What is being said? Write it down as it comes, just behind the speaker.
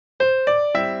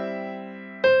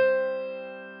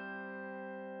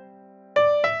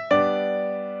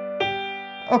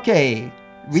Okay,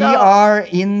 we are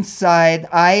inside.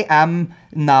 I am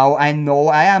now. I know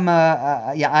I am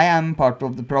I am part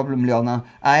of the problem, Leona.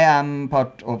 I am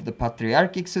part of the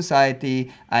patriarchic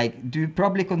society. I do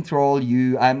probably control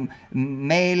you. I'm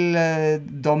male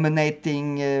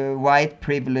dominating white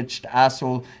privileged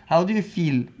asshole. How do you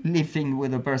feel living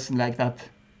with a person like that?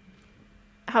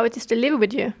 How it is to live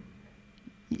with you?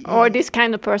 Or this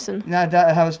kind of person? No,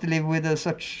 that how to live with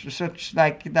such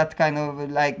like that kind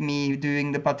of like me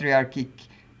doing the patriarchic,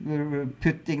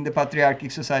 putting the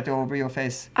patriarchic society over your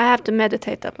face. I have to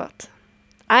meditate a lot.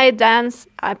 I dance,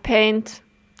 I paint,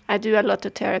 I do a lot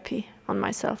of therapy on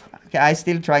myself. Okay, I'm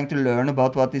still trying to learn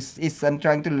about what this is. I'm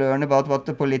trying to learn about what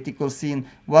the political scene,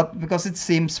 because it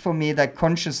seems for me that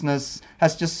consciousness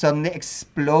has just suddenly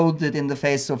exploded in the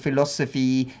face of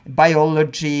philosophy,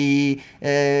 biology,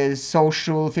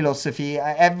 social philosophy,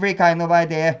 every kind of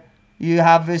idea you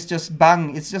have is just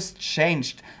bang, it's just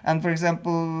changed. And for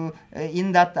example,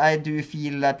 in that I do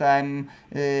feel that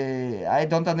I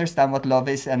don't understand what love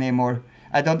is anymore.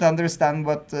 I don't understand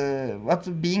what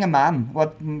being a man,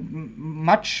 what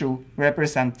macho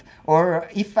represent, or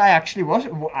if I actually was,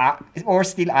 or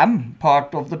still am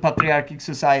part of the patriarchic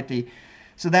society.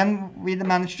 So then we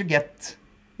managed to get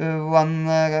one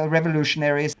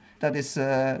revolutionary that is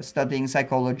studying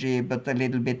psychology, but a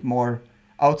little bit more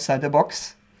outside the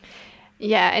box.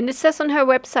 Yeah, and it says on her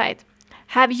website,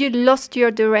 have you lost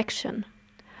your direction?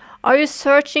 Are you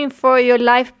searching for your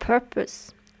life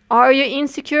purpose? Are you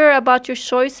insecure about your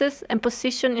choices and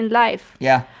position in life?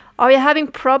 Yeah. Are you having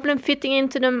problem fitting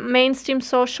into the mainstream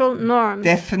social norms?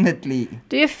 Definitely.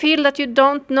 Do you feel that you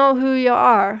don't know who you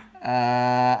are?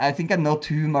 I think I know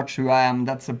too much who I am.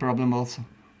 That's a problem also.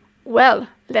 Well,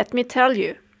 let me tell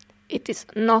you, it is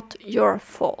not your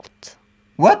fault.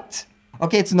 What?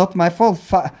 Okay, it's not my fault.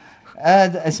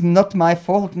 It's not my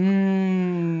fault.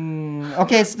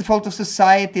 Okay, it's the fault of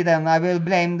society then. I will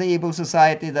blame the evil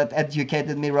society that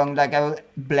educated me wrong. Like I will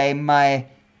blame my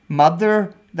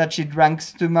mother that she drank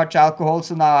too much alcohol,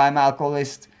 so now I'm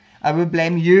alcoholist. I will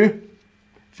blame you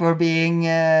for being...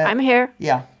 I'm here.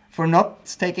 Yeah, for not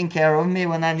taking care of me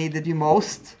when I needed you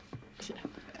most.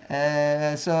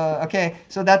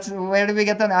 So that's where do we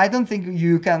get on? I don't think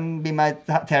you can be my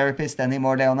therapist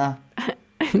anymore, Leona.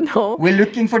 No. We're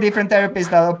looking for different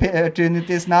therapists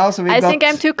opportunities now. So I think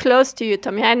I'm too close to you,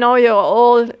 Tommy. I know you're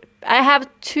all... I have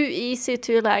too easy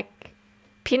to like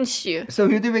pinch you. So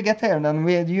who do we get here then?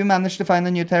 You managed to find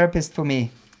a new therapist for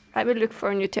me. I will look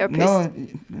for a new therapist. No,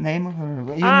 name of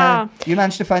her. You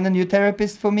managed to find a new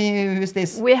therapist for me. Who is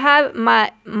this? We have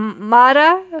my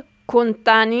Mara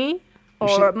Kuntani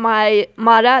or my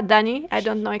Mara Dani. I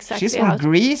don't know exactly. She's from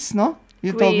Greece, no?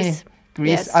 You told me.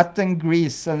 Greece, yes. Athens,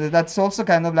 Greece. And that's also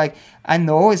kind of like, I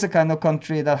know it's a kind of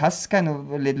country that has kind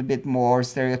of a little bit more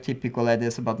stereotypical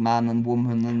ideas about man and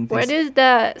woman and things. Where did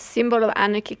the symbol of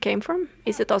anarchy came from?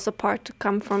 Is it also part to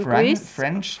come from Greece?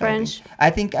 French. I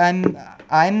think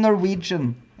I'm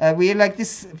Norwegian. We're like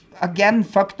this, again,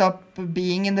 fucked up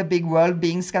being in the big world,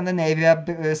 being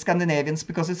Scandinavians,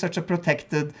 because it's such a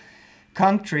protected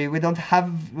country. We don't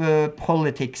have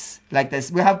politics like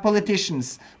this. We have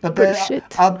politicians, but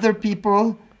other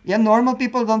people, normal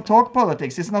people don't talk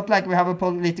politics. It's not like we have a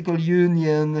political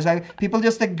union. It's like people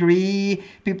just agree.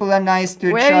 People are nice to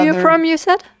each other. Where are you from, you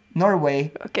said?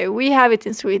 Norway. Okay, we have it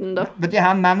in Sweden though. But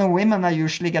yeah, men and women are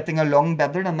usually getting along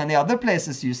better than many other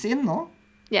places you've seen, no?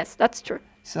 Yes, that's true.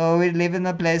 So we live in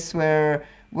a place where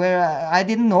I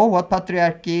didn't know what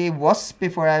patriarchy was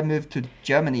before I moved to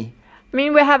Germany. I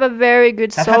mean, we have a very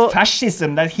good... That had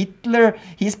fascism, that Hitler,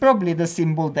 he's probably the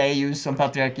symbol they use on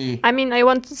patriarchy. I mean, I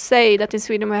want to say that in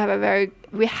Sweden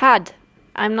we had,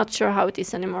 I'm not sure how it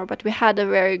is anymore, but we had a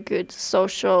very good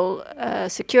social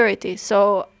security.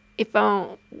 So if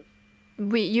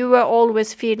you were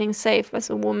always feeling safe as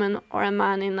a woman or a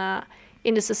man in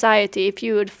the society, if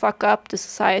you would fuck up, the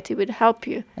society would help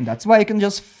you. And that's why you can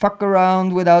just fuck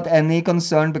around without any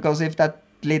concern, because if that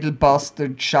little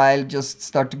bastard child just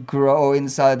start to grow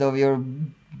inside of your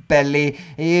belly,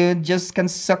 you just can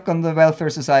suck on the welfare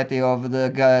society of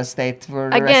the state for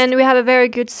the Again, we have a very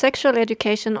good sexual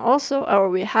education also,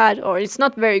 or it's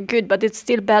not very good, but it's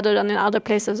still better than in other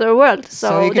places of the world.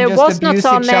 So there was not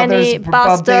so many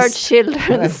bastard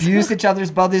children. Abuse each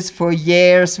other's bodies for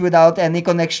years without any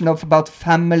connection about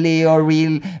family or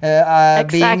real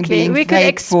exactly. being we could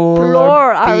faithful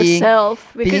explore ourselves.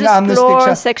 We could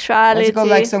explore sexuality. What's it called?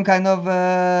 Like some kind of...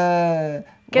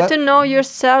 Get to know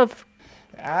yourself.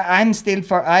 I'm still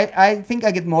I think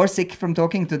I get more sick from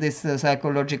talking to these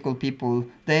psychological people.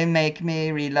 They make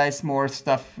me realize more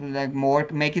stuff,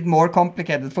 make it more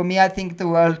complicated. For me, I think the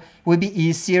world would be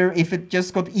easier if it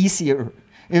just got easier.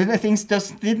 If the things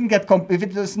just didn't get if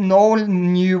it was no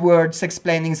new words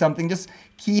explaining something, just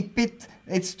keep it.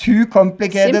 It's too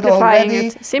complicated already.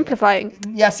 Simplifying.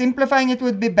 Yeah, simplifying it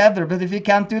would be better. But if you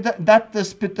can't do that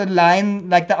just put a line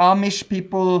like the Amish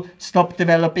people stopped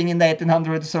developing in the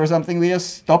 1800s or something. We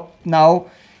just stop now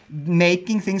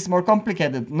making things more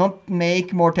complicated, not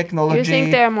make more technology. You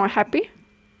think they are more happy?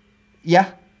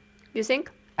 Yeah. You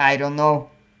think? I don't know.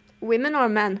 Women or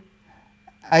men?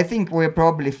 I think we're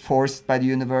probably forced by the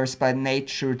universe, by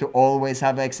nature, to always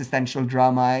have existential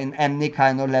drama in any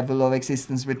kind of level of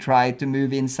existence we try to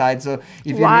move inside. So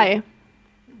if Why?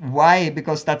 Why?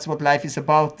 Because that's what life is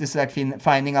about. It's like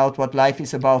finding out what life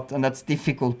is about, and that's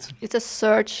difficult. It's a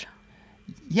search.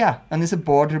 Yeah, and it's a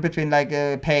border between like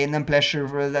pain and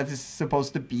pleasure that is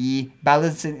supposed to be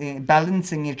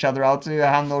balancing each other out. So you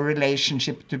have no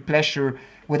relationship to pleasure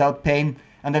without pain.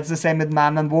 And that's the same with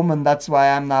man and woman. That's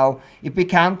why I'm now, if we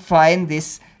can't find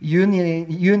this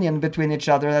union between each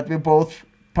other, that we're both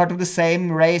part of the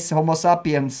same race, Homo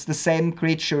sapiens, the same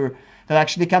creature that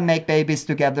actually can make babies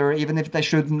together, even if they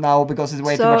shouldn't now because it's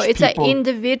way too much people. So it's an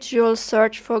individual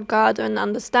search for God and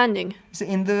understanding. It's an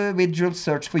individual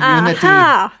search for unity.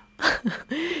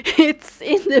 It's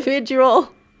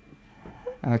individual.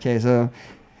 Okay, so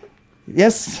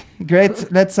yes,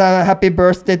 great. Let's happy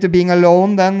birthday to being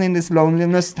alone then in this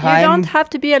loneliness time. You don't have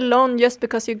to be alone just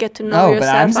because you get to know yourself. No,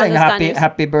 but I'm saying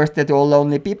happy birthday to all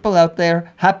lonely people out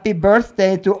there. Happy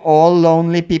birthday to all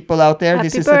lonely people out there.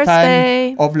 This is a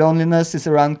time of loneliness. It's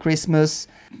around Christmas.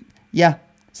 Yeah,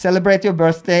 celebrate your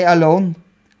birthday alone.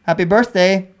 Happy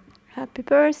birthday. Happy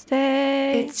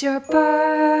birthday. It's your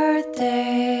birthday.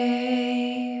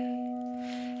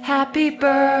 Happy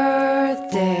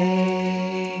birthday.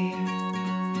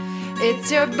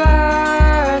 It's your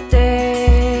birthday.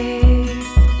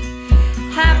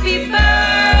 Happy birthday.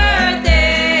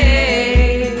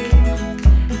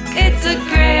 It's a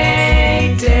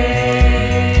great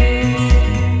day.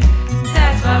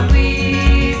 That's what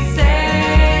we say.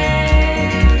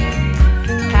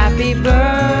 Happy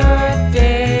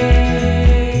birthday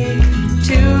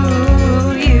to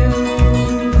you.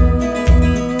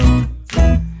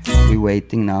 We're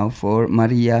waiting now for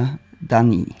Maria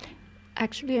Dani.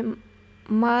 Actually,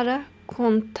 Mara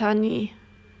Kontani.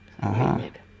 Aha.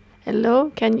 Hello,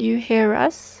 can you hear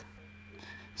us?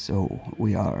 So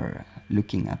we are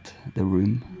looking at the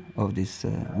room of this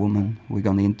woman we're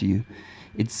going to interview.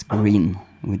 It's green,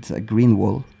 with a green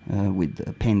wall, with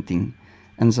a painting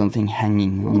and something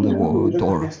hanging on the wall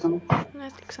door. I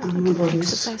think something like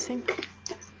exercising.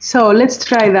 So let's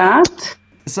try that.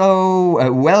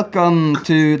 So welcome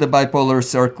to the Bipolar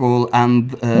Circle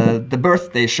and the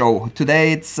birthday show.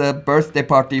 Today it's a birthday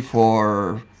party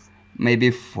for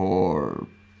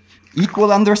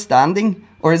equal understanding,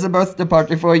 or is a birthday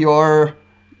party for your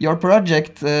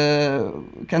project?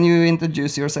 Can you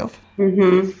introduce yourself?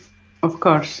 Of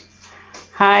course.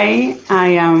 Hi, I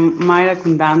am Mayra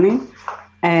Kundani,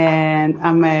 and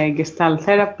I'm a Gestalt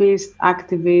therapist,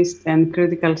 activist, and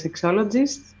critical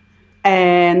sexologist.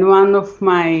 And one of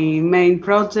my main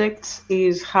projects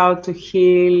is how to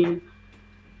heal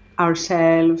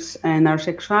ourselves and our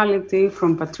sexuality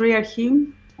from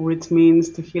patriarchy, which means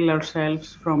to heal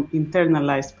ourselves from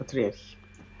internalized patriarchy,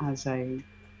 as I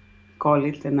call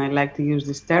it, and I like to use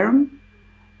this term.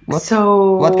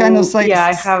 What kind of sex? Yeah,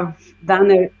 I have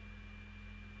done a...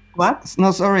 What?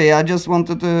 No, sorry, I just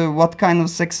wanted to... What kind of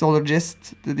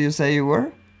sexologist did you say you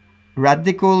were?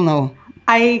 Radical? No.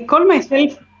 I call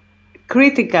myself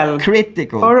critical.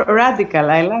 Critical. Or radical.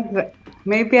 I like that.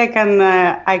 Maybe I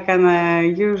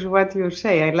can use what you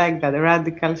say. I like that.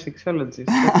 Radical sexologist.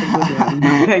 That's a good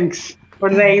one. Thanks for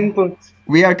the input.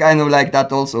 We are kind of like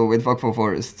that also with Fuck for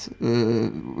Forests.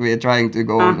 We are trying to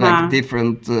go like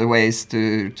different ways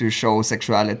to show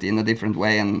sexuality in a different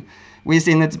way, and we've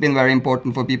seen it's been very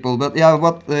important for people. But yeah,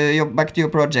 back to your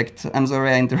project. I'm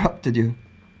sorry I interrupted you.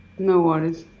 No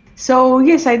worries. So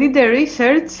yes, I did the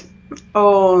research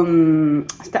on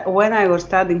when I was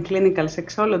studying clinical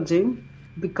sexology,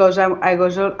 because I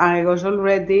was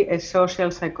already a social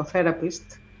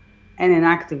psychotherapist and an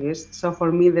activist. So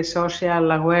for me, the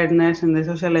social awareness and the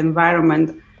social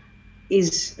environment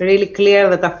is really clear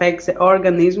that affects the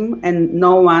organism, and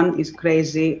no one is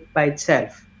crazy by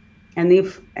itself. And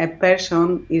if a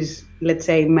person is, let's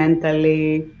say,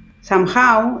 mentally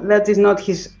somehow, that is not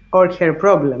his or her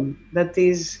problem. That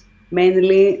is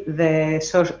mainly the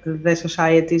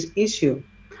society's issue.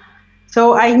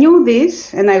 So I knew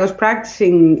this, and I was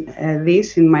practicing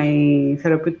this in my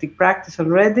therapeutic practice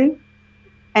already.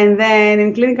 And then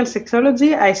in clinical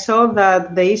sexology, I saw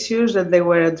that the issues that they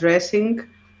were addressing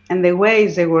and the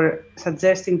ways they were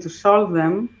suggesting to solve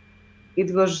them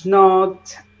it was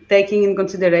not taking in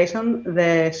consideration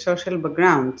the social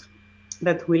background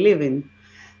that we live in.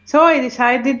 So I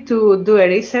decided to do a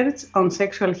research on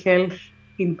sexual health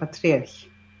in patriarchy.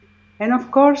 And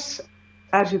of course,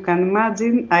 as you can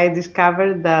imagine, I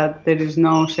discovered that there is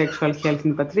no sexual health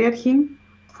in patriarchy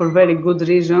for very good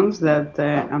reasons that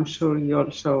I'm sure you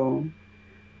also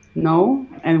know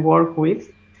and work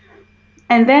with.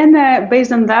 And then,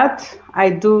 based on that, I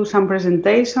do some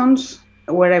presentations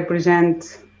where I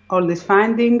present all these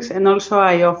findings, and also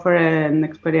I offer an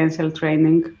experiential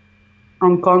training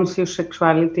on conscious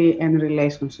sexuality and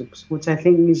relationships, which I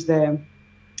think is the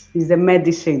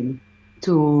medicine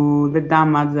to the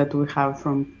damage that we have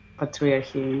from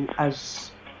patriarchy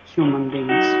as human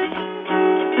beings.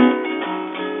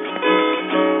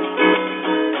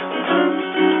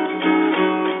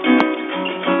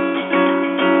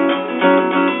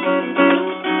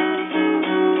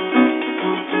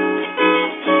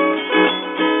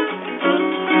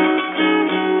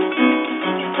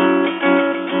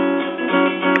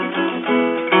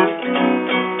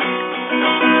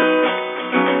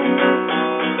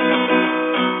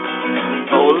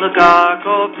 Oligarch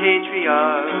or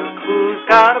patriarch, who's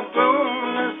got a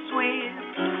broom to sweep?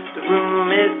 The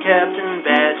room is kept in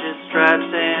badges,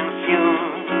 stripes, and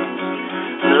fumes.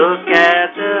 Look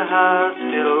at the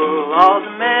hospital, all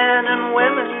the men and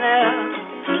women there,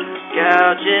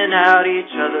 gouging out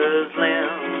each other's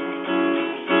limbs,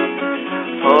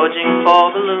 forging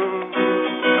for the loom.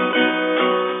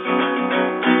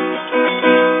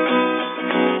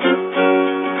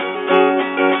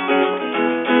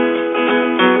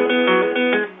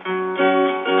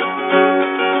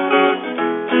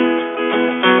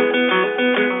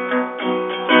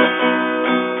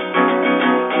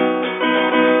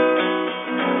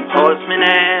 Horseman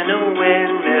and a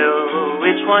windmill,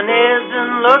 which one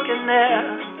isn't looking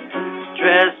there?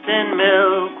 Dressed in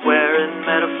milk, wearing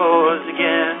metaphors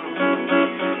again.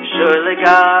 Surely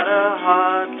got a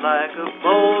heart like a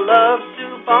bowl of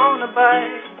soup on a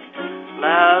bite,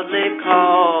 loudly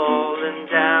calling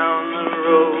down the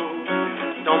road.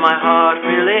 Don't my heart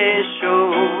really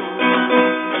show?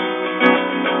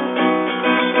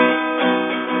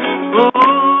 Who's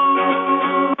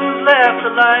left the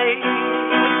light?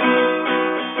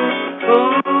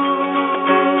 Who's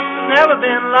never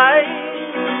been light?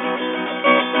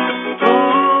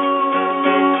 Who's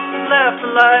left the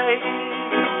light?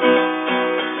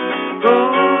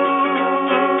 Who's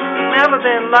never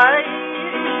been light?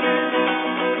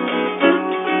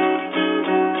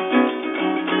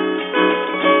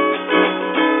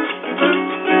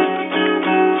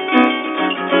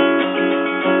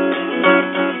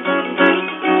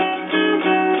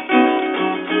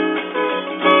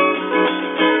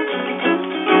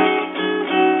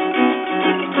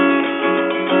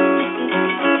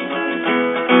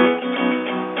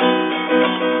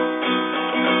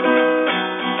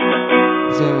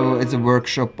 So it's a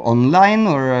workshop online,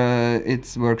 or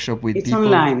it's workshop with It's people?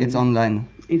 online. It's online.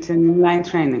 It's an online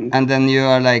training. And then you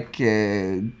are like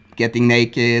getting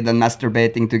naked and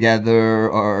masturbating together,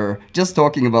 or just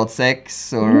talking about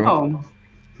sex, or No.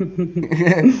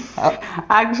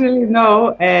 Actually,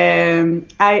 no.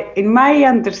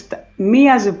 Me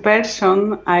as a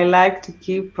person, I like to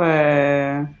keep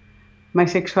my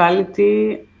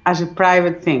sexuality as a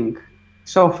private thing.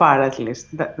 So far, at least,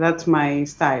 that's my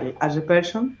style as a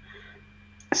person.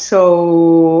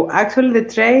 So actually, the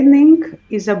training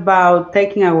is about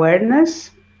taking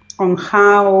awareness on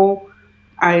how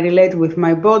I relate with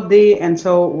my body, and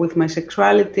so with my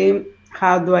sexuality.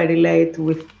 How do I relate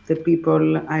with the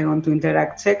people I want to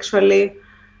interact sexually?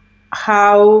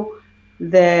 How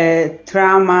the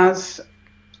traumas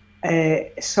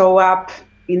show up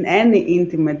in any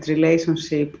intimate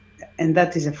relationship, and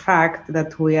that is a fact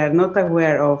that we are not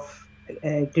aware of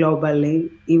globally,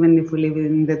 even if we live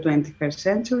in the 21st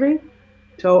century.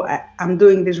 So I'm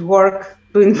doing this work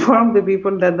to inform the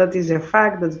people that that is a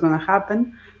fact that's going to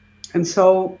happen. And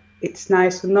so it's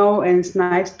nice to know, and it's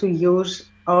nice to use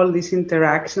all these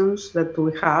interactions that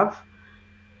we have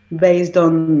based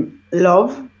on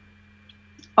love,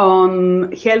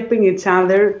 on helping each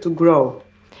other to grow.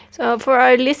 So, for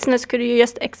our listeners, could you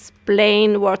just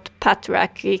explain what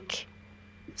patriarchic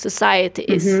society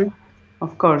is?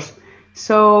 Of course.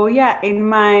 So yeah, in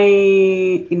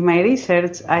my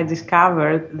research, I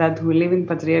discovered that we live in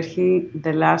patriarchy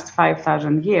the last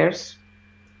 5,000 years,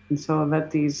 and so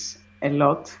that is a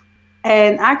lot.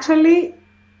 And actually,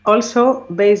 also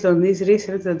based on this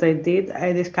research that I did,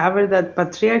 I discovered that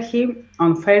patriarchy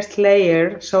on first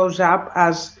layer shows up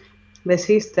as the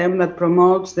system that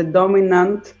promotes the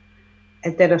dominant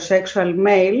heterosexual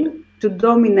male to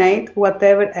dominate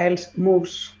whatever else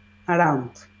moves around.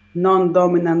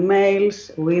 Non-dominant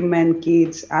males, women,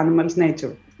 kids, animals,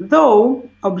 nature. Though,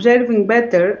 observing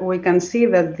better, we can see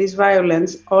that this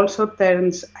violence also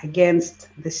turns against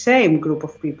the same group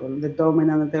of people, the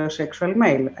dominant heterosexual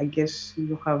male. I guess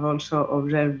you have also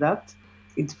observed that.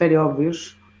 It's very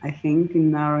obvious, I think,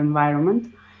 in our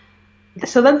environment.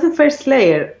 So that's the first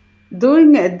layer.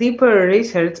 Doing a deeper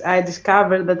research, I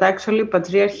discovered that actually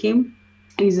patriarchy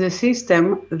is a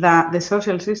system, the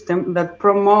social system that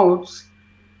promotes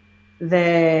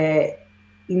the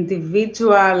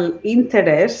individual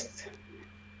interest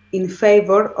in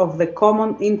favor of the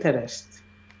common interest.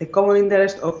 The common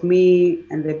interest of me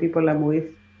and the people I'm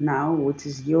with now, which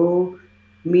is you,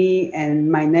 me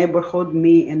and my neighborhood,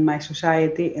 me and my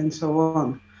society, and so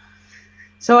on.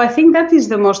 So I think that is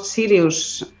the most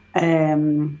serious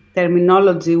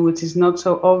terminology, which is not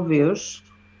so obvious,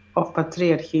 of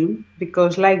patriarchy,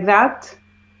 because like that,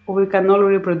 we can all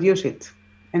reproduce it.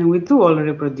 And we do all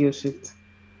reproduce it.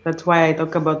 That's why I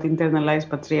talk about internalized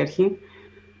patriarchy,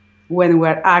 when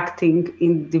we're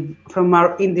acting from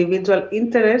our individual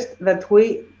interest that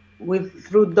we,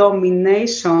 through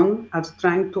domination, are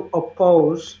trying to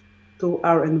oppose to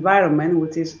our environment,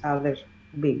 which is other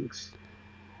beings.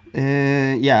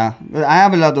 Yeah, I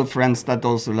have a lot of friends that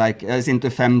also is into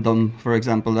femdom, for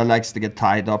example, that likes to get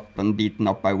tied up and beaten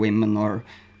up by women or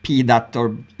pee that or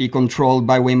be controlled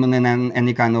by women in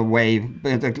any kind of way,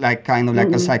 but like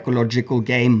a psychological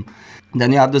game.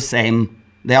 Then you have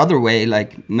the other way,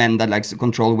 like men that likes to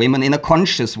control women in a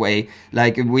conscious way,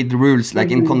 like with rules,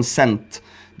 like in consent.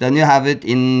 Then you have it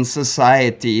in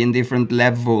society in different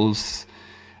levels.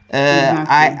 Exactly.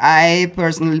 I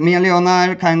personally, me and Leona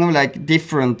are kind of like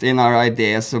different in our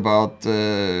ideas about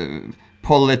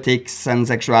politics and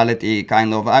sexuality.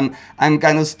 Kind of, I'm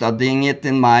kind of studying it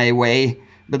in my way,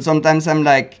 but sometimes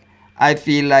I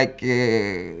feel like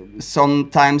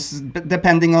sometimes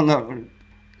depending on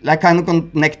kind of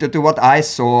connected to what I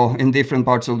saw in different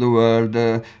parts of the world,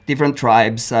 different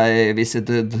tribes I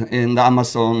visited in the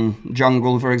Amazon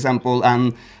jungle, for example,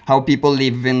 and how people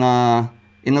live in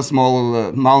a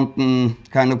small mountain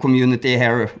kind of community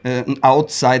here,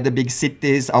 outside the big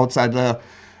cities, outside the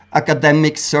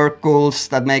academic circles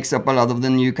that makes up a lot of the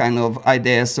new kind of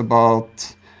ideas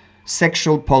about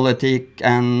sexual politic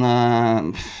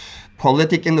and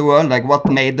politic in the world, like what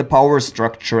made the power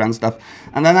structure and stuff.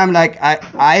 And then I'm like,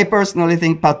 I personally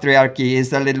think patriarchy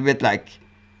is a little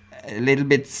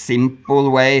bit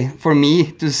simple way for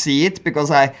me to see it,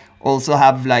 because I also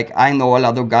have I know a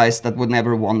lot of guys that would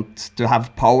never want to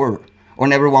have power or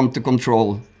never want to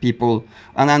control people,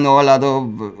 and I know a lot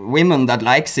of women that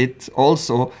likes it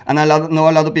also, and I know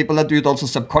a lot of people that do it also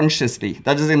subconsciously.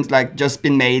 That isn't just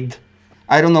been made,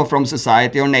 I don't know, from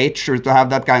society or nature to have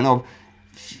that kind of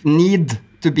need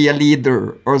to be a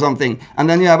leader or something. And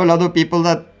then you have a lot of people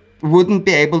that wouldn't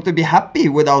be able to be happy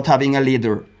without having a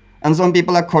leader, and some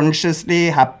people are consciously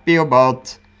happy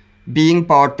about being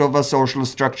part of a social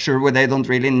structure where they don't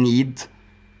really need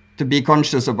to be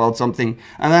conscious about something.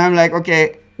 And then I'm like,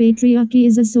 okay. Patriarchy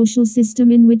is a social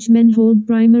system in which men hold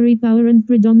primary power and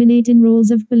predominate in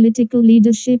roles of political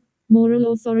leadership,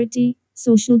 moral authority,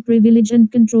 social privilege,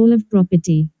 and control of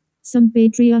property. Some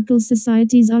patriarchal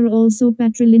societies are also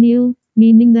patrilineal,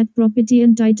 meaning that property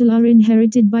and title are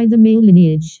inherited by the male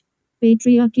lineage.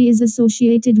 Patriarchy is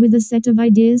associated with a set of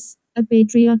ideas, a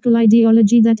patriarchal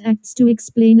ideology that acts to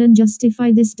explain and justify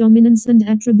this dominance and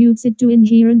attributes it to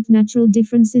inherent natural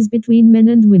differences between men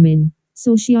and women.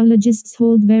 Sociologists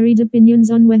hold varied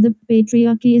opinions on whether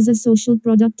patriarchy is a social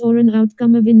product or an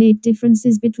outcome of innate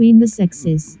differences between the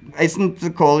sexes.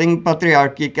 Isn't calling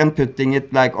patriarchy and putting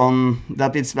it on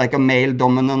that it's like a male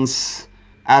dominance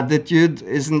attitude,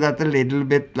 isn't that a little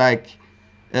bit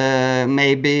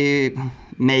maybe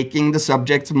making the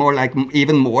subjects more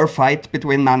even more fight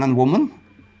between man and woman?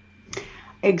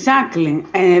 Exactly.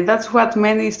 That's what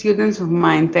many students of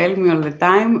mine tell me all the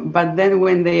time. But then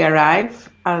when they arrive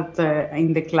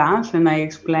in the class and I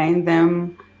explain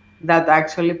them that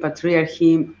actually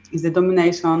patriarchy is the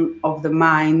domination of the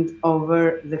mind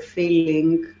over the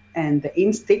feeling and the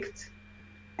instinct,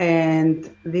 and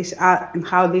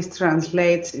how this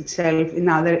translates itself in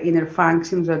other inner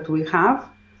functions that we have.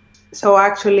 So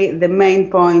actually the main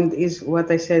point is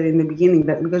what I said in the beginning,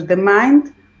 that because the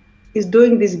mind is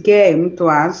doing this game to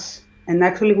us, and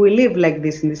actually we live like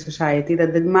this in the society,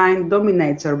 that the mind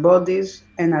dominates our bodies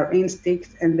and our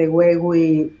instincts and the way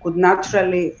we could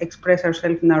naturally express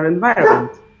ourselves in our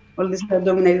environment. All this is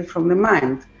dominated from the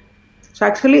mind. So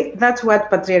actually that's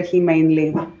what patriarchy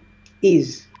mainly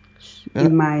is.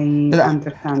 in my but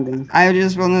understanding. I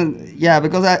just want to, yeah,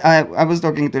 because I was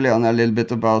talking to Leona a little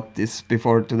bit about this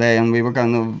before today, and we were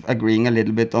kind of agreeing a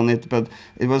little bit on it, but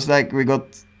it was like we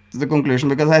got to the conclusion,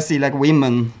 because I see like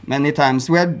women, many times,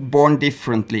 we are born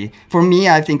differently. For me,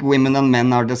 I think women and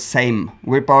men are the same.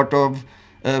 We're part of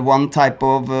one type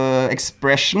of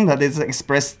expression that is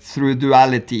expressed through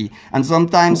duality. And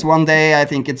sometimes one day I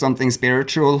think it's something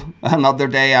spiritual, another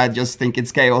day I just think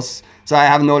it's chaos. So I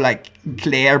have no like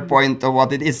clear point of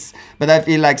what it is. But I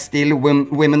feel like still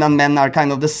women and men are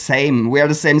kind of the same. We are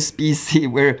the same species.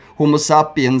 We're Homo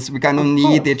sapiens. We kind of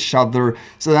need each other.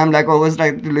 So I'm like always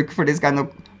like to look for this kind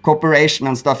of cooperation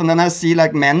and stuff. And then I see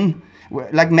like men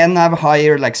have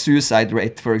higher like suicide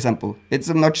rate, for example. It's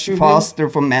much faster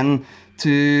for men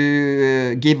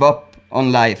to give up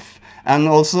on life. And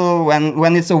also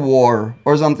when it's a war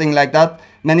or something like that,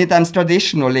 many times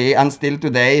traditionally and still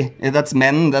today, that's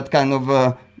men that kind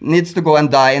of needs to go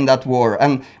and die in that war.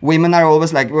 And women are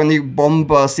always like, when you bomb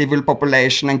a civil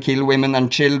population and kill women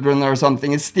and children or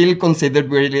something, it's still considered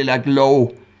really like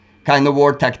low kind of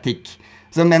war tactic.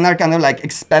 So men are kind of like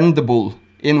expendable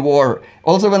in war.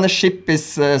 Also when the ship is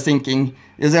sinking,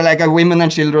 is there like a women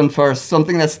and children first,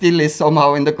 something that still is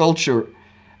somehow in the culture.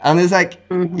 And it's like,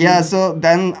 yeah, so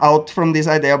then out from this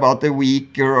idea about the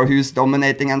weaker or who's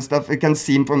dominating and stuff, it can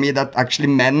seem for me that actually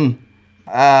men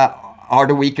are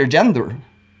the weaker gender.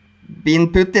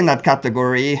 Being put in that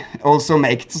category also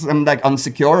makes them like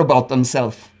insecure about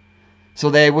themselves. So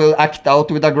they will act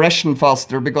out with aggression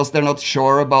faster because they're not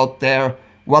sure about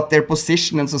what their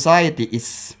position in society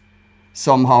is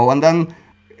somehow. And then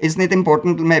isn't it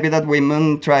important maybe that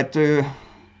women try to,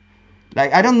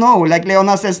 like, I don't know, like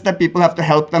Leona says that people have to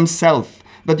help themselves,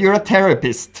 but you're a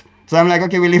therapist. So I'm like,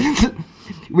 okay, we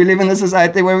live in a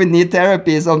society where we need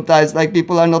therapy sometimes. Like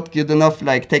people are not good enough,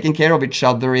 like taking care of each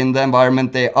other in the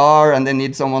environment they are, and they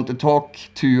need someone to talk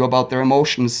to about their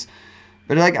emotions.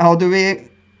 But like, how do we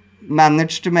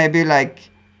manage to maybe like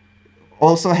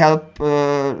also help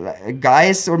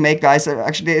guys, or make guys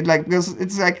actually like, because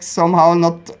it's like somehow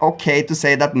not okay to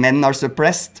say that men are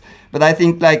suppressed. But I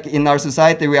think like in our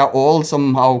society, we are all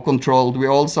somehow controlled. We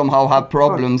all somehow have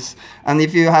problems. And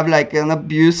if you have like an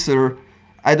abuser,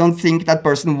 I don't think that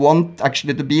person want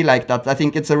actually to be like that. I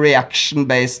think it's a reaction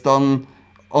based on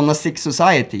a sick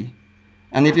society.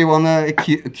 And if you want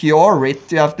to cure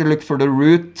it, you have to look for the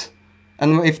root.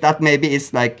 And if that maybe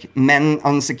is like men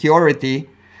on security,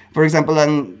 for example,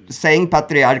 and saying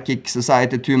patriarchic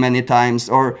society too many times,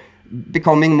 or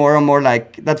becoming more and more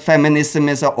like that feminism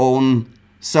is our own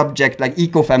subject, like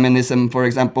ecofeminism, for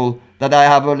example, that I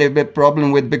have a little bit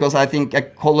problem with, because I think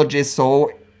ecology is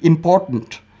so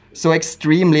important, so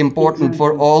extremely important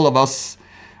for all of us.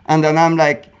 And then I'm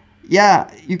like,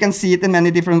 yeah, you can see it in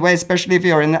many different ways, especially if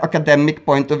you're in an academic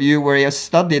point of view where you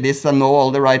study this and know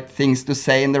all the right things to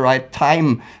say in the right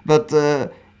time. But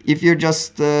if you're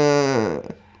just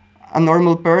a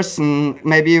normal person,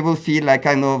 maybe you will feel like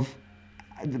kind of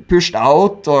pushed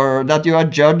out, or that you are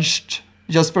judged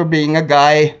just for being a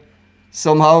guy.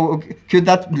 Somehow, could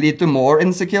that lead to more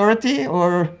insecurity,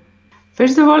 or?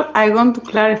 First of all, I want to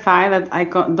clarify that I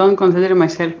don't consider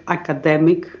myself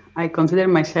academic. I consider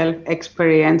myself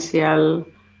experiential,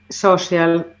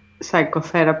 social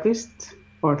psychotherapist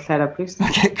or therapist.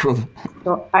 Okay, cool.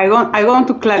 So I want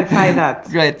to clarify that.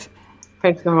 Great.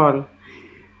 First of all.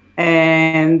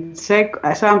 And so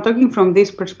I'm talking from this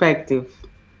perspective.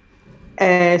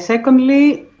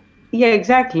 Secondly, yeah,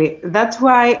 exactly. That's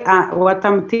why what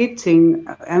I'm teaching,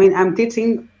 I'm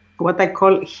teaching what I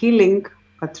call healing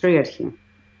patriarchy.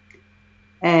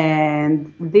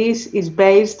 And this is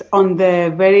based on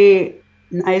the very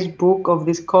nice book of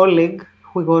this colleague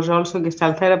who was also a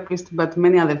Gestalt therapist, but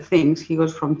many other things. He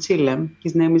was from Chile.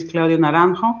 His name is Claudio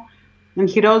Naranjo. And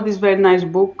he wrote this very nice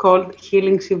book called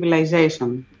Healing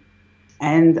Civilization.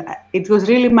 And it was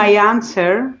really my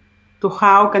answer to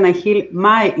how can I heal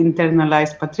my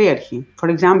internalized patriarchy. For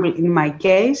example, in my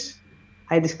case,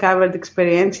 I discovered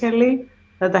experientially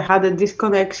that I had a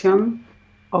disconnection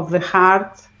of the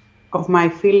heart of my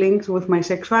feelings with my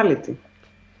sexuality.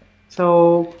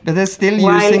 So, but they're still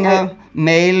using a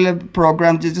male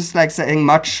program to just like saying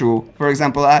macho. For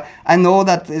example, I know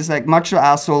that it's like macho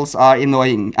assholes are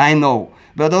annoying. I know,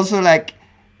 but also like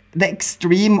the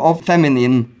extreme of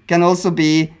feminine can also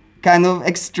be kind of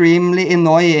extremely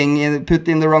annoying, put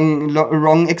in the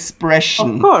wrong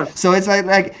expression. Of course. So it's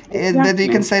that you Exactly.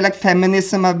 can say like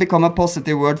feminism have become a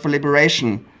positive word for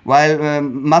liberation, while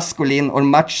masculine or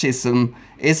machism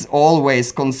is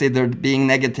always considered being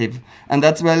negative. And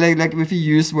that's why like if you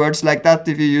use words like that,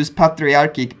 if you use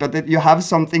patriarchic, but you have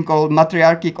something called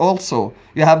matriarchic also.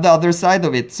 You have the other side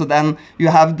of it. So then you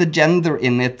have the gender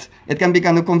in it. It can be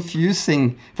kind of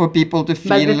confusing for people to But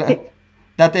feel the thi-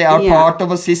 that they are Yeah. part of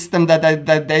a system that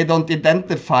they don't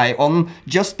identify on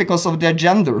just because of their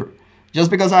gender.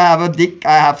 Just because I have a dick,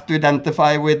 I have to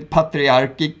identify with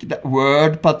patriarchic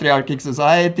word, patriarchic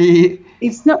society.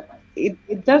 It's not.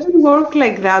 It doesn't work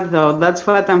like that, though. That's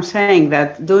what I'm saying.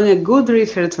 That doing a good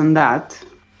research on that,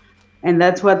 and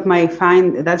that's what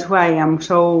That's why I'm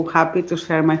so happy to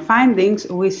share my findings.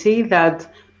 We see that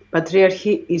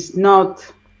patriarchy is not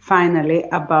finally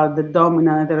about the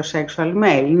dominant heterosexual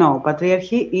male. No,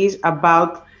 patriarchy is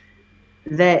about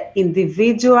the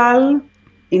individual,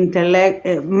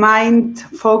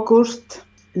 mind-focused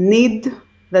need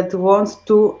that wants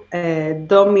to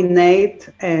dominate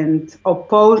and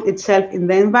oppose itself in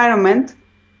the environment.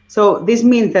 So this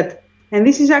means that, and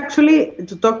this is actually,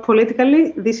 to talk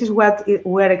politically, this is what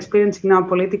we're experiencing now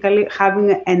politically,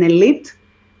 having an elite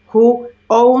who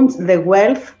owns the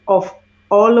wealth of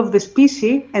all of the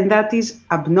species, and that is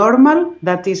abnormal,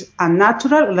 that is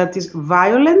unnatural, that is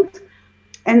violent.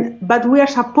 But we are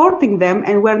supporting them,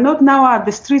 and we're not now at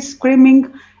the streets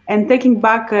screaming and taking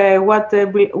back what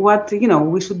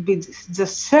we should be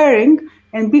just sharing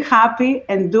and be happy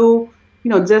and do,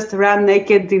 just run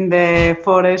naked in the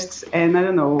forests and I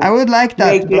don't know. I would like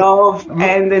that. Make love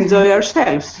and enjoy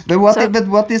ourselves. But what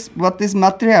is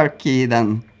matriarchy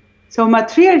then? So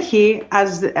matriarchy,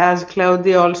 as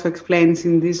Claudia also explains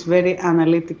in this very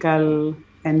analytical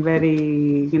and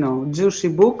very juicy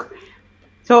book.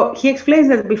 So he explains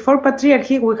that before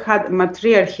patriarchy we had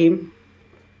matriarchy,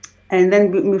 and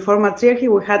then before matriarchy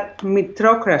we had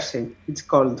mitrocracy, it's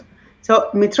called. So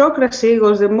mitrocracy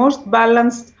was the most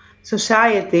balanced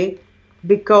society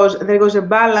because there was a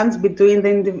balance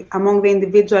between among the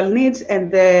individual needs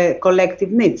and the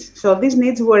collective needs. So these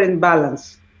needs were in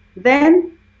balance.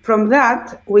 Then from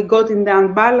that we got in the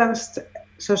unbalanced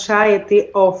society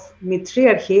of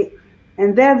matriarchy,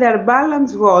 and there their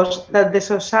balance was that the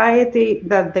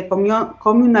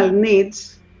communal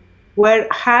needs were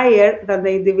higher than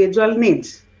the individual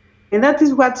needs. And that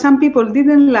is what some people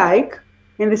didn't like,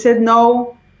 and they said,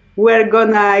 no, we're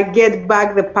gonna get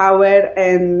back the power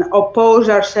and oppose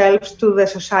ourselves to the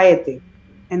society.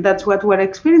 And that's what we're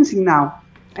experiencing now.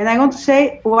 And I want to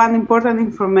say one important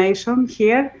information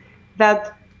here,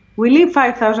 that we live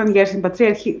 5,000 years in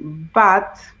patriarchy,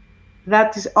 but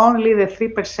that is only the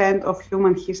 3% of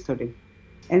human history.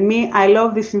 And I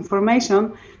love this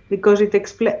information because it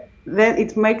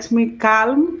makes me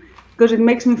calm, because it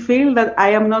makes me feel that I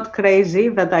am not crazy,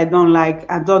 that I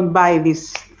don't buy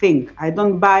this thing. I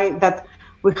don't buy that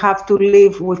we have to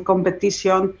live with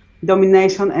competition,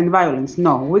 domination, and violence.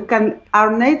 No,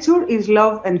 our nature is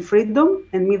love and freedom,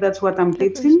 and that's what I'm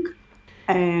teaching.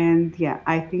 And yeah,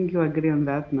 I think you agree on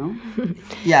that, no?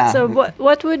 Yeah. So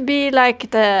what would be like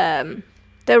the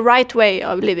right way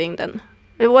of living then?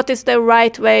 What is the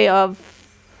right way of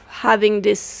having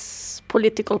these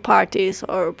political parties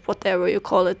or whatever you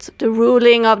call it, the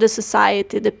ruling of the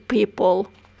society, the people?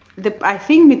 I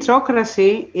think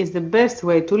mitrocracy is the best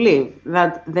way to live,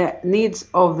 that the needs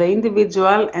of the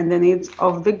individual and the needs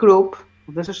of the group,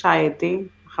 of the society,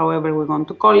 however we want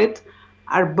to call it,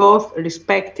 are both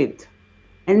respected.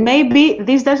 And maybe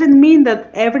this doesn't mean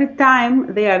that every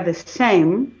time they are the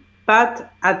same,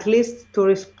 but at least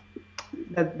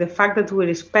that the fact that we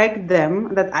respect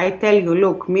them, that I tell you,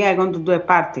 look, I'm going to do a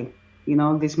party,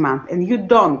 this month, and you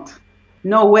don't.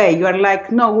 No way. You are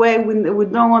like, no way, we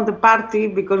don't want a party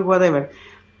because whatever.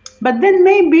 But then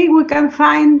maybe we can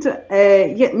find,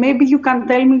 maybe you can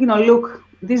tell me, look,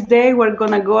 this day we're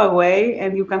going to go away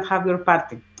and you can have your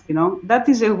party. That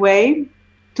is a way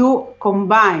to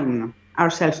combine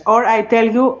ourselves. Or I tell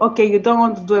you, okay, you don't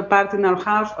want to do a party in our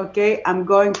house, okay, I'm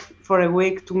going for a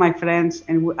week to my friends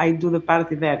and I do the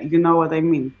party there. You know what I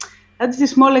mean? That's a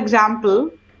small example,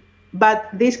 but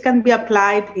this can be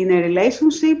applied in a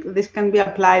relationship. This can be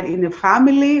applied in a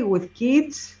family with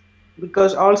kids,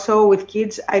 because also with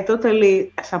kids, I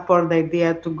totally support the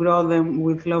idea to grow them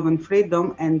with love and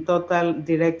freedom and total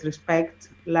direct respect,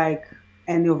 like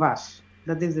any of us.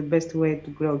 That is the best way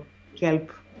to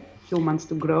help humans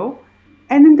to grow.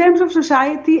 And in terms of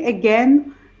society,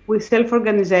 again, with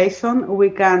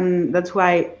self-organization, that's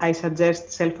why I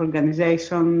suggest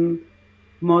self-organization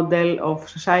model of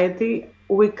society.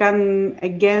 We can,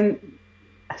 again,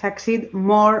 succeed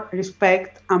more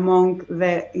respect among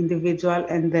the individual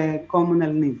and the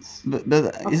communal needs. But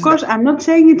Of is course, I'm not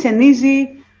saying it's an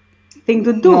easy thing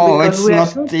to do no, because it's we are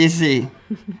not so easy.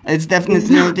 It's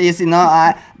definitely not easy. No,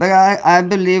 I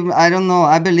believe, I don't know,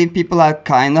 I believe people are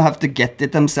kind of have to get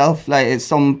it themselves. Like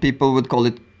some people would call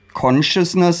it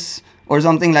consciousness or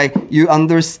something, like you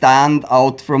understand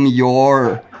out from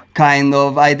your kind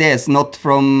of ideas, not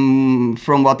from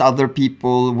what other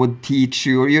people would teach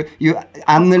you. You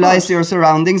analyze your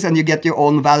surroundings and you get your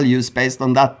own values based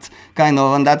on that kind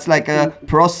of, and that's like a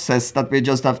process that we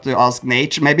just have to ask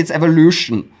nature. Maybe it's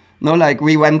evolution. No, like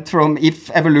we went from,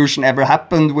 if evolution ever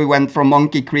happened, we went from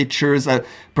monkey creatures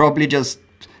probably just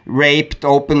raped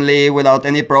openly without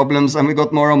any problems, and we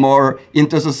got more and more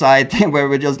into society where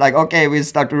we're just like, okay, we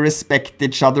start to respect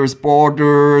each other's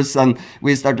borders and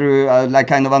we start to like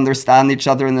kind of understand each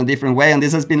other in a different way. And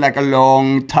this has been like a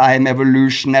long time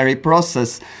evolutionary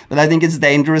process, but I think it's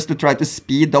dangerous to try to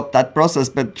speed up that process,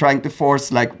 but trying to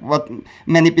force like what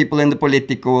many people in the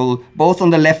political, both on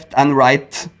the left and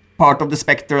right part of the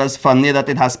spectrum, is funny that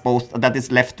it has both, that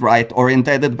is left-right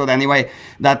orientated, but anyway,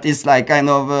 that is like kind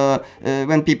of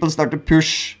when people start to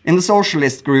push, in the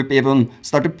socialist group even,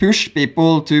 start to push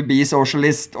people to be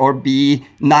socialist or be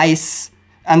nice,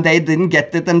 and they didn't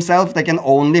get it themselves. They can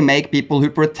only make people who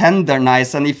pretend they're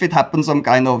nice, and if it happens some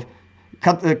kind of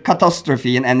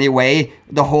catastrophe in any way,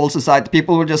 the whole society,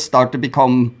 people will just start to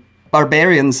become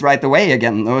barbarians right away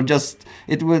again, or just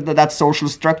that social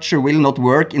structure will not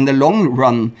work in the long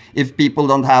run if people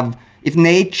don't have, if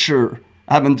nature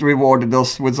haven't rewarded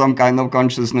us with some kind of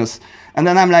consciousness. And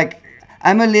then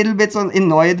I'm a little bit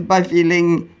annoyed by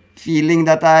feeling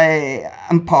that I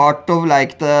am part of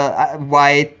like the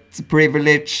white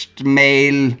privileged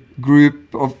male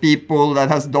group of people that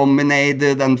has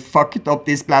dominated and fucked up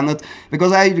this planet,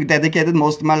 because I dedicated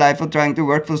most of my life of trying to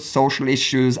work for social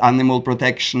issues, animal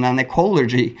protection and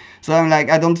ecology. So I'm like,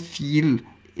 I don't feel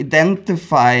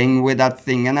identifying with that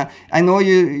thing. And I know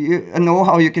I know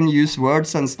how you can use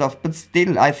words and stuff, but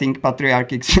still I think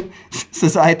patriarchic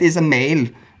society is a male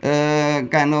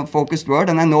kind of focused word.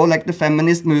 And I know like the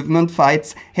feminist movement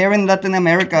fights here in Latin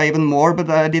America even more, but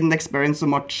I didn't experience so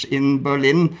much in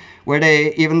Berlin, where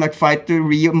they even like fight to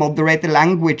re-moderate the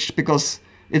language because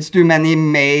it's too many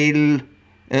male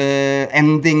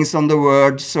endings on the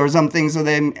words or something, so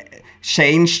they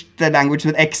changed the language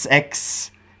with XX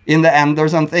in the end or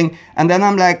something. And then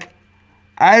I'm like,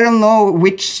 I don't know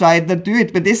which side that do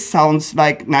it, but this sounds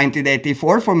like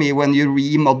 1984 for me, when you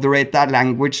re-moderate that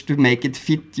language to make it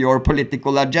fit your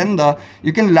political agenda.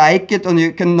 You can like it or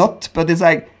you cannot, but it's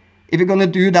like, if you're going to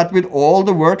do that with all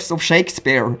the works of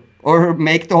Shakespeare or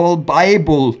make the whole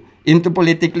Bible into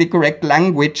politically correct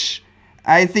language,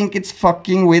 I think it's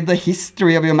fucking with the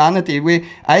history of humanity.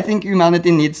 I think humanity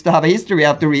needs to have a history. We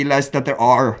have to realize that there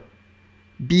are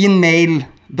being male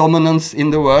dominance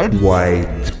in the world.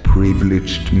 White,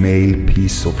 privileged male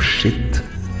piece of shit.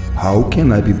 How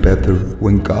can I be better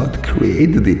when God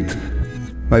created it?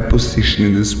 My position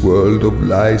in this world of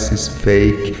lies is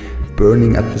fake.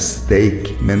 Burning at the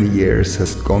stake, many years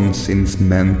has gone since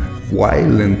men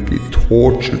violently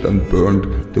tortured and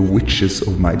burned the witches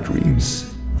of my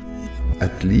dreams.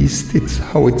 At least it's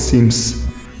how it seems,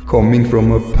 coming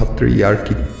from a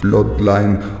patriarchic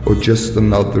bloodline, or just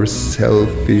another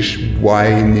selfish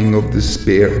whining of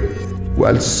despair,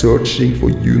 while searching for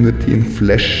unity in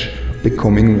flesh,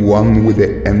 becoming one with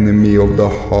the enemy of the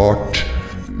heart.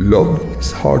 Love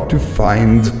is hard to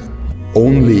find.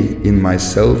 Only in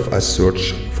myself I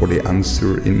search for the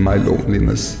answer in my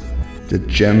loneliness. The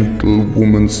gentle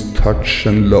woman's touch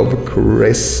and love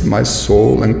caress my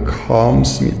soul and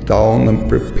calms me down and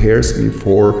prepares me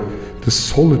for the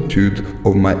solitude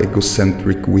of my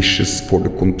egocentric wishes for the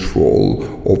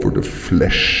control over the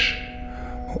flesh.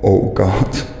 Oh God,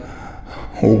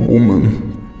 oh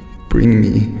woman, bring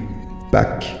me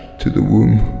back to the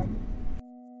womb.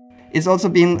 It's also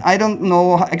been, I don't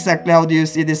know exactly how do you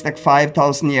see this, like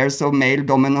 5,000 years of male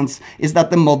dominance. Is that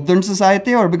the modern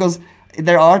society, or because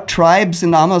there are tribes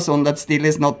in the Amazon that still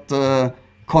is not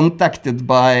contacted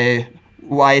by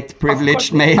white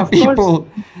privileged male people?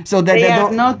 So that they are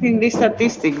don't, not in this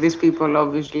statistic, these people,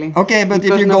 obviously. okay, but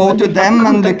Because if you go to nobody them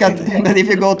and look at, contacted them. but if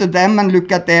you go to them and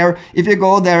look at their, if you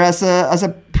go there as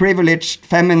a privileged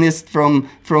feminist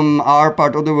from our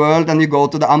part of the world, and you go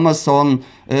to the Amazon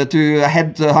to a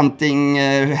head hunting,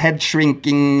 head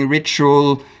shrinking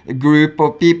ritual group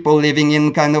of people living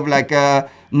in kind of like a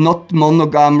not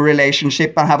monogam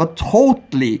relationship and have a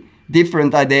totally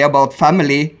different idea about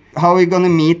family, how are we going to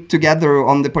meet together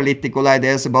on the political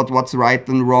ideas about what's right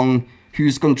and wrong,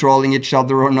 who's controlling each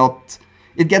other or not?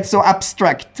 it gets so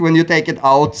abstract when you take it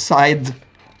outside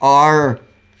our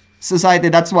society.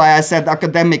 That's why I said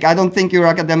academic. I don't think you're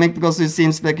academic because it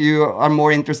seems like you are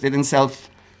more interested in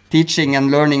self-teaching and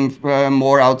learning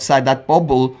more outside that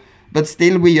bubble. But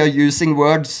still we are using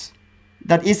words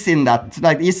that is in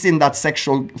that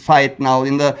sexual fight now,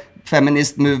 in the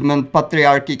feminist movement,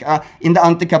 patriarchy, in the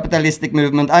anti-capitalistic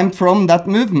movement. I'm from that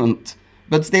movement.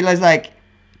 But still it's like,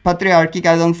 patriarchy,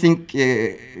 I don't think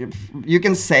you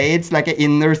can say it's like an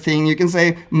inner thing. You can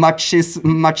say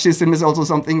machism is also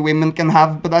something women can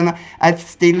have, but I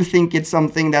still think it's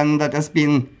something then that has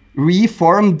been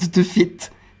reformed to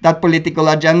fit that political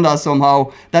agenda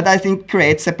somehow, that I think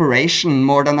creates separation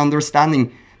more than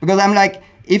understanding. Because I'm like,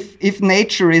 if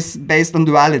nature is based on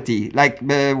duality, like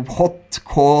hot,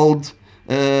 cold,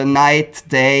 night,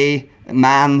 day,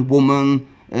 man, woman,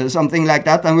 something like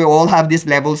that, and we all have these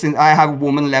levels. I have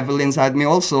woman level inside me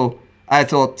also. I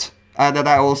thought that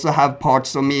I also have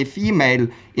parts of me female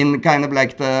in kind of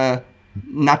like the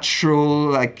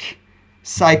natural like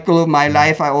cycle of my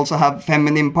life. I also have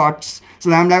feminine parts. So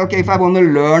then I'm like, okay, if I want to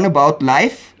learn about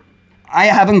life, I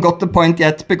haven't got the point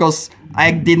yet because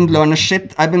I didn't learn a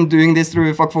shit. I've been doing this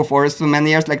through Fuck for Forest for many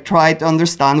years, like try to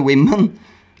understand women.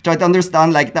 Try to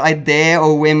understand like the idea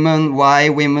of women, why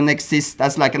women exist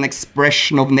as like an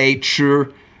expression of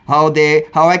nature, how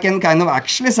I can kind of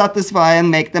actually satisfy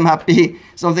and make them happy,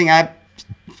 something I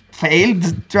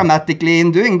failed dramatically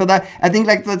in doing. But I think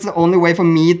like that's the only way for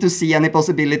me to see any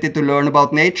possibility to learn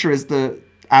about nature is to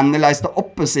analyze the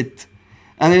opposite.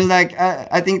 And it's like,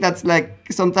 I think that's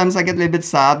like, sometimes I get a little bit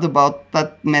sad about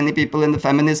that many people in the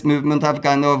feminist movement have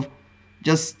kind of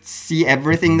just see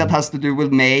everything that has to do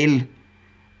with male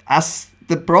as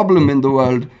the problem in the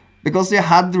world, because you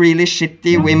had really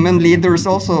shitty women leaders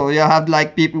also. You had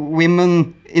like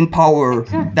women in power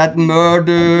that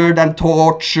murdered and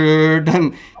tortured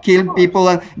and killed people,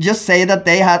 and just say that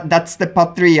that's the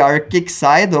patriarchic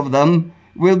side of them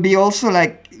will be also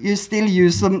like, you still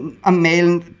use a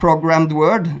male programmed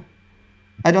word.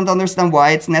 I don't understand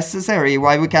why it's necessary,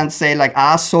 why we can't say like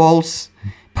assholes,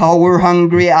 power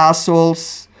hungry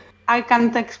assholes. I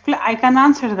can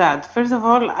answer that. First of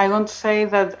all, I want to say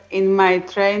that in my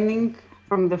training,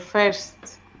 from the first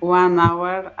 1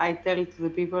 hour, I tell to the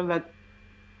people that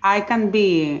I can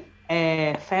be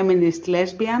a feminist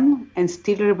lesbian and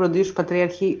still reproduce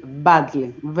patriarchy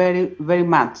badly, very, very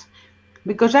much.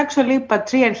 Because actually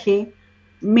patriarchy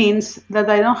means that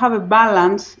I don't have a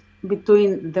balance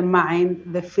between the mind,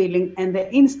 the feeling, and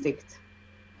the instinct.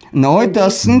 No, it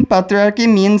doesn't. Patriarchy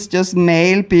means just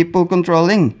male people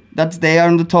controlling. That's they are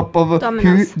on the top of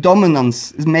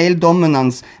dominance, male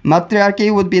dominance. Matriarchy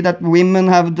would be that women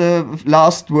have the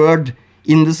last word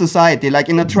in the society. Like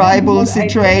in a tribal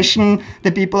situation,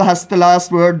 the people has the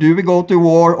last word. Do we go to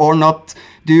war or not?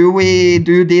 Do we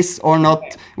do this or not?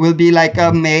 Will be like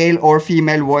a male or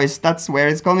female voice. That's where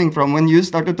it's coming from. When you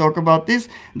start to talk about this,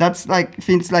 that's like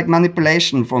feels like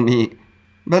manipulation for me.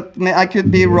 But I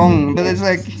could be wrong. But it's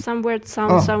like some weird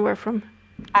sound somewhere from.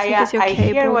 I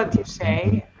hear what you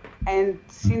say, and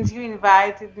since you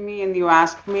invited me and you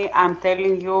asked me, I'm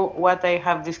telling you what I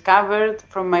have discovered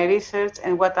from my research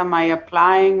and what am I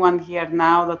applying 1 year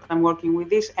now that I'm working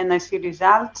with this, and I see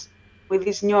results with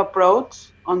this new approach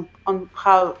on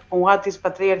what is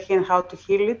patriarchy and how to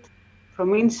heal it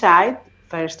from inside,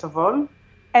 first of all.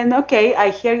 And okay,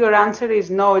 I hear your answer is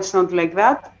no, it's not like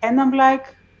that, and I'm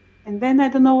like, and then I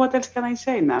don't know what else can I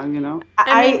say now, you know.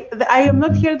 I am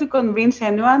not here to convince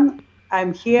anyone.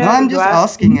 I'm here. No, I'm just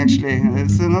asking actually.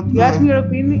 It's not. You ask me your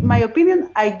opinion. My opinion.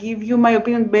 I give you my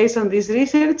opinion based on this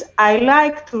research. I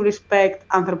like to respect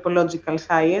anthropological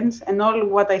science, and all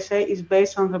what I say is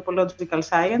based on anthropological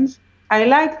science. I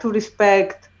like to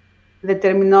respect the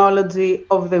terminology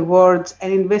of the words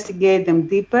and investigate them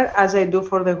deeper, as I do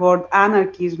for the word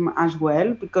anarchism as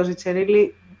well, because it's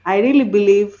I really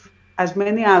believe, as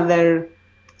many other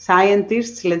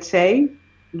scientists, let's say,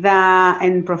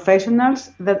 and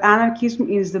professionals, that anarchism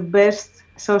is the best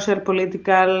social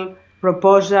political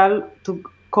proposal to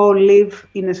co-live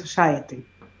in a society.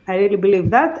 I really believe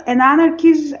that. And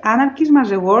anarchism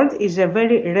as a word is a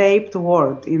very raped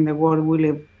word in the world we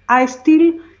live. I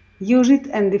still use it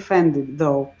and defend it,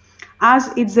 though, as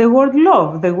it's the word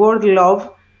love. The word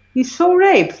love is so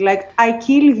raped. Like, I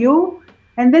kill you,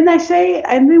 and then we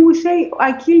say,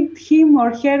 I killed him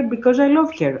or her because I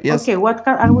love her. Yes. Okay, what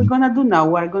are we gonna do now?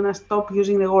 We're gonna stop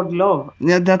using the word love.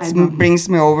 Yeah, that brings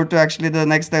me over to actually the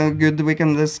next time. Good, we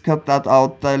can just cut that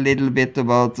out a little bit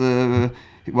about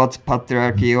what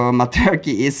patriarchy or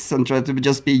matriarchy is, and try to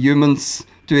just be humans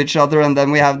to each other. And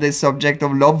then we have this subject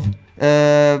of love.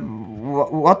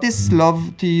 What is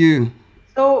love to you?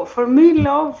 So for me,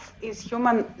 love is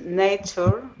human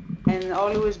nature and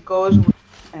always goes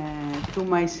to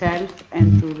myself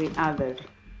and to the other.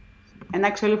 And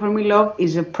actually, for me, love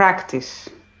is a practice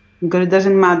because it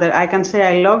doesn't matter. I can say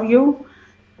I love you,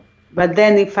 but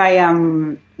then if I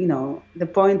am, the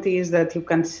point is that you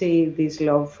can see this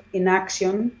love in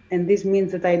action, and this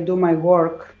means that I do my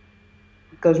work.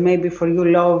 Because maybe for you,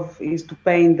 love is to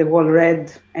paint the wall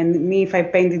red, and me, if I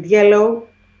paint it yellow,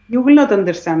 you will not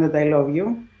understand that I love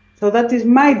you. So that is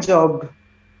my job,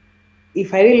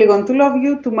 if I really want to love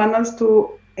you, to manage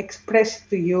to express it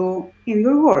to you in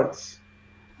your words.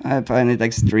 I find it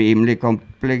extremely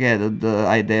complicated, the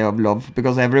idea of love,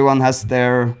 because everyone has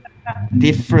their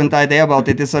different idea about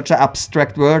it. It's such an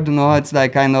abstract word, it's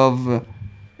like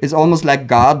it's almost like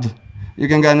God. You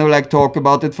can kind of like talk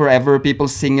about it forever. People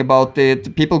sing about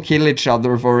it. People kill each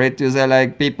other for it. You say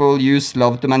like people use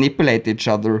love to manipulate each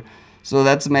other. So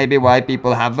that's maybe why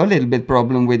people have a little bit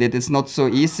problem with it. It's not so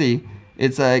easy.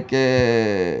 It's like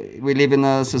we live in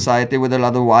a society with a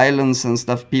lot of violence and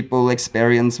stuff. People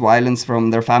experience violence from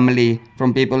their family,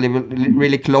 from people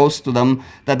really close to them.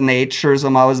 That nature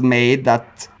somehow has made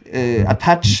that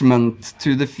attachment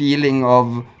to the feeling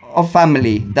of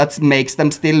family that makes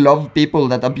them still love people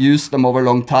that abuse them over a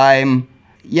long time.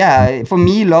 Yeah, for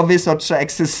me, love is such an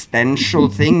existential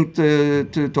thing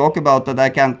to talk about that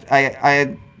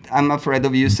I'm afraid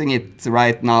of using it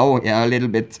right now. Yeah, a little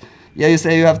bit. Yeah, you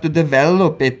say you have to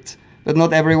develop it, but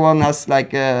not everyone has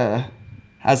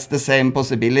has the same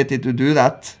possibility to do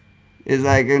that. It's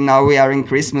like now we are in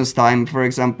Christmas time, for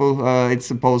example. It's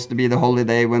supposed to be the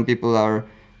holiday when people are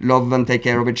love and take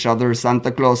care of each other.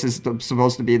 Santa Claus is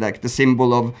supposed to be like the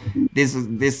symbol of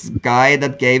this guy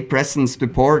that gave presents to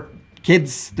poor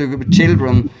kids, to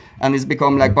children, and it's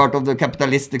become like part of the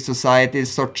capitalistic society.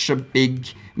 Is such a big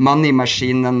money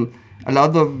machine, and a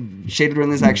lot of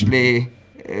children is actually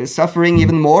suffering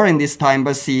even more in this time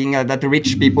by seeing that the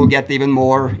rich people get even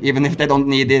more, even if they don't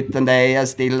need it, and they are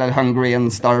still hungry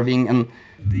and starving. And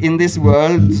in this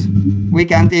world, we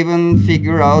can't even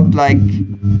figure out like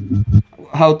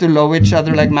how to love each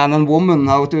other like man and woman,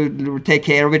 how to take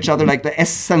care of each other like the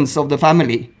essence of the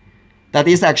family. That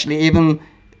is actually even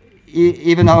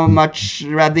how much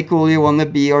radical you want to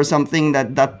be or something,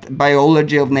 that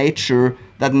biology of nature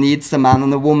that needs a man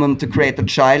and a woman to create a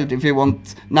child. If you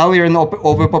want, now we're in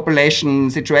overpopulation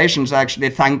situations.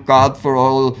 Actually, thank God for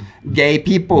all gay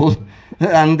people,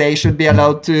 and they should be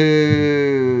allowed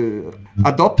to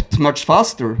adopt much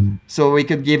faster, so we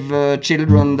could give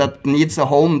children that needs a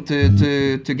home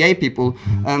to gay people,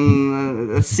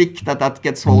 and sick that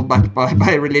gets held back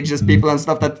by religious people and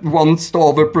stuff that wants to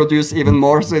overproduce even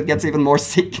more, so it gets even more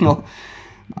sick now.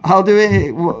 How do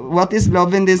we, what is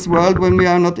love in this world when we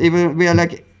are not even, we are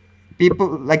like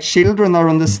people, like children are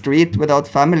on the street without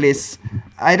families?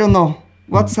 I don't know.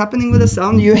 What's happening with the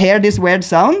sound? You hear this weird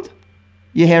sound?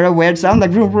 You hear a weird sound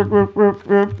like...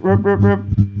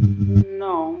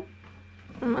 No.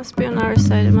 It must be on our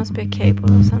side. It must be a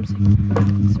cable or something.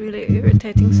 It's really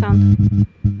irritating sound.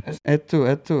 Eto.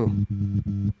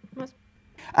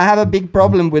 I have a big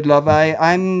problem with love.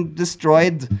 I'm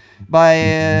destroyed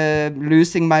by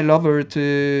losing my lover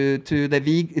to the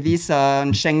visa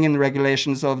and Schengen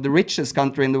regulations of the richest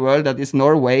country in the world, that is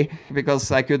Norway,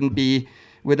 because I couldn't be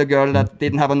with a girl that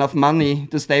didn't have enough money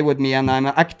to stay with me, and I'm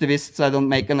an activist, so I don't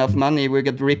make enough money. We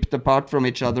get ripped apart from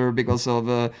each other because of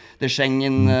the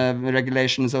Schengen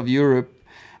regulations of Europe.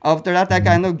 After that, I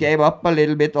kind of gave up a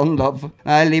little bit on love.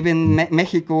 I live in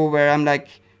Mexico, where I'm like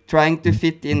trying to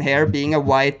fit in here, being a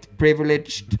white,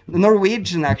 privileged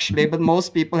Norwegian actually, but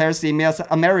most people here see me as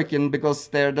American because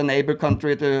they're the neighbor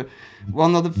country to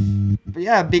one of the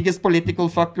biggest political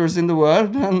fuckers in the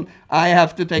world, and I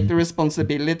have to take the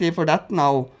responsibility for that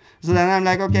now. So then I'm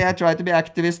like, okay, I try to be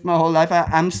activist my whole life.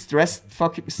 I'm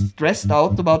stressed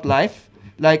out about life,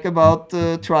 like about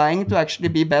trying to actually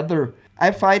be better. I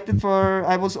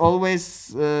was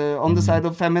always on the side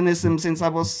of feminism since I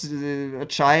was a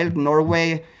child.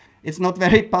 Norway, it's not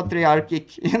very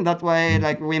patriarchic in that way,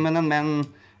 like women and men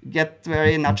get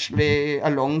very naturally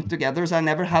along together, so I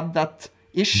never had that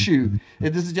issue.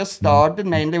 It has just started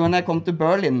mainly when I come to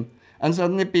Berlin, and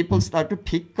suddenly people start to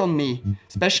pick on me,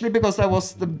 especially because I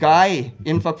was the guy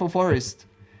in Fuck for Forest.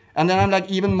 And then I'm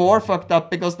like even more fucked up,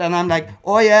 because then I'm like,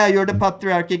 oh yeah, you're the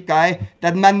patriarchic guy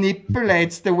that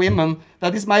manipulates the women.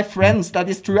 That is my friends, that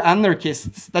is true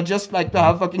anarchists that just like to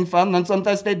have fucking fun, and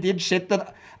sometimes they did shit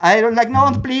that I'm like,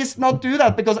 no, please not do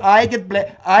that, because I get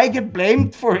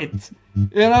blamed for it.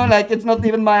 You know, like it's not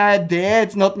even my idea,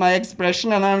 it's not my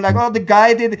expression, and I'm like, oh, the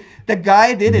guy did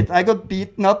it. I got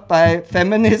beaten up by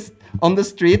feminists on the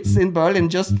streets in Berlin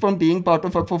just from being part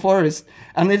of Fuck for Forest.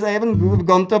 And it's even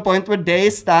gone to a point where they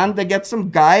get some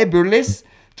guy bullies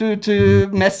to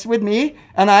mess with me,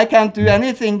 and I can't do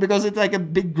anything because it's like a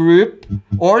big group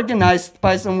organized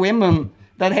by some women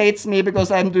that hates me because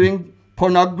I'm doing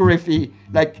pornography,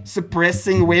 like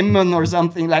suppressing women or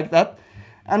something like that.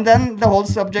 And then the whole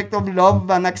subject of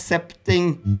love and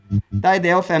accepting the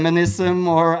idea of feminism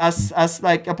or as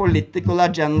like a political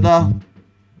agenda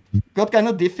got kind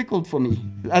of difficult for me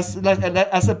as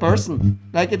a person.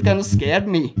 Like it kind of scared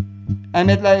me.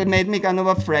 And it made me kind of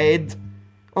afraid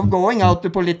of going out to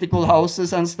political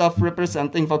houses and stuff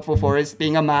representing Fuck for Forest,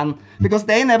 being a man, because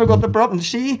they never got the problem.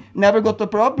 She never got the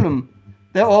problem.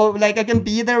 They're all like, I can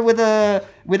be there with a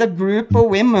group of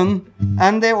women,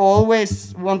 and they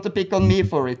always want to pick on me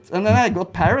for it. And then I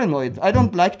got paranoid. I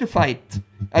don't like to fight.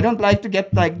 I don't like to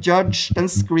get like judged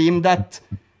and screamed at.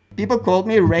 People called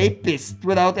me rapist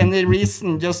without any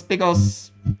reason, just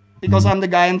because I'm the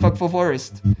guy in Fuck for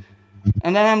Forest.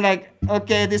 And then I'm like,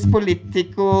 okay, this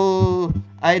political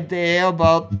idea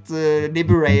about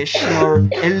liberation or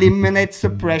eliminate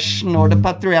suppression or the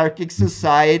patriarchic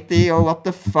society or what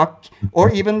the fuck,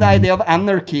 or even the idea of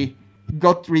anarchy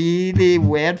got really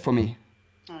weird for me.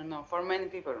 I know, for many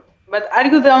people. But are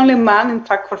you the only man in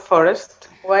Fuck for Forest?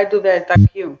 Why do they attack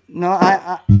you? No,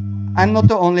 I'm not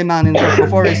the only man in Fuck for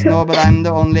Forest, no, but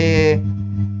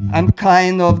I'm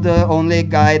kind of the only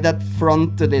guy that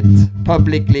fronted it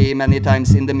publicly many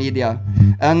times in the media.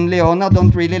 And Leona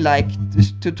don't really like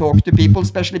to talk to people,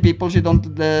 especially people she don't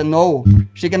know.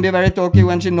 She can be very talky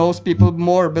when she knows people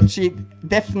more, but she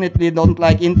definitely don't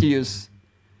like interviews.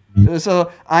 So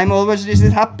I'm always just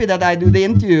happy that I do the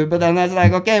interview, but then I was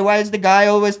like, okay, why is the guy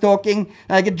always talking?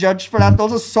 I get judged for that.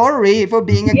 Also, sorry for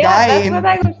being a guy. Yeah, that's what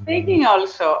I was thinking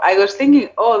also. I was thinking,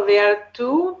 oh, there are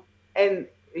two, and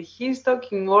he's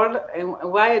talking more, and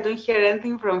why I don't hear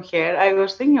anything from her? I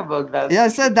was thinking about that. Yeah, I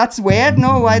said, that's weird.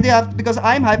 No, why do you have to? Because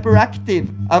I'm hyperactive.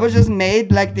 I was just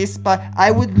made like this, but I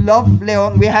would love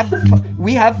Leon.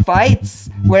 We have fights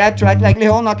where I tried like,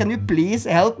 Leona, can you please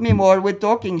help me more with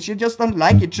talking? She just don't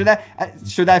like it.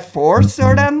 Should I force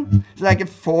her then? Should I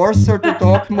force her to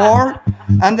talk more?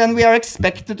 And then we are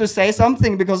expected to say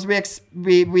something because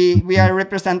we are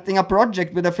representing a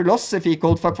project with a philosophy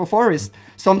called Fuck for Forest.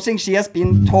 Something she has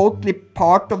been totally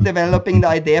part of developing the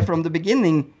idea from the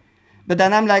beginning. But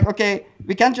then I'm like, okay,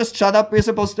 we can't just shut up. We're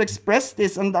supposed to express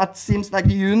this. And that seems like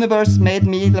the universe made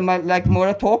me like more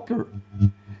a talker.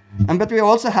 But we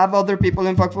also have other people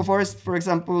in Fuck for Forest. For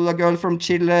example, a girl from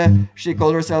Chile. She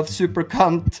called herself Super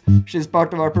Cunt. She's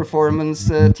part of our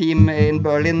performance team in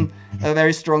Berlin. A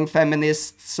very strong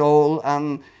feminist soul.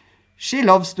 And she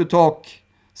loves to talk.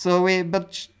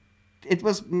 But it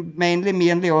was mainly me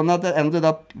and Leona that ended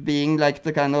up being like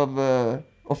the kind of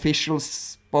official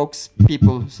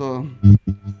spokespeople. So,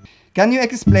 can you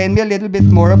explain me a little bit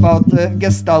more about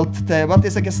Gestalt? What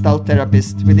is a Gestalt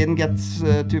therapist? We didn't get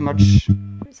too much.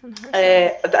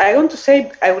 I will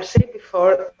say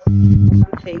before one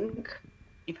thing,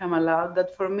 if I'm allowed,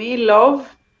 that for me, love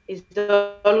is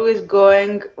always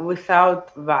going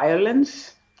without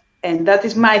violence, and that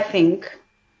is my thing.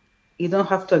 You don't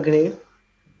have to agree.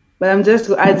 But I just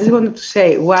wanted to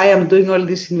say why I'm doing all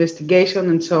this investigation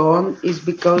and so on is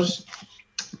because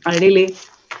I really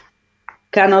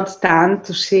cannot stand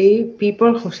to see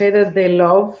people who say that they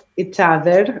love each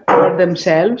other or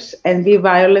themselves and be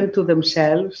violent to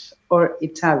themselves or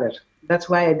each other. That's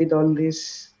why I did all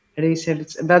this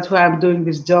research. That's why I'm doing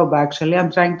this job, actually.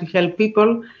 I'm trying to help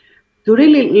people to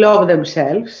really love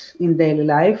themselves in daily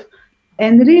life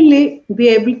and really be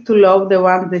able to love the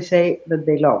one they say that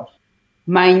they love.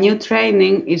 My new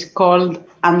training is called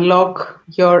Unlock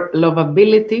Your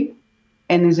Lovability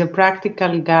and is a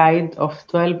practical guide of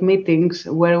 12 meetings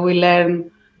where we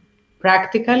learn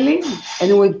practically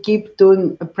and we keep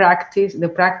doing the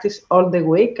practice all the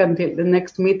week until the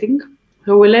next meeting.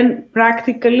 So we learn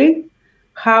practically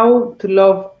how to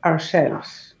love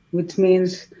ourselves, which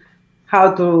means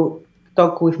how to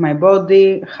talk with my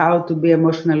body, how to be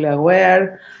emotionally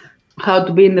aware, how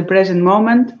to be in the present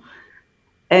moment,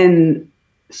 and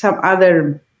some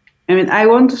other, I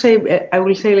will say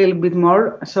a little bit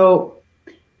more. So,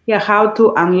 yeah, how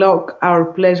to unlock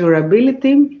our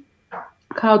pleasurability,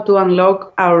 how to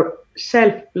unlock our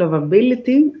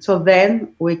self-lovability, so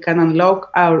then we can unlock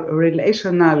our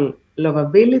relational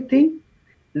lovability.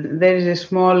 There is a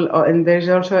small, and there's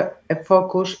also a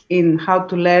focus in how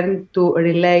to learn to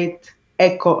relate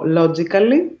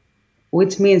ecologically,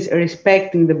 which means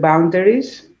respecting the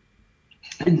boundaries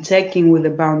and checking with the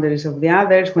boundaries of the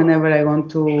others whenever I want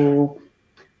to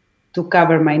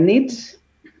cover my needs.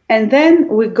 And then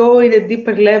we go in a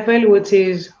deeper level, which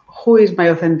is who is my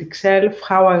authentic self,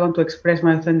 how I want to express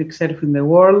my authentic self in the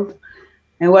world,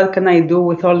 and what can I do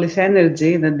with all this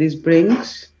energy that this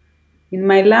brings in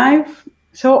my life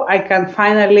so I can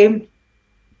finally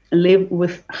live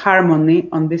with harmony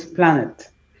on this planet.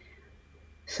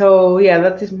 So yeah,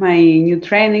 that is my new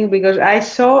training, because I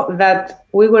saw that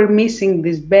we were missing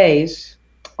this base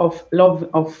of love,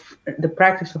 of the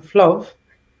practice of love.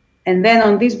 And then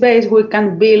on this base, we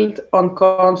can build on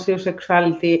conscious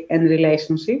sexuality and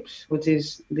relationships, which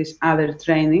is this other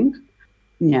training.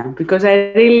 Yeah, because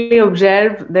I really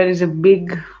observe there is a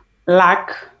big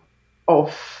lack of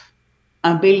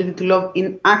ability to love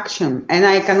in action. And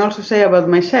I can also say about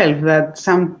myself that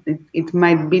it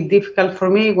might be difficult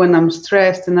for me when I'm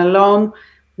stressed and alone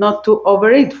not to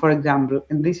overeat, for example.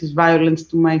 And this is violence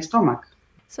to my stomach.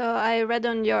 So I read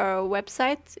on your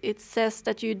website, it says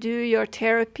that you do your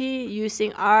therapy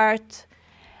using art,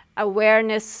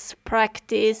 awareness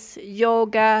practice,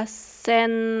 yoga,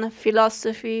 Zen,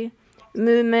 philosophy,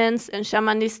 movements, and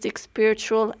shamanistic,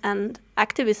 spiritual, and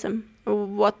activism.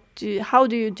 How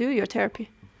do you do your therapy?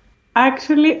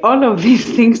 Actually, all of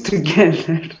these things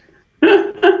together.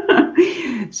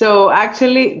 So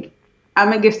actually,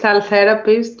 I'm a Gestalt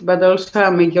therapist, but also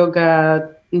I'm a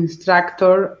yoga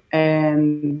instructor,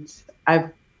 and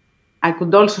I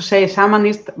could also say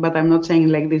shamanist, but I'm not saying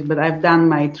it like this, but I've done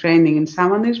my training in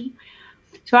shamanism.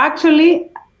 So actually,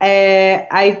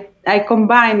 I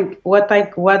combine what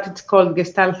it's called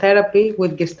Gestalt therapy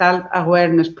with Gestalt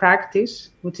awareness practice,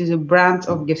 which is a branch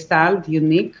of Gestalt,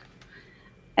 unique.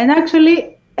 And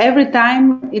actually, every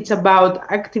time it's about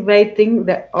activating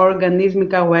the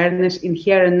organismic awareness in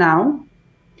here and now,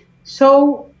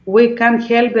 so we can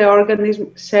help the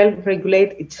organism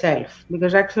self-regulate itself,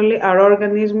 because actually our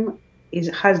organism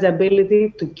has the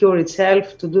ability to cure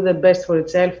itself, to do the best for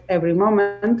itself every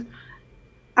moment,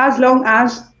 as long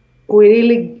as we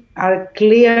really are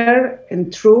clear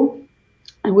and true,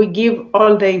 and we give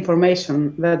all the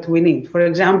information that we need. For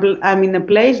example, I'm in a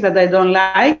place that I don't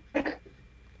like.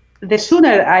 The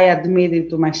sooner I admit it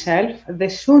to myself, the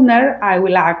sooner I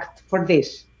will act for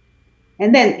this.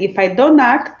 And then if I don't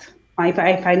act, if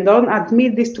I don't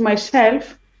admit this to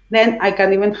myself, then I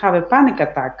can even have a panic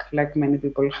attack, like many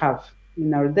people have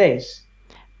in our days.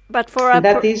 But for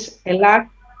that is a lack.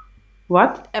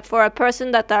 What? For a person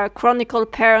that are chronicle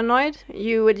paranoid,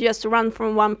 you would just run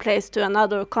from one place to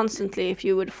another constantly if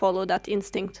you would follow that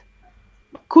instinct.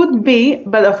 Could be,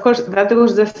 but of course that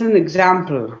was just an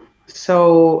example.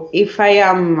 So if I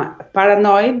am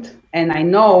paranoid, and I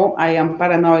know I am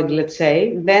paranoid, let's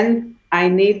say, then I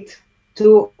need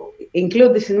to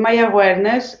include this in my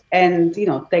awareness and,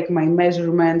 take my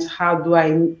measurements.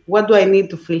 What do I need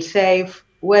to feel safe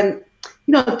when,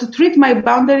 to treat my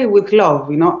boundary with love.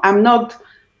 I'm not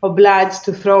obliged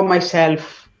to throw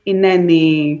myself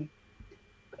in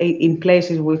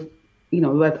places with,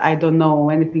 that I don't know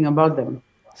anything about them.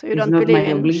 So you don't believe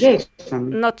in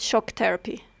obligation. Not shock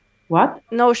therapy. What?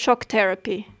 No shock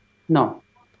therapy. No.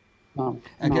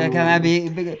 Okay, can I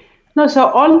be? No. So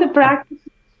all the practices.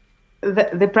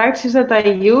 The practices that I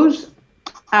use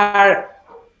are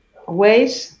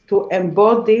ways to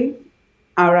embody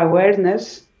our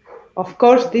awareness. Of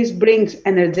course, this brings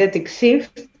energetic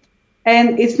shift,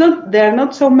 and they're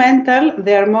not so mental,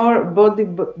 they're more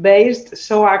body-based.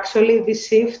 So actually this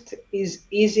shift is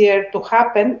easier to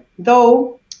happen,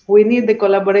 though we need the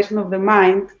collaboration of the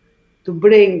mind to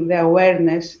bring the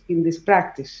awareness in this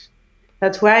practice.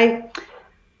 That's why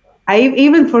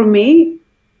even for me,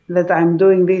 that I'm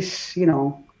doing this,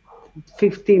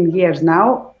 15 years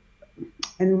now,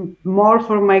 and more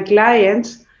for my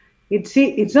clients,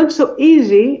 it's not so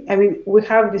easy. I mean, we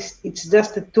have this, it's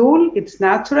just a tool, it's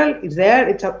natural, it's there,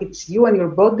 it's you and your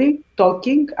body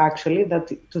talking, actually,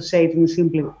 to say it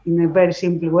in a very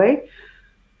simple way.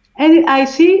 And I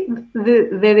see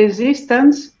the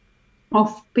resistance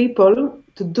of people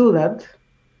to do that,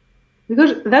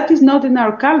 because that is not in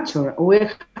our culture. We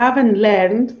haven't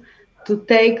learned to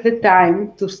take the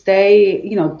time to stay,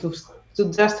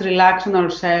 to just relax on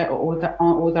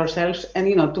with ourselves,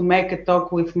 and to make a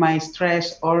talk with my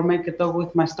stress or make a talk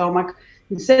with my stomach,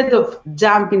 instead of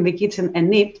jump in the kitchen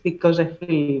and eat because I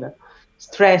feel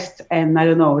stressed and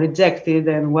rejected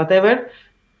and whatever.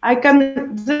 I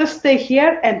can just stay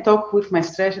here and talk with my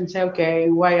stress and say, okay,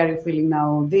 why are you feeling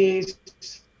now this?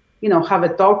 Have a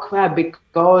talk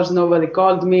because nobody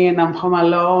called me and I'm home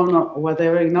alone or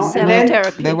whatever, And then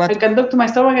I can talk to my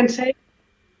stomach and say,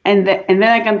 and then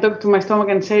I can talk to my stomach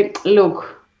and say,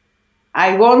 look,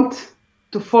 I want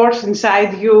to force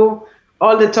inside you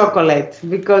all the chocolate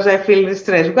because I feel the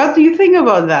stress. What do you think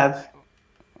about that?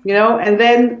 you know, and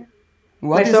then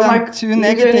What my is I'm stomach too usually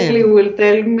negative? will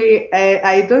tell me,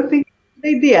 I don't think it's a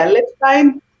good idea. Let's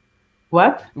find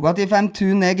what? What if I'm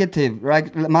too negative?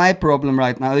 Right, my problem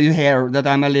right now, you hear that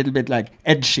I'm a little bit like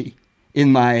edgy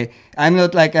in my. I'm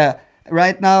not like a.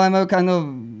 Right now, I'm a kind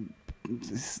of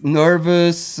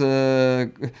nervous,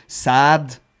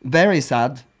 sad, very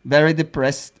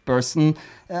depressed person.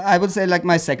 I would say like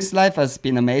my sex life has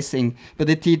been amazing, but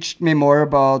it taught me more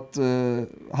about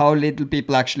how little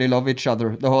people actually love each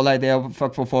other. The whole idea of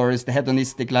Fuck for Forest, the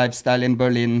hedonistic lifestyle in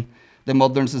Berlin, the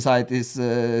modern society's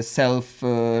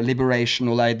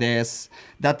self-liberational ideas,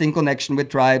 that in connection with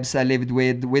tribes I lived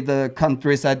with the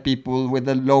countryside people, with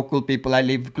the local people I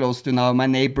live close to now, my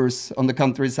neighbors on the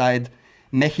countryside,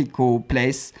 Mexico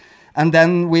place. And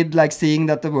then with like seeing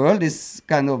that the world is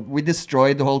kind of, we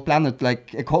destroyed the whole planet,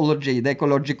 like ecology, the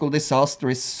ecological disaster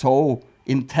is so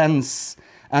intense,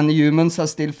 and humans are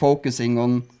still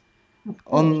focusing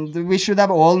we should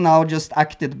have all now just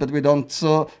acted, but we don't.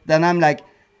 So then I'm like,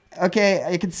 okay,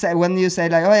 I could say, when you say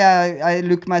like, oh yeah, I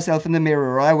look myself in the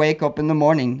mirror, or I wake up in the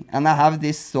morning and I have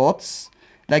these thoughts,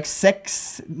 like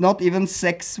sex, not even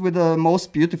sex with the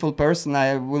most beautiful person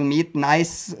I will meet,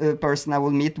 nice person I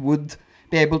will meet would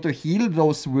be able to heal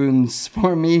those wounds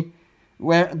for me.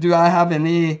 Where do I have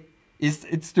any,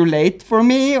 it's too late for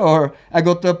me? Or I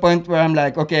got to a point where I'm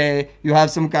like, okay, you have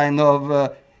some kind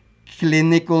of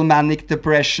clinical manic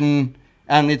depression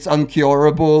and it's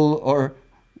uncurable, or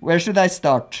where should I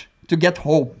start to get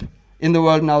hope in the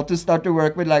world now, to start to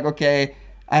work with like, okay,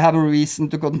 I have a reason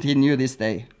to continue this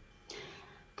day?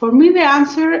 For me, the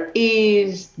answer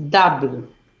is double,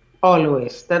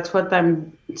 always. That's what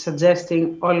I'm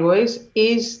suggesting always,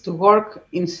 is to work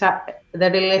in the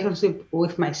relationship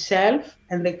with myself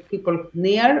and the people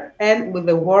near and with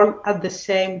the world at the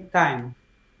same time.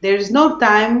 There is no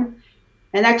time,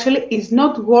 and actually it's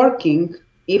not working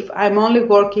if I'm only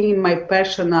working in my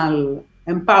personal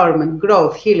empowerment,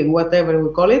 growth, healing, whatever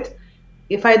we call it,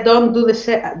 if I don't do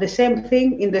the same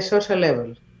thing in the social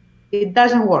level. It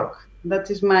doesn't work.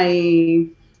 That is my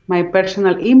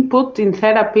personal input in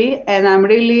therapy, and I'm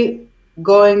really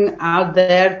going out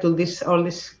there to all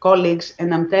these colleagues,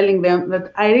 and I'm telling them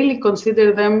that I really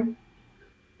consider them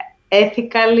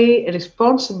ethically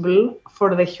responsible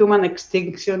for the human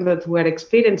extinction that we're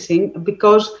experiencing,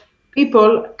 because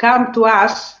people come to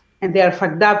us and they are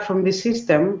fucked up from the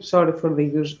system. Sorry for the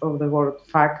use of the word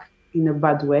fuck in a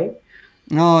bad way.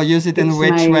 No, use it in It's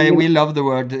which my- way? We love the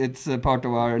word. It's a part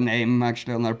of our name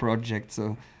actually on our project.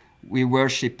 So we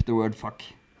worship the word fuck.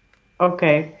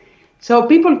 Okay. So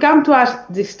people come to us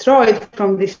destroyed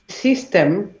from this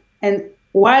system, and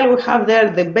while we have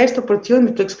there the best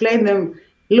opportunity to explain them,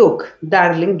 look,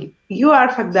 darling, you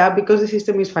are fucked up because the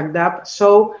system is fucked up.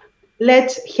 So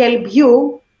let's help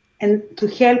you and to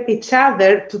help each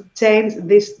other to change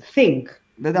this thing,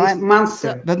 But this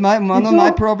monster. But one And of my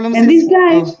so- problems and is. these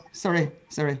guys- Oh, sorry.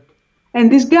 And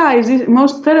these guys,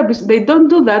 most therapists, they don't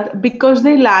do that because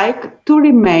they like to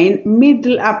remain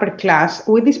middle upper class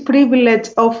with this privilege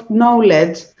of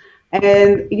knowledge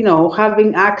and, you know,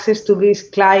 having access to these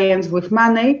clients with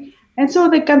money. And so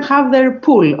they can have their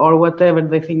pool or whatever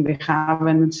they think they have.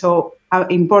 And it's so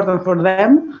important for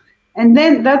them. And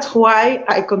then that's why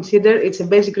I consider it's a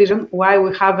basic reason why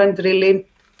we haven't really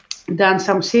done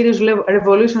some serious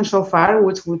revolution so far,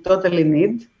 which we totally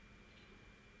need.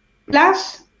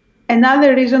 Plus,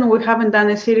 another reason we haven't done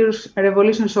a serious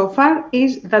revolution so far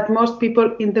is that most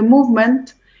people in the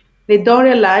movement, they don't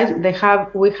realize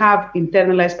we have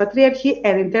internalized patriarchy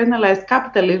and internalized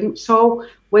capitalism. So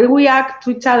when we act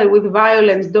to each other with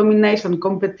violence, domination,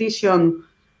 competition,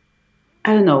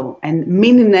 I don't know, and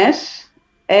meanness,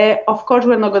 of course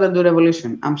we're not going to do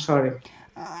revolution. I'm sorry.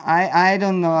 I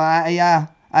don't know.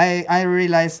 I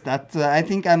realized that. I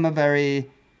think I'm a very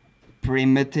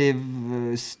primitive,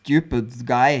 stupid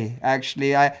guy,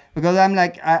 actually. Because I'm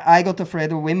like, I got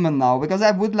afraid of women now, because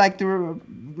I would like to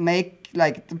make,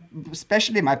 like,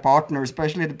 especially my partner,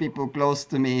 especially the people close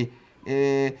to me,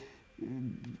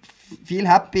 feel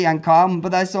happy and calm,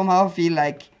 but I somehow feel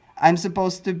like I'm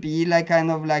supposed to be like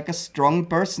kind of like a strong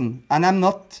person, and I'm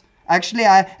not. Actually,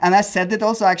 I said it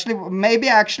also, actually, maybe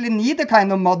I actually need a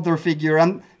kind of mother figure,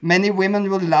 and many women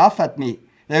will laugh at me.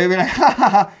 They will be like, ha ha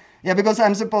ha. Yeah, because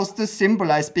I'm supposed to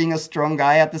symbolize being a strong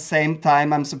guy. At the same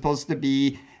time, I'm supposed to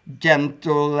be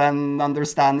gentle and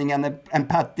understanding and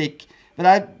empathic. But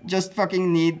I just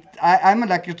fucking need... I'm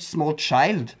like a small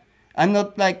child. I'm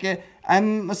not like...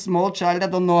 I'm a small child that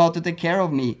don't know how to take care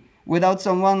of me. Without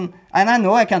someone... And I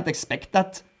know I can't expect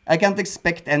that. I can't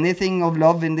expect anything of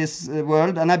love in this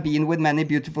world. And I've been with many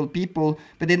beautiful people.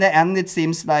 But in the end, it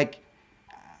seems like...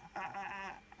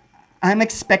 I'm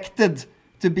expected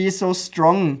to be so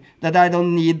strong that I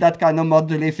don't need that kind of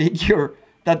motherly figure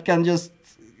that can just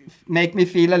make me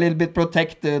feel a little bit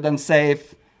protected and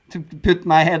safe, to put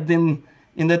my head in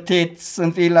the tits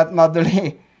and feel that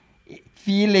motherly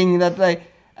feeling that like.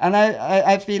 And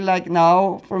I feel like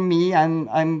now for me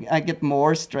I get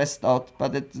more stressed out by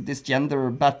this gender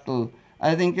battle.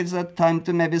 I think it's a time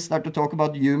to maybe start to talk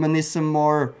about humanism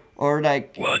more, or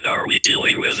like... What are we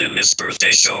dealing with in this birthday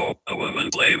show? A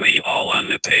woman blaming all on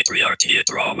the patriarchy, a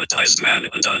traumatized man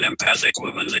and unempathic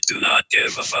woman that do not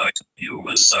give a fuck.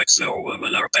 Humans sucks, no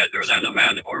women are better than a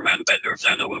man or man better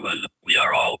than a woman. We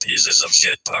are all pieces of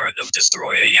shit, part of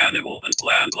destroying animal and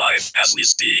plant life as we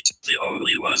speak. The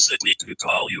only ones that we can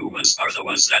call humans are the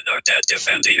ones that are dead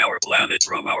defending our planet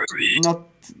from our greed. Not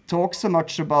talk so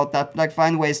much about that, like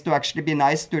find ways to actually be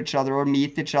nice to each other or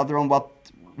meet each other on what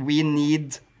we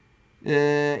need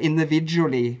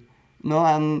individually, no?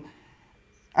 And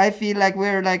I feel like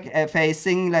we're like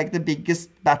facing like the biggest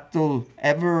battle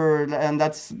ever, and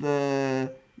that's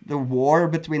the war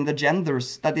between the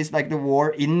genders. That is like the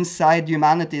war inside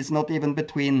humanity. It's not even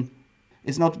between,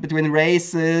 it's not between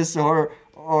races or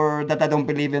that I don't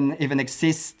believe in even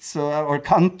exists, or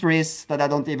countries that I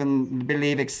don't even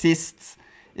believe exists.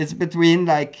 It's between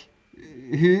like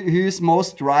who's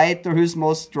most right or who's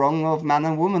most strong of man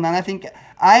and woman. And I think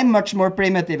I'm much more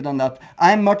primitive than that.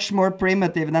 I'm much more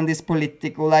primitive than these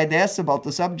political ideas about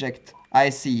the subject I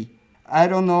see. I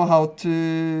don't know how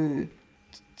to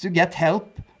get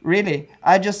help, really.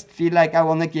 I just feel like I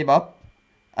want to give up.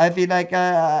 I feel like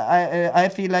I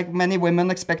feel like many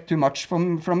women expect too much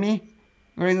from me.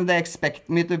 They expect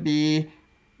me to be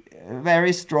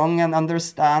very strong and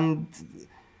understand.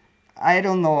 I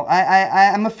don't know.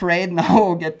 I'm afraid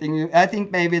now of getting you. I think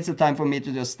maybe it's a time for me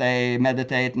to just stay,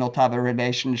 meditate, not have a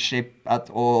relationship at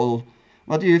all.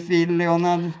 What do you feel,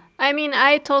 Leona? I mean,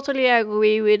 I totally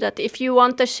agree with that. If you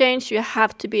want the change, you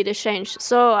have to be the change.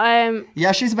 So I'm...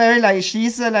 Yeah, she's very like,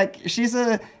 she's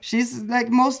like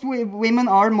most women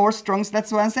are more strong.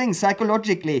 That's what I'm saying.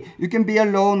 Psychologically, you can be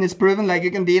alone. It's proven like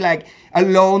you can be like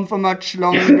alone for much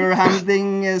longer,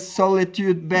 handling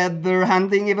solitude better,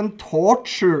 handling even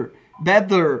torture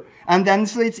better. And then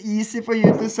so it's easy for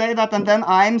you to say that. And then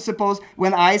I'm supposed,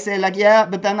 when I say like, yeah,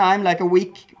 but then I'm like a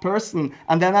weak person.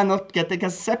 And then I'm not getting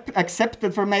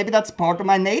accepted for, maybe that's part of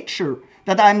my nature,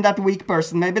 that I'm that weak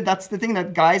person. Maybe that's the thing,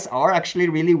 that guys are actually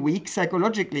really weak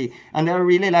psychologically. And they're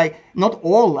really like, not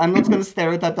all. I'm not going to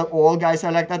stereotype that all guys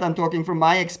are like that. I'm talking from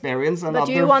my experience and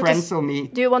other friends of me.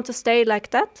 Do you want to stay like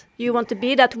that? You want to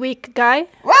be that weak guy?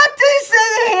 What do you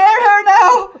say? Hear her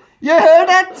now? You heard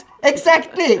that?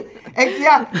 Exactly.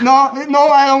 Yeah. No,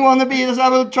 I don't want to be this. I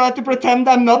will try to pretend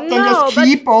I'm not and just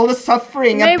keep all the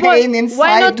suffering and pain inside me.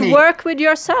 Why not work with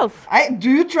yourself? I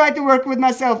do try to work with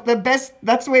myself. The best,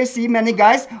 that's where you see many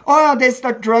guys, they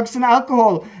start drugs and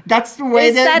alcohol. That's the way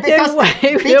because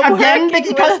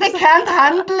they can't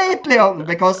handle it, Leon.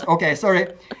 Because, okay, sorry.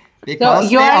 Because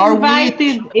so you they are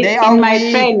invited weak. They are in my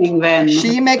training then.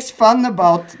 She makes fun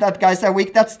about that guys are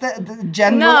weak. That's the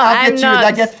general attitude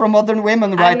I get from modern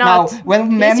women right now.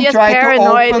 When men try to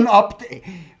open up,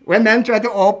 when men try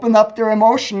to open up their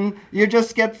emotion, you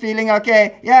just get feeling,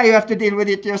 okay, yeah, you have to deal with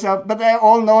it yourself. But they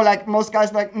all know, like most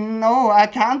guys, like, no, I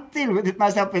can't deal with it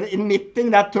myself. But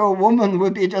admitting that to a woman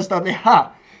would be just only,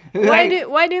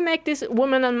 Why do you make this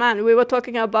woman and man? We were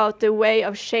talking about the way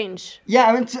of change. Yeah,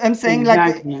 I'm saying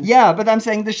exactly. Like, yeah, but I'm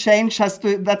saying the change has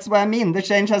to, that's what I mean. The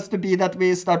change has to be that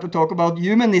we start to talk about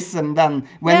humanism then.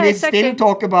 When we still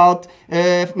talk about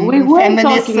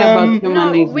feminism.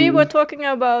 No, we were talking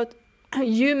about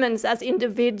humans as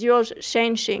individuals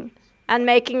changing and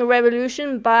making a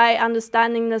revolution by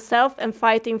understanding the self and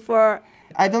fighting for...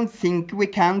 I don't think we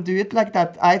can do it like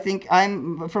that. I think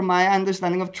from my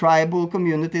understanding of tribal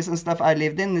communities and stuff I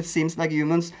lived in, it seems like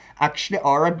humans actually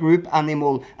are a group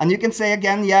animal. And you can say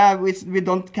again, yeah, we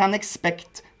can't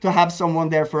expect to have someone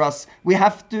there for us. We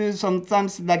have to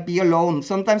sometimes like be alone.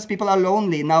 Sometimes people are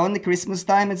lonely. Now in the Christmas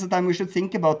time, it's a time we should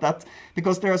think about that,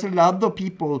 because there's a lot of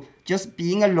people just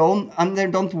being alone and they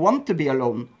don't want to be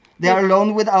alone. They are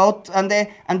alone without, and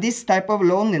this type of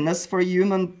loneliness for a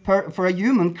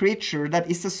human creature that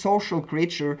is a social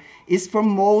creature is for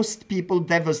most people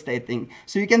devastating.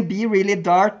 So you can be really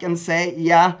dark and say,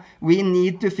 yeah, we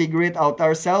need to figure it out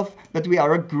ourselves, but we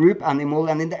are a group animal,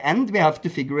 and in the end we have to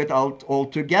figure it out all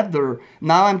together.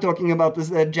 Now I'm talking about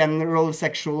this general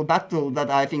sexual battle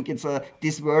that I think it's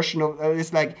this version of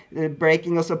it's like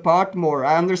breaking us apart more.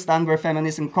 I understand where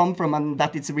feminism come from and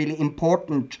that it's really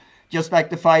important. Just like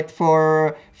the fight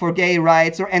for gay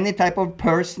rights or any type of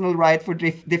personal right for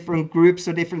different groups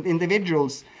or different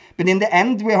individuals. But in the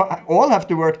end, we all have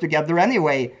to work together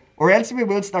anyway, or else we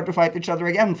will start to fight each other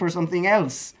again for something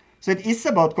else. So it is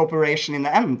about cooperation in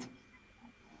the end.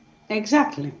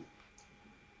 Exactly.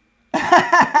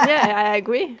 Yeah, I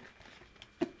agree.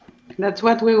 That's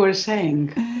what we were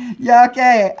saying. Yeah,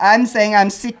 okay. I'm saying I'm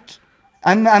sick.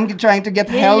 I'm trying to get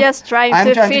help. He's just trying I'm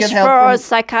to trying fish get help for from-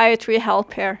 psychiatry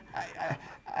help here.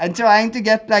 I'm trying to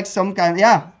get like some kind.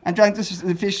 Yeah, I'm trying to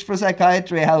fish for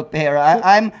psychiatry help here.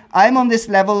 I'm on this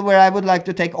level where I would like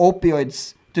to take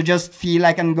opioids to just feel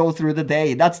I can go through the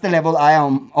day. That's the level I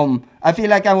am on. I feel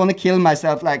like I want to kill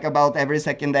myself like about every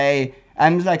second day.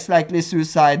 I'm like slightly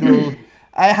suicidal.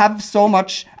 I have so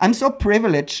much. I'm so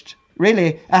privileged.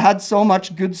 Really, I had so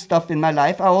much good stuff in my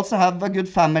life. I also have a good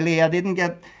family. I didn't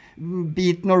get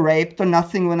beaten or raped or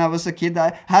nothing when I was a kid.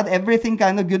 I had everything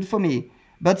kind of good for me.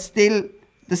 But still,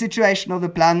 the situation of the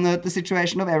planet, the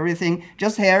situation of everything,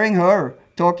 just hearing her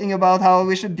talking about how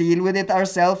we should deal with it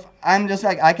ourselves, I'm just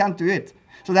like, I can't do it.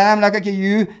 So then I'm like, okay,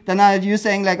 you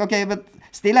saying like, okay, but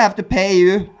still I have to pay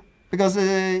you because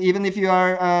even if you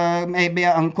are maybe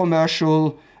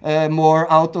uncommercial,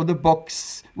 more out of the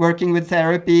box, working with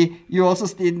therapy, you also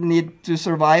still need to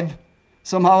survive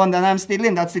somehow. And then I'm still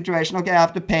in that situation. Okay, I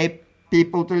have to pay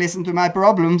people to listen to my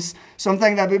problems,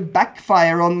 something that will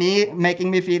backfire on me,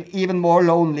 making me feel even more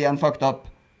lonely and fucked up.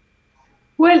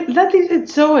 Well, that is a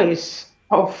choice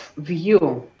of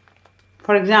view.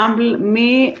 For example,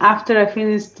 me, after I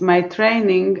finished my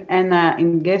training and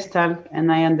in Gestalt,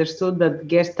 and I understood that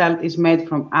Gestalt is made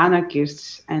from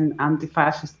anarchists and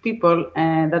anti-fascist people,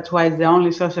 and that's why it's the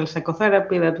only social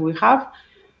psychotherapy that we have.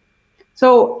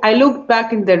 So I looked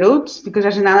back in the roots, because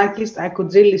as an anarchist, I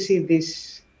could really see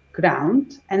this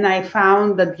ground, and I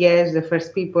found that, yes, the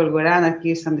first people were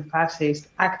anarchists,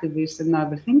 anti-fascist, activists, and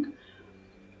everything.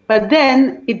 But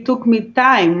then it took me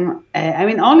time.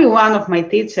 Only one of my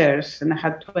teachers, and I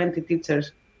had 20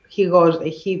 teachers, he was a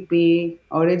hippie,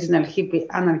 original hippie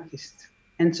anarchist.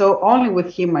 And so only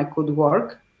with him I could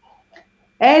work.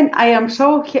 And I am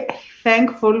so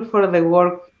thankful for the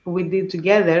work we did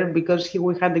together because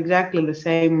we had exactly the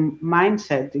same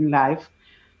mindset in life.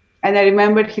 And I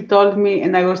remember he told me,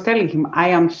 and I was telling him, I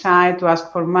am shy to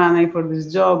ask for money for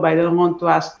this job. I don't want to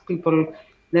ask people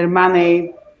their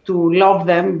money to love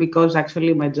them because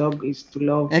actually my job is to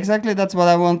love. Exactly, that's what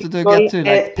I wanted to get to,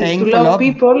 like paying to for love love.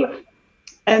 people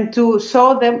and to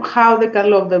show them how they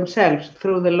can love themselves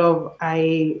through the love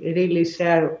I really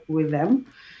share with them.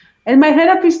 And my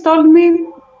therapist told me,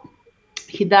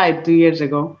 he died 2 years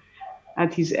ago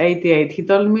at his 88. He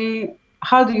told me,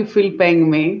 how do you feel paying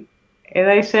me? And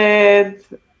I said,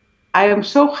 I am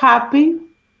so happy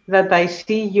that I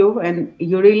see you, and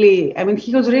you really,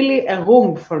 he was really a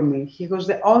womb for me. He was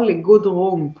the only good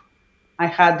womb I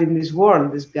had in this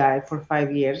world, this guy, for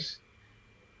 5 years.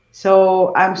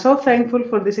 So I'm so thankful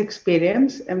for this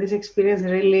experience, and this experience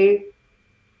really,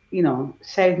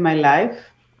 saved my life,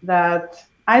 that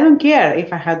I don't care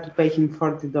if I had to pay him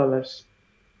 $40.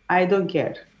 I don't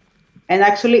care. And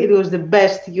actually, it was the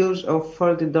best use of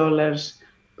 $40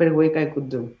 per week I could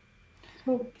do.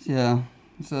 Yeah.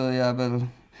 So yeah, but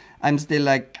I'm still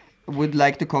like would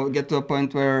like to get to a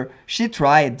point where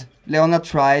Leona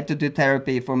tried to do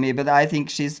therapy for me, but I think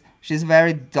she's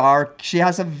very dark. She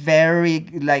has a very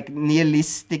like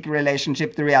nihilistic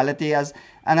relationship to reality,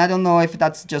 and I don't know if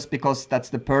that's just because that's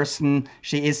the person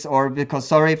she is, or because,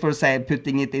 sorry for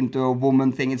putting it into a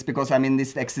woman thing, it's because I'm in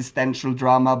this existential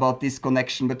drama about this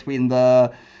connection between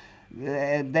the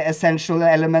essential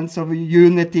elements of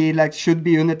unity, like should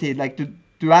be unity, like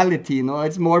duality,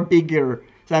 it's more bigger.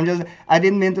 So I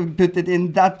didn't mean to put it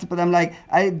in that, but I'm like,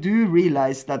 I do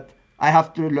realize that I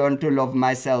have to learn to love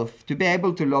myself, to be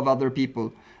able to love other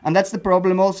people. And that's the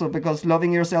problem also, because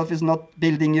loving yourself is not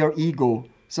building your ego,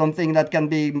 something that can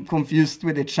be confused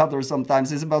with each other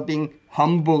sometimes. It's about being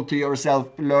humble to yourself,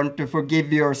 learn to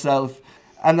forgive yourself.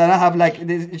 And then I have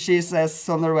she says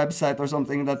on her website or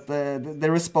something that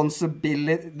the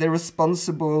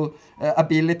responsible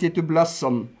ability to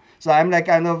blossom. So I'm like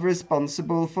kind of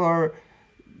responsible for,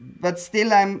 but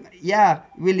still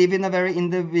we live in a very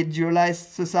individualized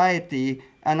society,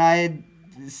 and I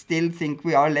still think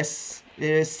we are less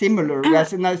similar.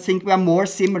 I think we are more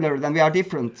similar than we are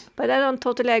different. But I don't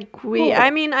totally agree.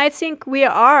 I think we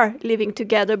are living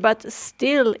together, but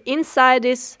still inside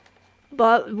this,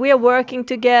 but we are working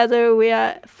together, we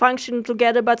are functioning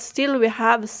together, but still we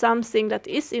have something that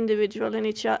is individual in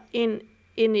each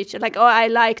like, oh, I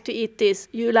like to eat this,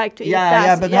 you like to eat that.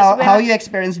 Yeah, but yes, how you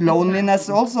experience loneliness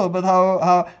also, but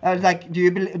how like do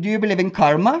you believe in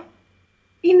karma?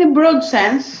 In a broad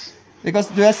sense,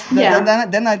 Because Yeah.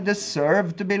 then I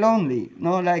deserve to be lonely.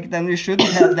 No, like then you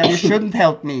shouldn't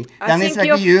help me. I Then it's think like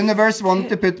the you're universe want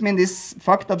to put me in this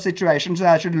fucked up situation, so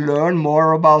I should learn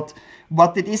more about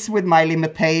what it is with my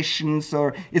limitations,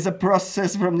 or is a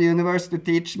process from the universe to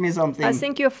teach me something. I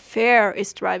think your fear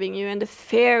is driving you, and the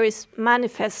fear is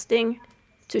manifesting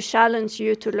to challenge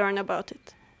you to learn about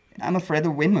it. I'm afraid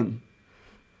of women.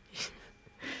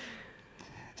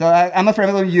 So I'm afraid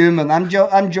of human. I'm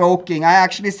joking. I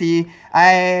actually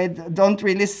don't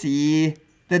really see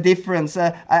the difference.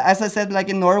 As I said, like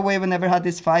in Norway, we never had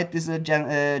this fight. This is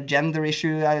a gender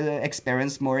issue I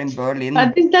experienced more in Berlin.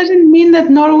 But this doesn't mean that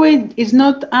Norway is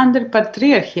not under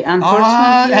patriarchy,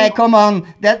 unfortunately. Hey, come on.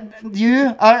 That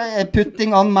you are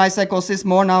putting on my psychosis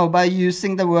more now by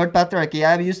using the word patriarchy.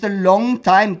 I've used a long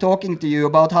time talking to you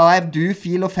about how I do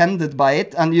feel offended by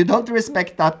it, and you don't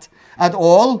respect that at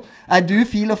all. I do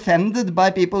feel offended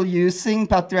by people using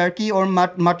patriarchy or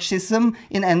machism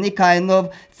in any kind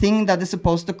of thing that is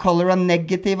supposed to color a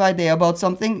negative idea about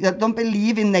something. I don't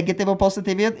believe in negative or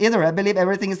positive either. I believe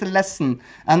everything is a lesson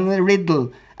and a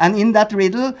riddle. And in that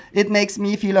riddle, it makes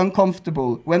me feel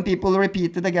uncomfortable when people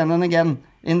repeat it again and again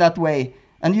in that way.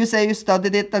 And you say you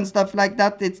studied it and stuff like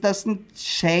that. It doesn't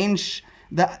change.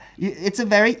 It's a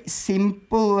very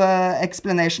simple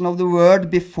explanation of the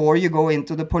word before you go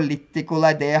into the political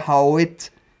idea, how it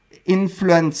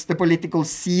influenced the political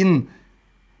scene.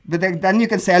 But then you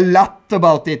can say a lot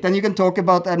about it. Then you can talk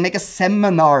about make a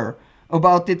seminar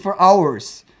about it for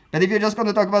hours. But if you're just going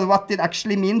to talk about what it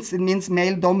actually means, it means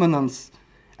male dominance.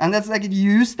 And that's like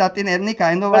use that in any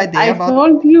kind of But idea I about...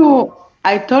 told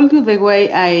you the way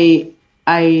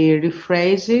I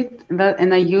rephrase it,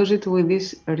 and I use it with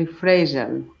this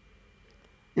rephrasal.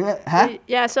 Huh?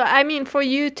 Yeah, so I mean, for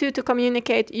you two to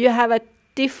communicate, you have a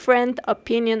different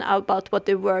opinion about what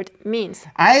the word means.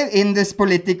 In this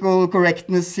political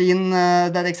correctness scene,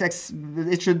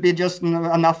 it should be just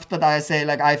enough that I say,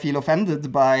 like, I feel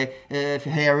offended by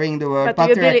hearing the word But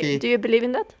patriarchy. do you believe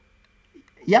in that?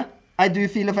 Yeah, I do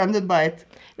feel offended by it.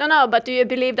 No, but do you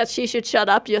believe that she should shut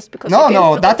up just because No, you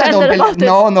feel that I don't offended believe.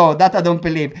 about it? No, that I don't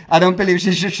believe. I don't believe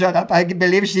she should shut up. I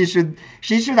believe she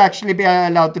should actually be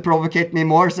allowed to provocate me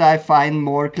more, so I find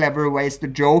more clever ways to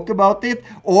joke about it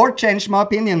or change my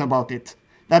opinion about it.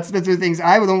 That's the two things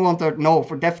I don't want her. No,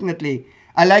 for definitely.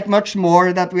 I like much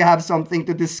more that we have something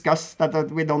to discuss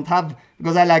that we don't have,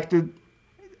 because I like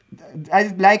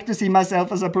to see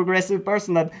myself as a progressive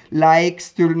person that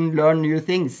likes to learn new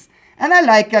things. And I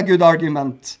like a good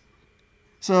argument.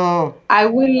 So I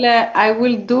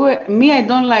will do it. Me, I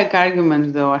don't like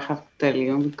arguments, though, I have to tell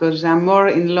you, because I'm more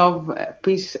in love,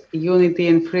 peace, unity,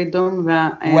 and freedom.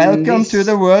 Welcome to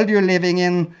the world you're living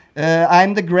in.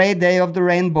 I'm the gray day of the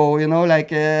rainbow,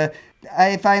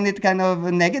 I find it kind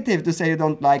of negative to say you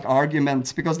don't like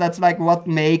arguments, because that's like what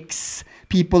makes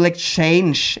people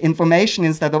exchange information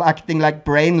instead of acting like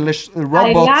brainless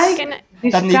robots. I like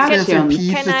that needs to discussion.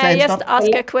 repeat Can the I same just stuff.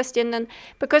 ask a question then?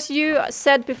 Because you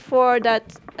said before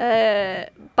that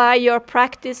by your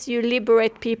practice you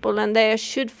liberate people and they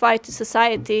should fight the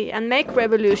society and make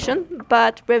revolution,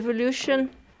 but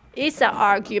revolution is an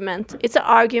argument. It's an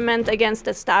argument against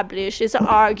established. It's an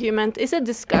argument. It's a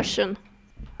discussion.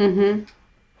 Mm-hmm.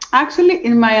 Actually,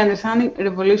 in my understanding,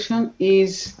 revolution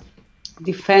is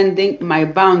defending my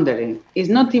boundary. It's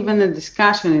not even a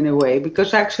discussion in a way,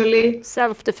 because actually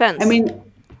self-defense. I mean,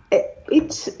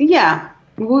 it's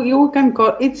you can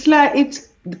call it's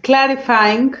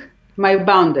clarifying my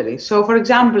boundary. So, for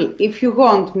example, if you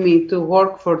want me to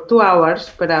work for 2 hours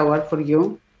per hour for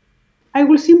you, I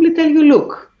will simply tell you,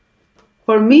 look,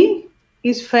 for me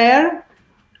is fair.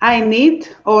 I need,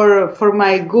 or for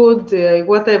my good,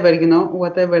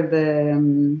 whatever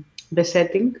the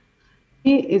setting.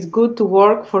 It's good to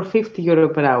work for 50 euro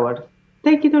per hour.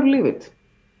 Take it or leave it.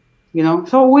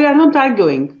 So we are not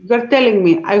arguing. You're telling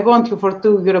me I want you for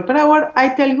 2 euro per hour. I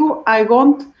tell you I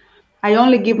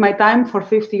only give my time for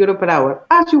 50 euro per hour,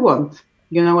 as you want.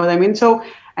 You know what I mean? So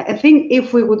I think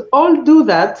if we would all do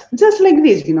that, just like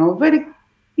this, in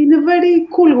a very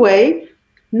cool way,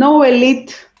 no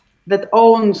elite that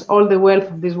owns all the wealth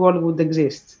of this world would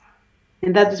exist.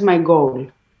 And that is my goal.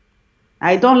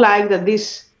 I don't like that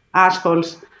these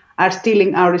assholes are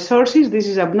stealing our resources. This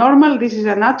is abnormal. This is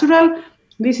unnatural.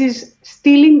 This is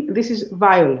stealing. This is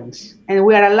violence. And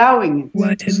we are allowing it.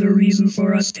 What is the reason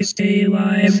for us to stay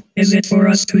alive? Is it for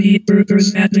us to eat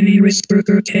burgers at the nearest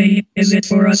Burger King? Is it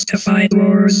for us to fight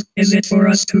wars? Is it for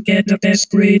us to get the best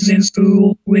grades in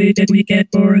school? Why did we get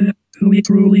born? We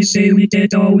truly say we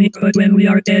did all we could when we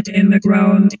are dead in the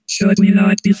ground. Should we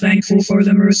not be thankful for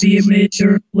the mercy of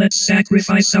nature? Let's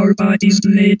sacrifice our bodies to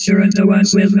nature and the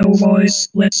ones with no voice.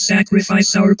 Let's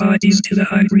sacrifice our bodies to the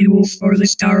hungry wolf or the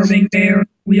starving bear.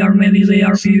 We are many, they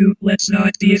are few. Let's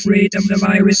not be afraid of the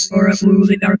virus or a flu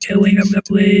that are killing of the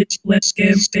plague. Let's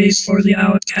give space for the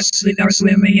outcasts that are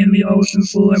swimming in the ocean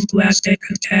full of plastic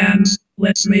and cans.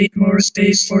 Let's make more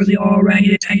space for the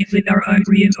orangutan that are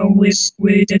hungry and homeless.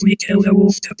 Why did we kill the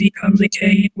wolf to become the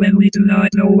king when we do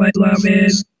not know what love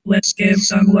is? Let's give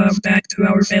some love back to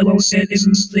our fellow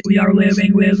citizens that we are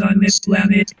living with on this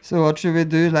planet. So what should we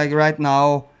do? Like right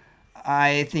now,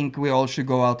 I think we all should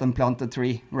go out and plant a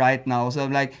tree right now. So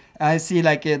like I see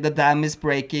like the dam is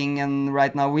breaking, and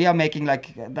right now we are making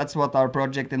like, that's what our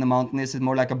project in the mountain is. It's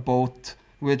more like a boat.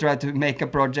 We try to make a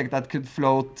project that could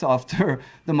float after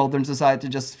the modern society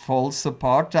just falls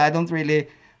apart. I don't really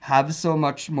have so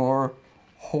much more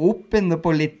hope in the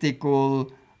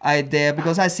political idea,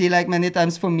 because I see like many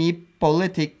times for me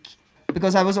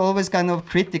because I was always kind of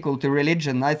critical to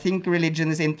religion. I think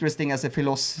religion is interesting as a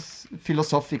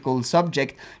philosophical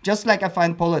subject, just like I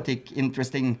find politics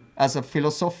interesting as a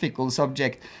philosophical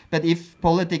subject. But if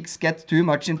politics get too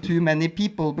much in too many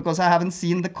people, because I haven't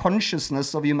seen the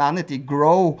consciousness of humanity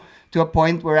grow to a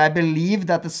point where I believe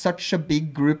that such a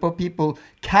big group of people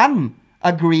can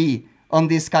agree on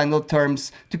these kind of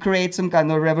terms to create some kind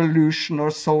of revolution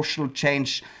or social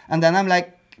change. And then I'm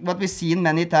like, what we've seen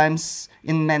many times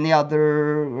in many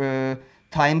other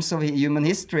times of human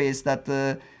history is that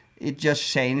it just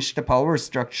changed the power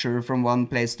structure from one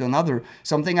place to another.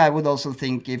 Something I would also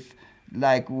think if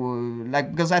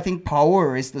because I think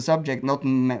power is the subject, not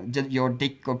your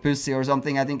dick or pussy or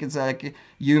something. I think it's like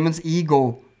human's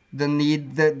ego, the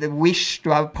need, the wish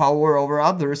to have power over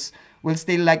others will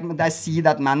still, like, I see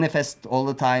that manifest all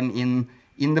the time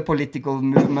in the political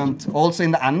movement, also in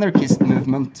the anarchist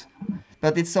movement.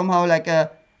 But it's somehow like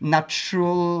a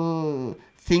natural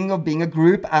thing of being a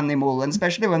group animal, and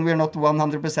especially when we're not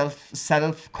 100%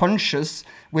 self-conscious,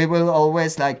 we will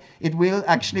always it will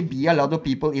actually be a lot of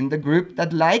people in the group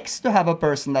that likes to have a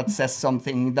person that says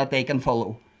something that they can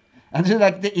follow. And to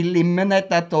they eliminate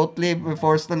that totally,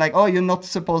 force them oh, you're not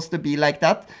supposed to be like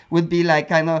that, would be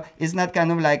isn't that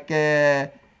kind of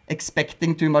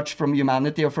expecting too much from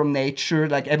humanity or from nature,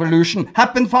 like evolution.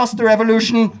 Happen faster,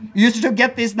 evolution. You should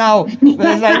get this now. But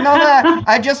it's no,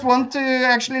 I just want to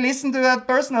actually listen to that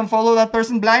person and follow that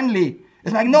person blindly.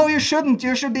 It's no, you shouldn't.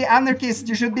 You should be anarchist.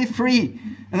 You should be free.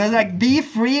 And it's be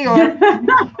free, or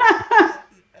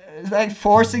it's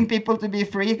forcing people to be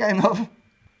free, kind of.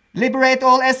 Liberate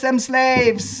all SM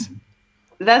slaves.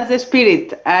 That's the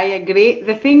spirit. I agree.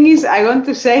 The thing is, I want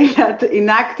to say that in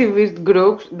activist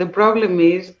groups, the problem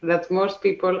is that most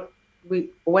people,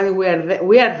 when we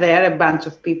are there, a bunch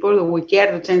of people, we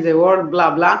care to change the world,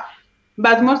 blah, blah.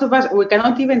 But most of us, we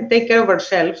cannot even take care of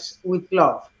ourselves with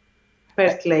love.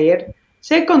 First layer.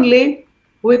 Secondly,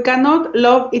 we cannot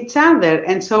love each other.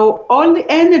 And so all the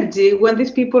energy when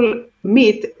these people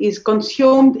meet is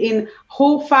consumed in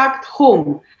who fucked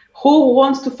whom. Who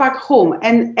wants to fuck whom,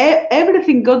 and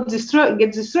everything gets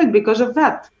destroyed because of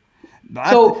that.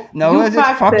 But so no, you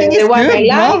fucked fucking the is one good,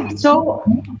 I like, no?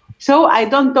 so I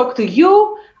don't talk to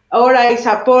you, or I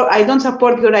don't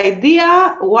support your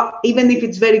idea, even if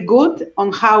it's very good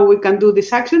on how we can do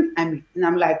this action. And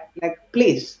I'm like,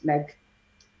 please,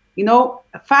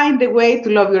 find a way to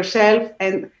love yourself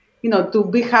and to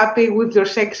be happy with your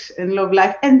sex and love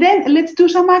life, and then let's do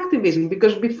some activism,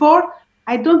 because before,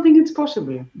 I don't think it's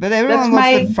possible. But everyone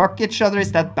wants to fuck each other.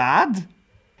 Is that bad?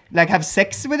 Have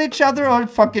sex with each other or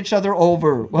fuck each other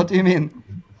over? What do you mean?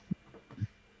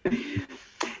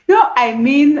 No, I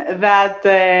mean that,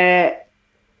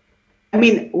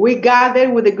 we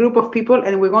gather with a group of people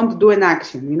and we want to do an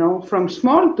action, from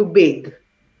small to big.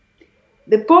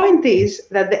 The point is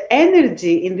that the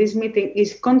energy in this meeting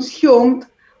is consumed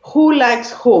who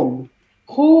likes whom,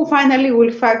 who finally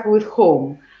will fuck with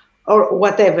whom, or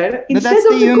whatever.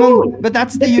 But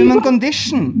that's the human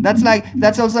condition.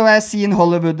 That's also what I see in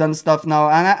Hollywood and stuff now.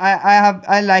 And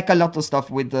I like a lot of stuff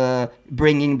with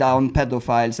bringing down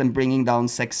pedophiles and bringing down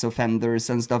sex offenders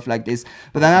and stuff like this.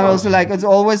 But then I also it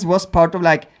always was part of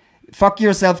fuck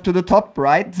yourself to the top,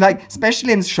 right?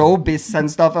 Especially in showbiz and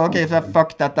stuff. Okay, if I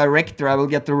fuck that director, I will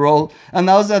get the role. And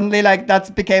now suddenly,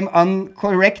 that became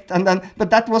incorrect.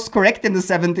 But that was correct in the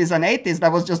 70s and 80s.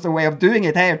 That was just a way of doing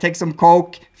it. Hey, take some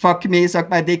coke, fuck me, suck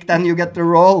my dick, then you get the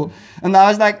role. And now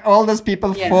it's all those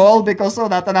people fall because of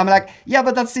that. And I'm yeah,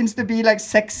 but that seems to be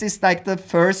sex is the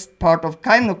first part of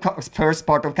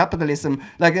capitalism.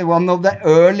 One of the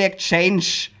early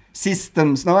exchange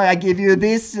systems. No, I give you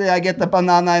this, I get a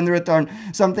banana in return,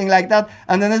 something like that.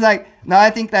 And then it's like, now I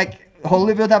think like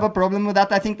Hollywood have a problem with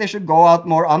that. I think they should go out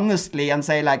more honestly and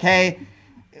say like, hey,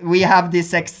 we have this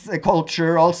sex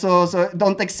culture also, so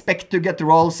don't expect to get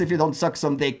roles if you don't suck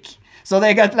some dick. So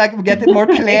they get it more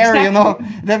clear, you know,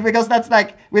 because that's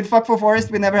like with Fuck for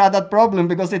Forest, we never had that problem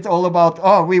because it's all about,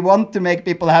 oh, we want to make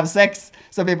people have sex.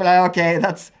 So people are like, okay,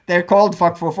 they're called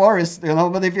Fuck for Forest, you know,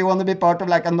 but if you want to be part of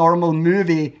like a normal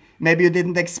movie, maybe you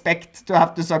didn't expect to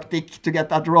have to suck dick to get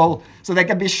that role. So they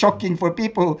can be shocking for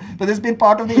people, but it's been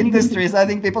part of the industry. So I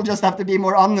think people just have to be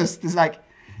more honest. It's like,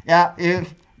 yeah,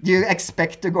 do you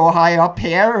expect to go high up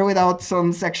here without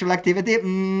some sexual activity?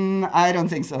 I don't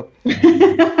think so.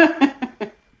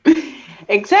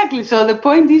 Exactly. So the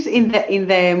point is in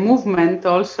the movement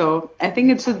also, I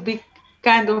think it should be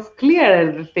kind of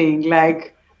clearer the thing,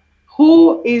 like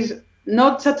who is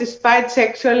not satisfied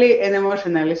sexually and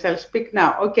emotionally. So I'll speak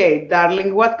now. Okay,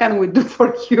 darling, what can we do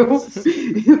for you?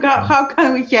 How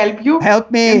can we help you? Help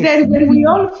me. And then when we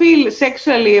all feel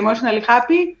sexually, emotionally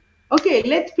happy, okay,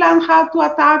 let's plan how to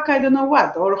attack, I don't know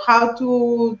what, or how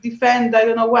to defend, I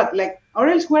don't know what, like, or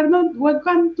else we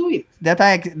can't do it. That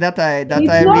I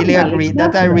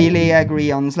really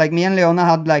agree on. It's like me and Leona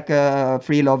had like a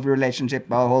free love relationship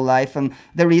our whole life, and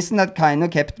the reason that kind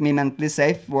of kept me mentally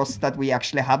safe was that we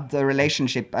actually had a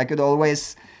relationship. I could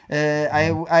always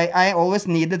I always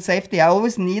needed safety. I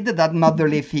always needed that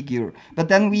motherly figure. But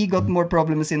then we got more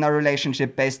problems in our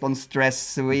relationship based on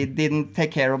stress. We didn't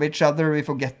take care of each other. We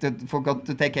forgot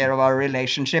to take care of our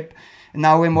relationship.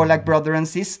 Now we're more like brother and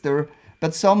sister.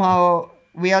 But somehow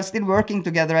we are still working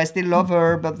together. I still love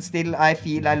her, but still I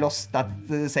feel I lost that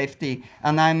safety.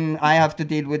 And I have to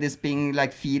deal with this being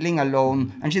like feeling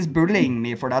alone. And she's bullying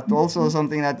me for that. Also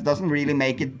something that doesn't really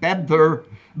make it better.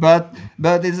 But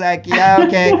it's like, yeah,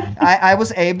 okay, I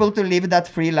was able to live that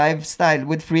free lifestyle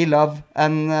with free love,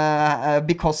 and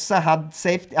because I had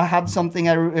safety, I had something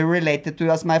I related to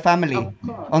as my family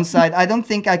on side. I don't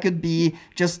think I could be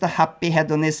just a happy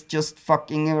hedonist, just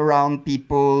fucking around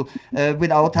people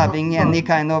without having any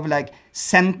kind of like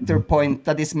center point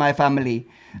that is my family.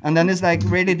 And then it's like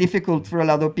really difficult for a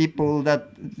lot of people that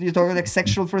you talk like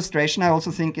sexual frustration. I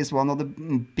also think is one of the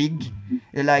big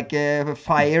like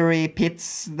fiery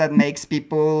pits that makes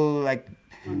people like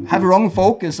have wrong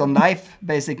focus on life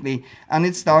basically. And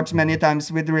it starts many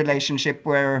times with the relationship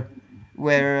where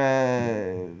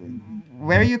you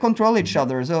control each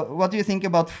other. So what do you think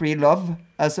about free love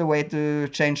as a way to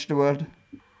change the world?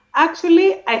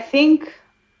 Actually, I think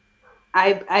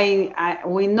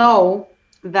we know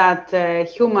that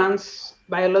humans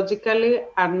biologically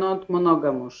are not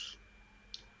monogamous.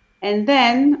 And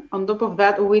then on top of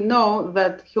that, we know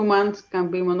that humans can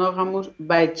be monogamous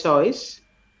by choice.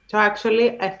 So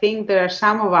actually, I think there are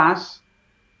some of us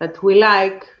that we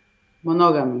like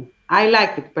monogamy. I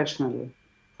like it personally.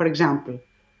 For example,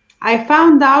 I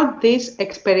found out this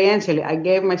experientially. I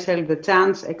gave myself the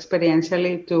chance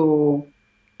experientially to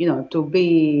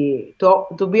be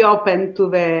open to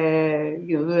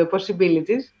the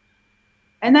possibilities,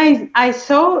 and I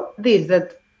saw this,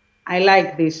 that I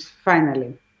like this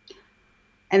finally,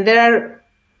 and there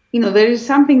is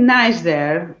something nice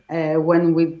there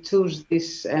when we choose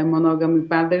this monogamy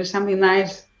path. There is something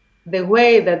nice, the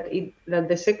way that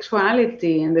the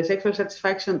sexuality and the sexual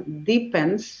satisfaction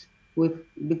deepens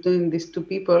between these two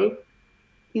people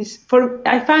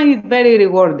I find it very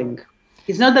rewarding.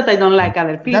 It's not that I don't like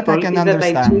other people. That I can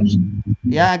understand. That I choose.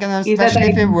 Yeah, I can understand, especially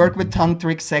if you work with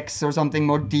tantric sex or something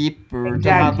more deeper. Exactly,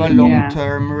 to have a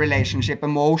long-term relationship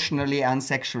emotionally and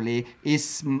sexually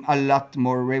is a lot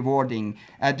more rewarding.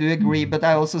 I do agree, but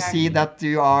I also see that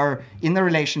you are in a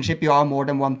relationship, you are more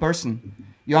than one person.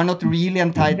 You are not really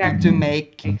entitled to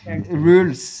make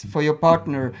rules for your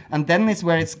partner. And then it's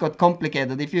where it's got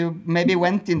complicated. If you maybe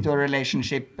went into a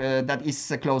relationship that is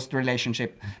a closed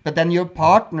relationship, but then your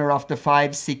partner after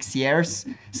 5-6 years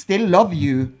still love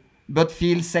you, but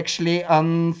feel sexually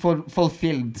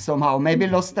unfulfilled somehow. Maybe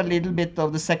lost a little bit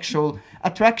of the sexual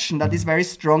attraction that is very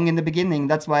strong in the beginning.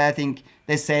 That's why I think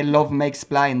they say love makes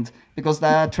blind, because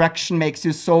the attraction makes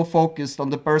you so focused on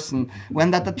the person.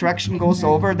 When that attraction goes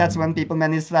over, that's when people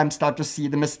many times start to see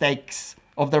the mistakes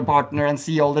of their partner and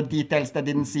see all the details they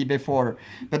didn't see before.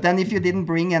 But then if you didn't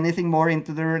bring anything more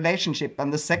into the relationship,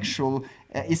 and the sexual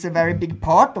is a very big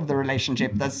part of the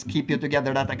relationship that's keep you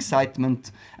together, that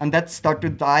excitement, and that start to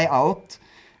die out,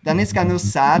 then it's kind of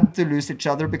sad to lose each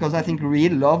other, because I think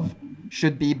real love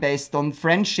should be based on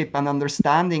friendship and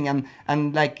understanding and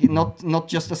like not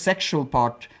just a sexual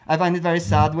part. I find it very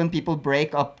sad when people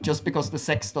break up just because the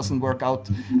sex doesn't work out.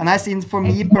 And I think for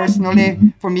me personally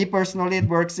it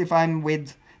works if I'm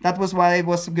with that was why it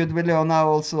was good with Leona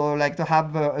also, like to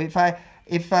have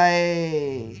if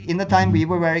I in the time we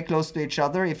were very close to each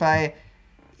other, if I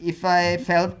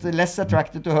felt less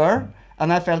attracted to her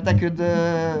and I felt I could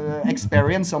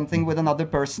experience something with another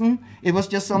person, it was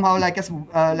just somehow like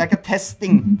a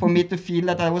testing for me to feel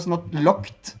that I was not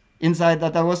locked inside,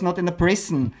 that I was not in a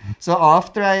prison. So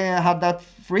after I had that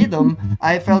freedom,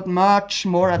 I felt much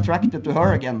more attracted to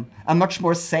her again, and much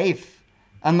more safe,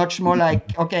 and much more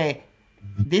like, okay,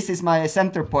 this is my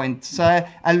center point. So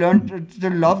I learned to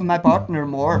love my partner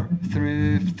more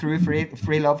through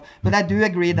free love. But I do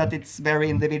agree that it's very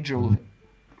individual.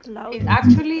 It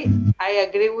actually, I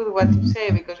agree with what you say,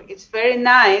 because it's very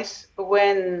nice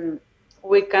when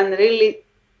we can really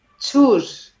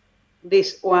choose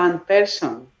this one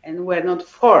person and we're not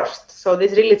forced. So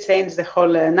this really changed the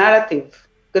whole narrative,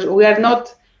 because we are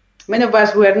not, many of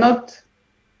us, we are not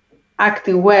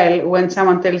acting well when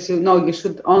someone tells you, no, you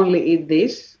should only eat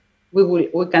this.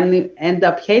 We can end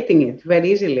up hating it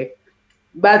very easily.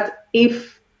 But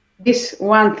if this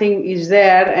one thing is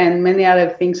there and many other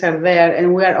things are there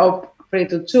and we are all free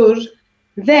to choose,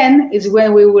 then it's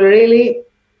when we will really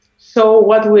show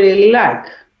what we really like.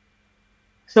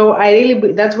 So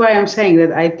that's why I'm saying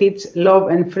that I teach love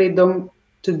and freedom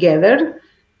together.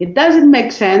 It doesn't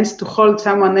make sense to hold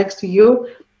someone next to you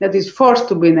that is forced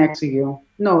to be next to you.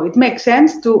 No, it makes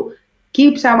sense to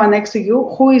keep someone next to you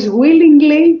who is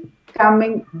willingly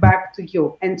coming back to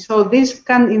you. And so this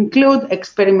can include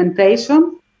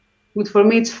experimentation, which for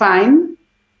me it's fine.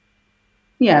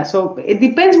 Yeah, so it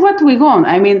depends what we want.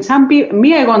 I mean, some people,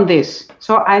 me, I want this.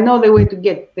 So I know the way to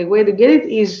get it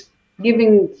is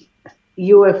giving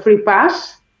you a free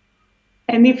pass.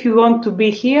 And if you want to be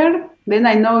here, then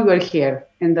I know you are here,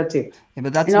 and that's it. Yeah,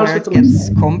 but that's where it gets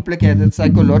complicated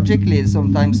psychologically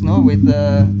sometimes, no? With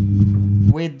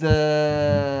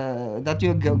that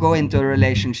you go into a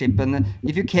relationship, and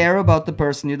if you care about the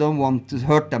person, you don't want to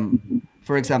hurt them,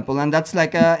 for example. And that's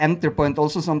like a enter point,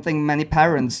 also something many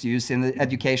parents use in the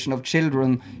education of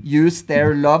children, use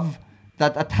their love,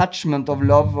 that attachment of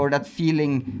love or that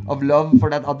feeling of love for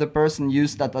that other person,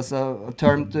 use that as a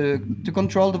term to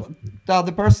control the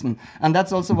other person. And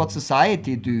that's also what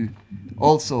society do,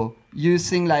 also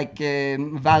using like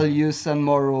values and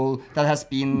moral that has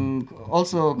been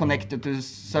also connected to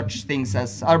such things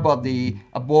as our body,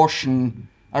 abortion,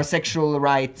 our sexual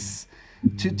rights,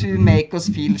 to make us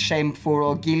feel shameful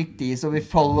or guilty. So we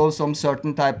follow some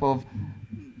certain type of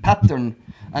pattern.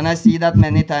 And I see that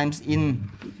many times in,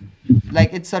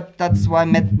 like, that's why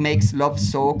makes love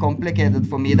so complicated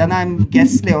for me. Then I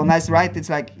guess Leona is right. It's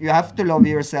like you have to love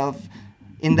yourself.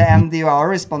 In the end, you are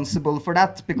responsible for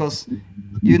that, because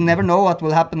you never know what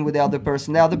will happen with the other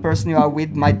person. The other person you are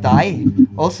with might die.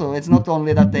 Also, it's not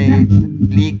only that they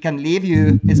can leave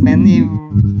you. It's many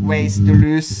ways to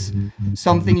lose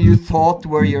something you thought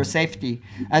were your safety.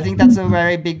 I think that's a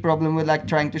very big problem with like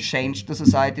trying to change the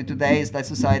society today, is that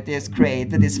society has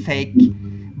created this fake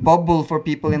bubble for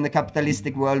people in the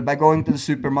capitalistic world by going to the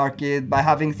supermarket, by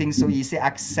having things so easy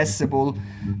accessible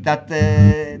that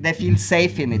they feel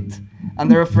safe in it. And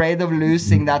they're afraid of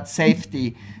losing that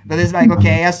safety. But it's like,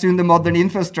 okay, as soon the modern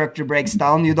infrastructure breaks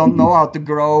down, you don't know how to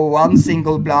grow one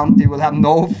single plant, you will have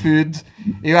no food,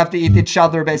 you have to eat each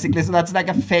other basically. So that's like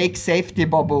a fake safety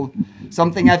bubble.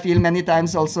 Something I feel many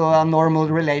times also a normal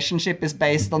relationship is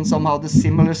based on somehow the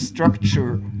similar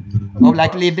structure of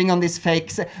like living on this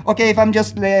fake, okay, if I'm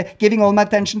just giving all my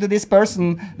attention to this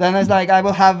person, then it's like I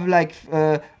will have like,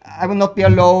 I will not be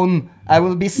alone, I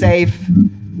will be safe.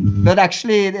 But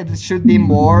actually it should be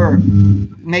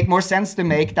make more sense to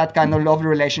make that kind of love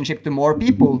relationship to more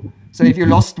people. So if you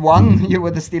lost one, you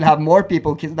would still have more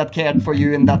people that cared for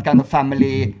you in that kind of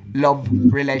family love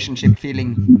relationship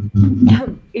feeling.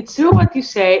 It's true what you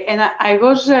say. And I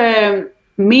was, I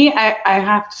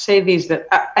have to say this, that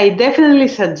I definitely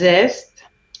suggest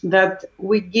that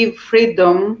we give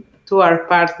freedom to our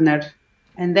partner.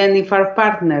 And then if our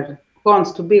partner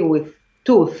wants to be with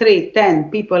 2, 3,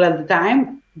 10 people at the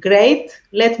time, great,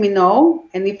 let me know.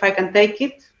 And if I can take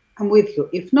it, I'm with you.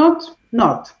 If not,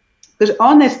 not. Because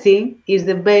honesty is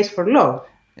the base for love.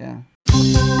 Yeah.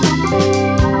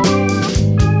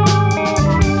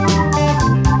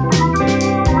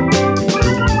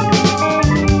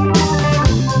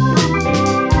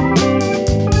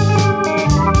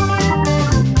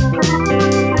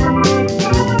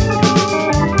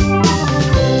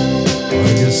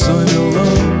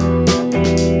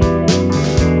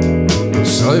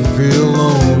 I feel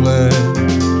lonely.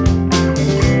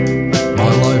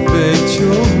 My life ain't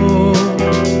yours.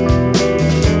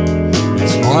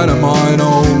 It's mine and mine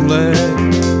only.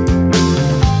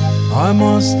 I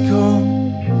must come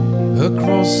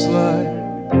across like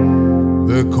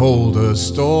the coldest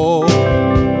storm.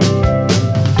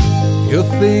 You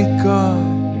think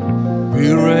I'd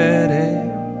be ready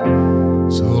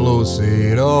to lose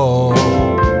it all.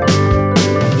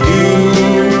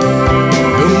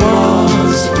 You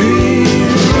must be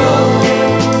loved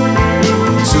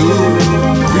to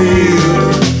feel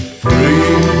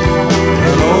free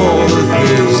and all the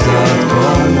things that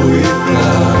come with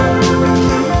that.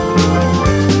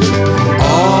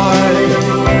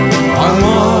 I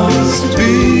must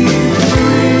be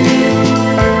free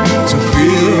to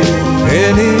feel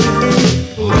any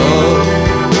love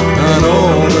and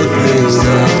all the things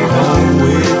that come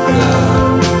with that.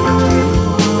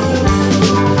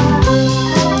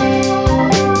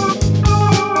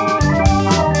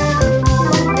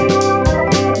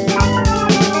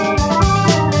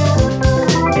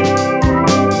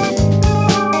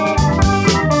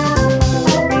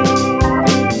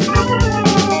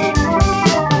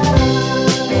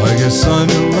 I guess I'm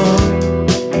in love,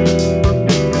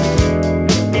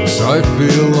 'cause I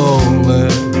feel lonely.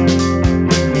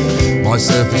 My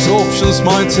self-absorption's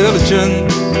my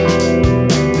intelligence,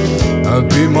 I'll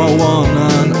be my one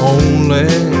and only.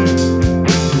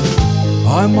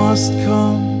 I must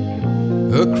come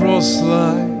across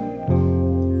like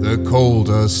the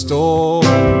coldest storm.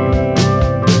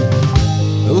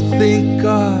 Don't think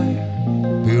I'd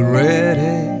be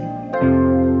ready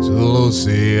to lose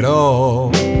it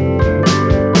all.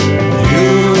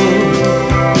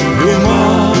 You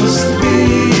must be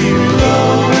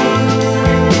loved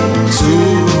to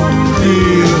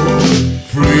feel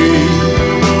free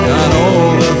and all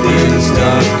the things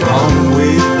that come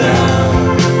with that.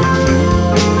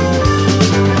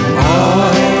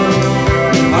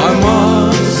 I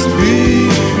must be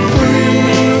free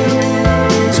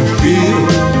to feel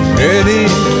any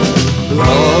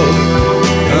love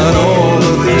and all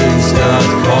the things that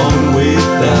come with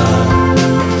that.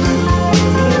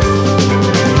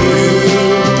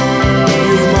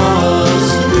 You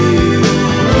must be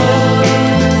loved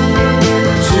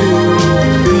to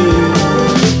feel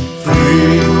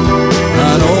free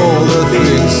and all the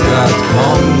things that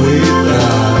come with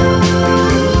that.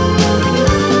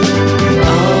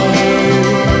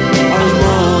 I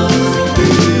must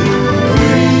be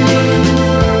free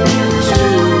to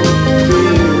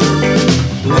feel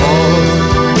love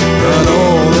and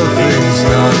all the things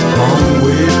that come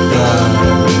with that.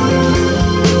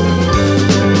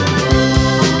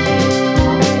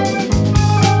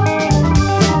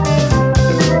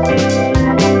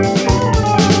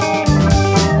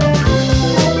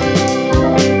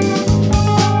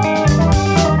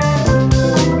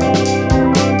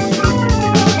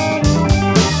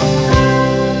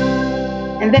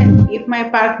 And then if my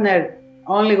partner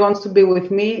only wants to be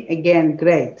with me, again,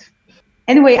 great.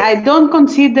 Anyway, I don't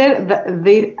consider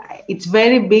it's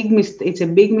it's a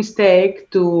big mistake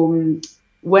to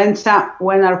when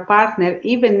our partner,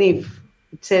 even if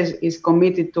it says is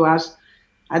committed to us,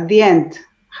 at the end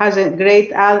has a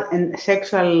great and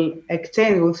sexual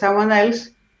exchange with someone else.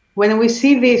 When we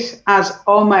see this as,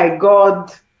 oh my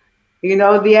God,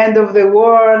 the end of the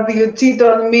world, you cheat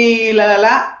on me, la la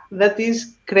la, that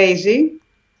is crazy.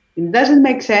 It doesn't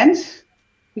make sense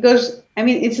because,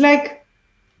 it's like,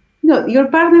 your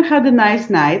partner had a nice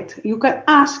night. You can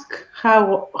ask,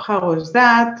 how was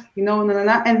that?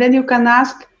 And then you can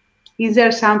ask, is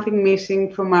there something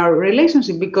missing from our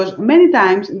relationship? Because many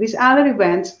times these other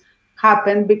events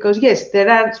happen because, yes, there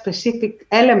are specific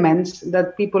elements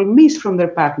that people miss from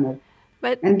their partner.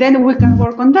 And then we can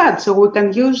work on that. So we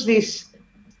can use this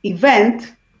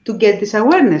event to get this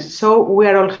awareness. So we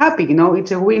are all happy,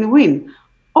 it's a win-win.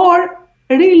 Or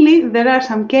really, there are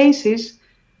some cases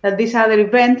that this other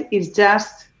event is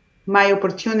just my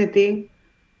opportunity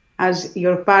as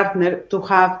your partner to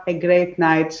have a great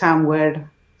night somewhere,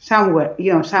 somewhen,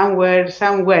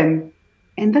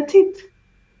 and that's it.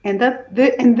 And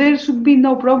there should be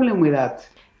no problem with that.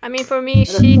 For me,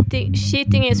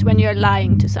 cheating is when you're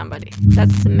lying to somebody.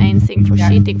 That's the main thing for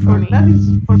cheating for me. That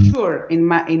is for sure in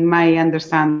my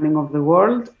understanding of the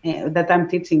world that I'm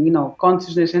teaching,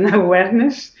 consciousness and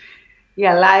awareness.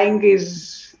 Yeah, lying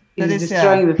is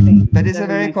destroying the thing. But it's a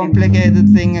very complicated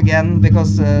thing again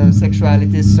because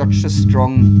sexuality is such a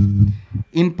strong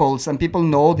impulse and people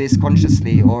know this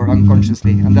consciously or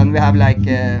unconsciously. And then we have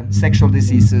sexual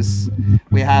diseases.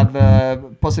 We have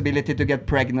possibility to get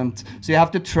pregnant. So you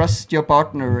have to trust your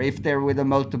partner if they're with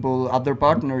multiple other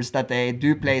partners that they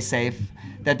do play safe,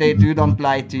 that they don't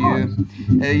lie to you.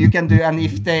 You can do, and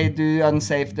if they do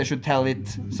unsafe, they should tell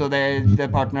it so the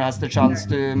partner has the chance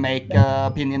to make an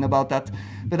opinion about that.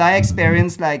 But I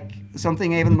experienced like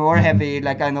something even more heavy,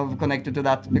 like kind of connected to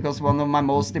that, because one of my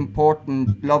most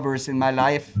important lovers in my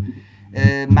life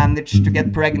managed to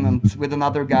get pregnant with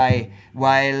another guy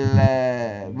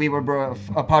while we were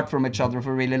apart from each other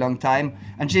for a really long time,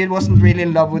 and she wasn't really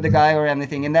in love with the guy or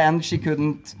anything. In the end, she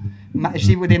didn't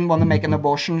want to make an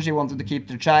abortion. She wanted to keep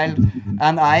the child,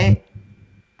 and I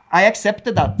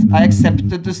accepted that. I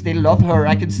accepted to still love her.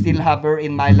 I could still have her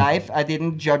in my life. I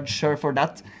didn't judge her for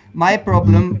that. My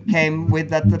problem came with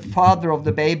that the father of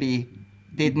the baby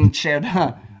didn't share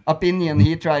the opinion.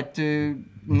 He tried to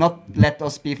not let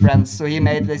us be friends. So he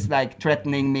made this like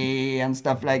threatening me and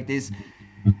stuff like this.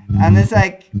 And it's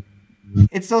like,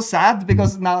 it's so sad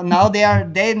because now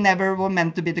they never were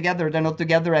meant to be together. They're not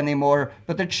together anymore.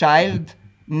 But the child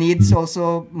needs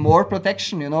also more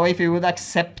protection. You know, if you would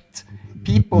accept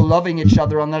people loving each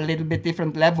other on a little bit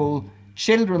different level,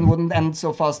 children wouldn't end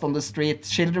so fast on the street.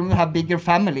 Children would have bigger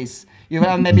families. You would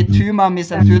have maybe 2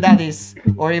 mummies and 2 daddies,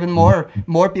 or even more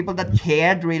people that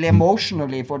cared really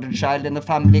emotionally for the child in a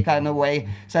family kind of way.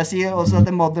 So I see also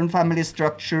the modern family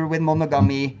structure with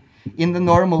monogamy in the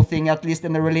normal thing, at least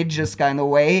in a religious kind of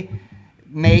way,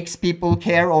 makes people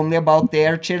care only about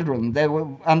their children.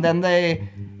 And then they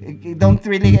don't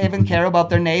really even care about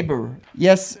their neighbor.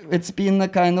 Yes, it's been a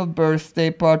kind of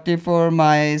birthday party for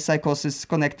my psychosis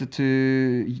connected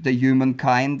to the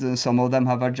humankind. Some of them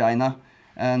have vagina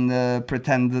and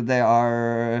pretend that they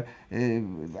are,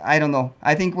 I don't know.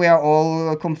 I think we are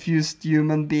all confused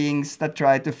human beings that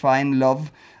try to find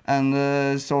love.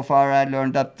 And so far I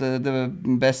learned that the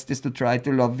best is to try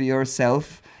to love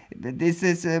yourself. This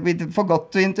is, we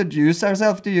forgot to introduce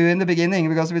ourselves to you in the beginning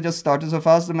because we just started so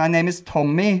fast. My name is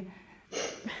Tommy.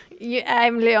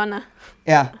 I'm Leona.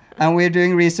 Yeah, and we're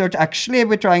doing research. Actually,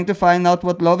 we're trying to find out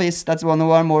what love is. That's one of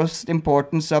our most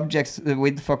important subjects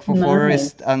with Fuck for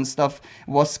Forest and stuff.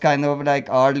 Was kind of like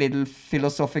our little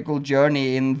philosophical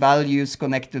journey in values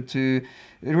connected to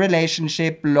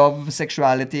relationship, love,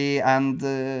 sexuality, and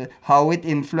how it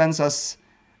influences us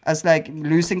as like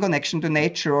losing connection to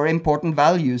nature or important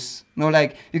values. You know,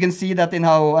 like you can see that in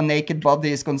how a naked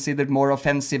body is considered more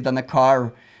offensive than a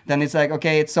car. Then it's like,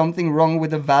 okay, it's something wrong with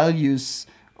the values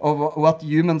of what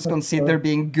humans consider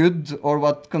being good or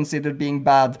what considered being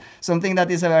bad. Something that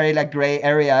is a very like gray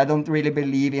area. I don't really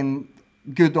believe in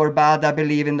good or bad. I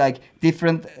believe in like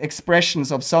different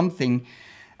expressions of something.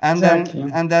 And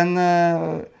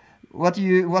then what do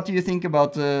you think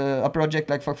about a project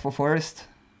like Fuck for Forest?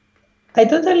 I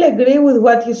totally agree with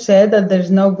what you said, that there's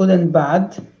no good and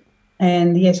bad.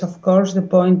 And yes, of course, the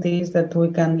point is that we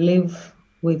can live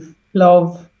with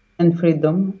love and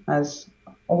freedom, as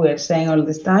we are saying all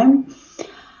this time.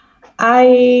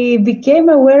 I became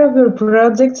aware of your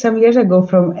project some years ago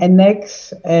from an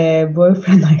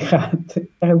ex-boyfriend I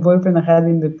had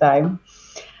in the time.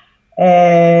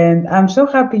 And I'm so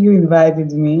happy you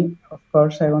invited me, of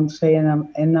course, I want to say, and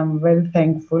I'm very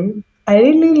thankful. I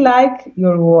really like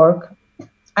your work.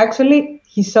 Actually,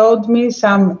 he showed me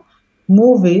some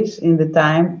movies in the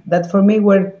time that for me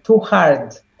were too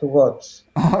hard to watch.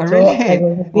 Oh,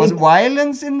 really? Was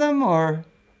violence in them or?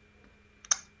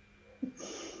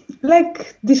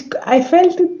 Like this, I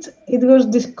felt it was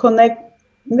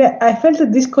I felt a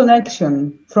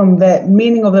disconnection from the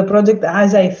meaning of the project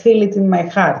as I feel it in my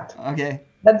heart. Okay.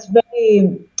 That's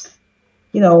very,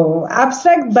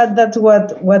 abstract, but that's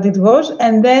what it was.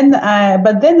 And then,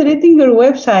 but then reading your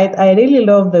website, I really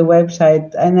love the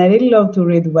website, and I really love to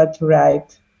read what you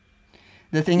write.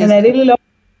 The thing and I really love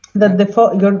that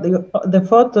the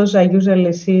photos I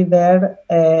usually see there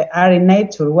are in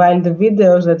nature, while the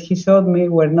videos that he showed me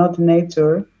were not in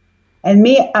nature. And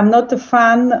me, I'm not a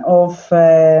fan of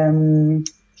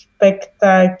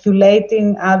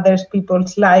spectaculating others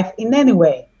people's life in any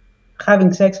way,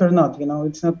 having sex or not,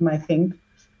 it's not my thing.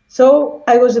 So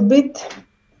I was a bit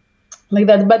like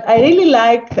that, but I really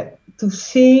like to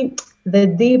see the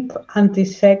deep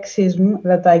anti-sexism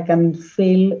that I can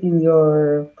feel in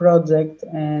your project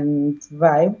and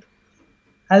vibe.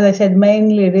 As I said,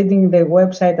 mainly reading the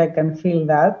website, I can feel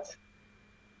that.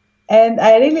 And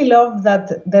I really love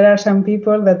that there are some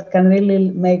people that can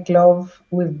really make love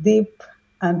with deep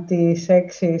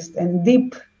anti-sexist and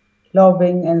deep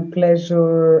loving and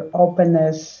pleasure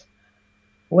openness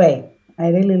way. I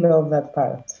really love that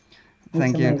part.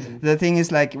 Thank you. Amazing. The thing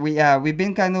is, like, we've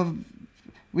been kind of,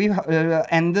 we've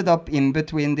ended up in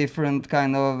between different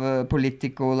kind of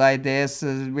political ideas.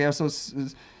 We are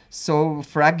so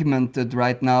fragmented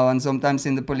right now, and sometimes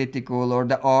in the political or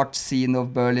the art scene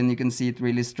of Berlin, you can see it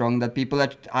really strong that people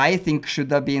that I think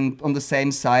should have been on the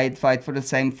same side, fight for the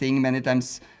same thing, many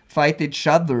times fight each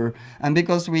other. And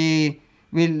because we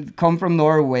we come from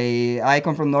Norway. I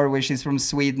come from Norway. She's from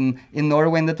Sweden. In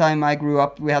Norway, in the time I grew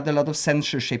up, we had a lot of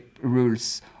censorship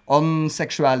rules on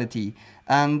sexuality.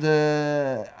 And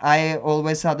I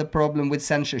always had a problem with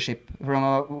censorship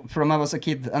from I was a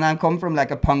kid. And I come from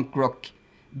like a punk rock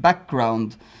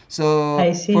background. So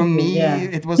I see, for me, yeah.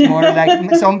 it was more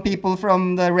like some people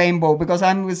from the rainbow, because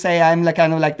I would say I'm like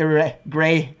kind of like the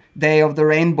gray day of the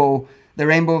rainbow. The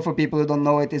rainbow, for people who don't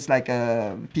know it, is like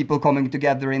people coming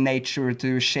together in nature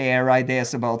to share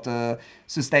ideas about a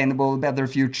sustainable, better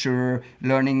future,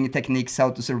 learning techniques how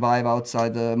to survive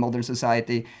outside the modern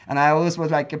society. And I always was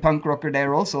like a punk rocker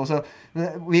there also. So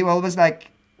we always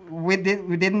like, we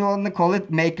didn't want to call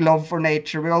it make love for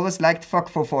nature. We always liked fuck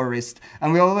for forest.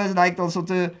 And we always liked also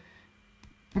to,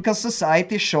 because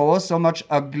society shows so much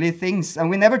ugly things. And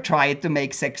we never tried to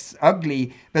make sex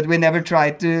ugly, but we never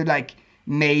tried to like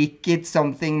make it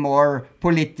something more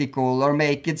political or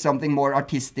make it something more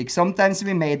artistic. Sometimes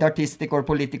we made artistic or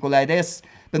political ideas,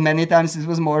 but many times it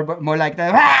was more like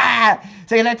that. Ah!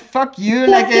 So you're like, fuck you,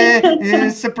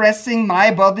 like suppressing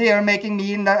my body or making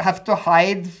me have to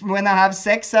hide when I have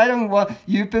sex. I don't want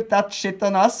you put that shit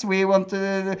on us. We want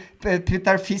to put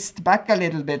our fist back a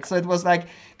little bit. So it was like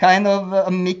kind of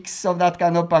a mix of that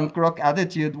kind of punk rock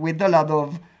attitude with a lot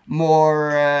of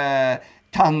more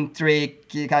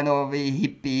tantric kind of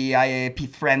hippie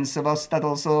friends of us that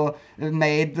also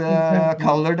made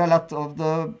colored a lot of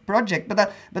the project.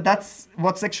 But that's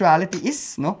what sexuality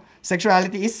is, no?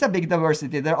 Sexuality is a big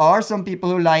diversity. There are some people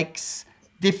who likes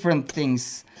different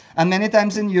things, and many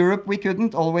times in Europe we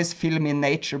couldn't always film in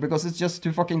nature because it's just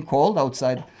too fucking cold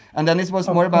outside. And then it was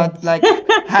more about like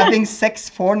having sex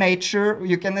for nature.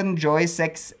 You can enjoy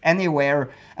sex anywhere.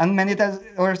 And many times,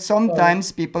 or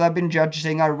sometimes people have been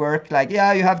judging our work like,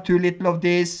 yeah, you have too little of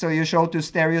this, so you show too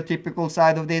stereotypical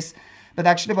side of this. But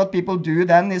actually what people do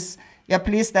then is, yeah,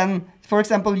 please then, for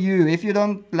example, you, if you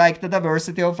don't like the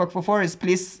diversity of Fuck for Forest,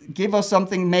 please give us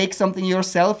something, make something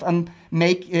yourself and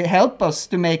help us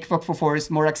to make Fuck for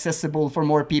Forest more accessible for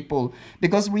more people.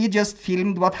 Because we just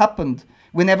filmed what happened.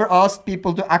 We never asked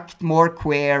people to act more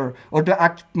queer or to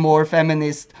act more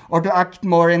feminist or to act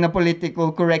more in a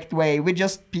political correct way. We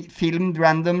just filmed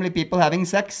randomly people having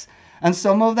sex. And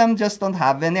some of them just don't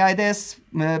have any ideas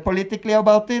politically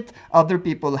about it. Other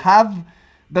people have.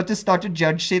 But to start to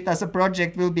judge it as a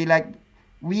project will be like,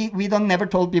 we don't never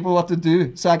told people what to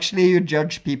do. So actually you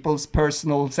judge people's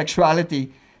personal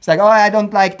sexuality. It's like, oh, I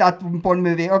don't like that porn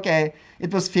movie. Okay,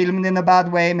 it was filmed in a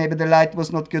bad way. Maybe the light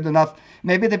was not good enough.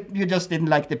 Maybe you just didn't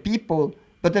like the people,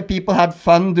 but the people had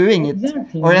fun doing it.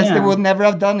 Exactly, or else they yeah. would never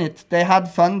have done it. They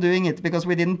had fun doing it because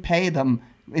we didn't pay them.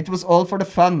 It was all for the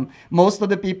fun. Most of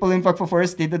the people in Fuck for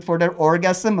Forest did it for their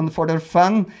orgasm and for their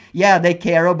fun. Yeah, they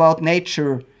care about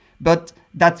nature, but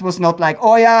that was not like,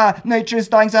 oh yeah, nature is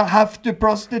dying, so I have to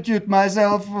prostitute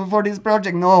myself for this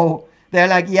project. No. They're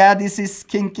like, yeah, this is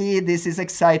kinky, this is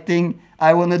exciting,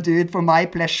 I want to do it for my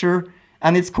pleasure,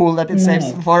 and it's cool that it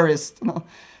saves the forest. You know?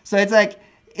 So it's like,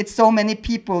 it's so many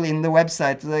people in the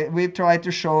website. We try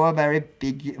to show a very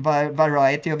big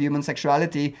variety of human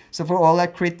sexuality. So for all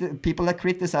people that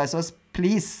criticize us,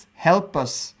 please help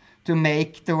us to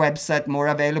make the website more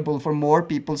available for more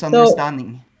people's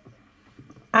understanding.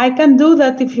 I can do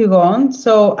that if you want.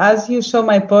 So as you saw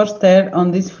my poster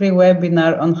on this free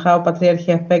webinar on how patriarchy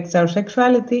affects our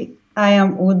sexuality,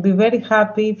 would be very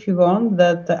happy if you want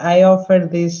that I offer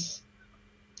this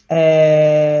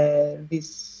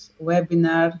this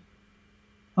webinar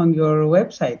on your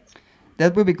website.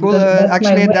 That would be cool.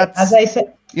 Actually, as I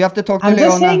said, you have to talk to I'm Leona.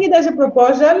 just saying it as a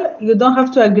proposal. You don't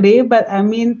have to agree, but I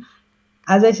mean,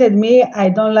 as I said, I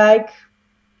don't like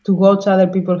to watch other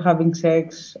people having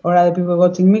sex or other people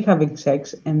watching me having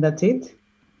sex, and that's it.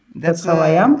 That's how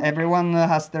I am. Everyone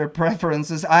has their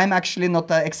preferences. I'm actually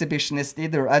not an exhibitionist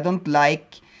either. I don't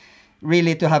like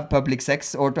really to have public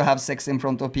sex or to have sex in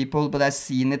front of people, but I've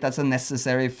seen it as a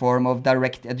necessary form of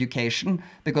direct education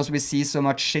because we see so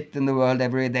much shit in the world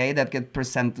every day that get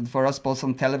presented for us both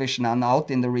on television and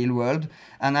out in the real world.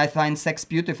 And I find sex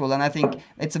beautiful, and I think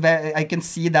I can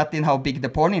see that in how big the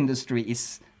porn industry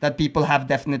is, that people have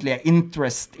definitely an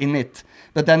interest in it.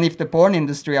 But then if the porn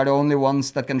industry are the only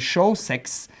ones that can show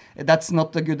sex, that's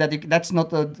not that's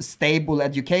not a stable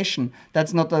education.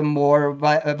 That's not a more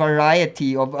a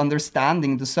variety of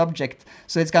understanding the subject.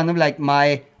 So it's kind of like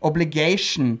my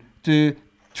obligation to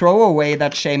throw away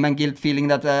that shame and guilt feeling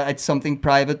that it's something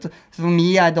private. For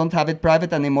me, I don't have it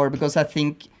private anymore because I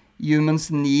think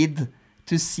humans need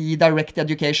to see direct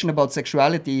education about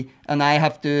sexuality, and I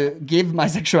have to give my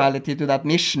sexuality to that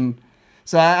mission.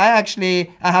 So I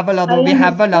have a lot of, we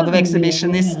have a lot of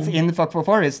exhibitionists in Fuck for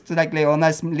Forest. Like Leona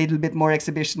is a little bit more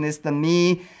exhibitionist than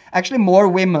me. Actually, more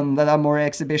women that are more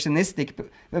exhibitionistic,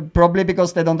 probably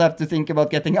because they don't have to think about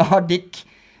getting a hard dick.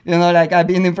 You know, like I've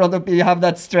been in front of people, you have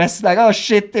that stress, like, oh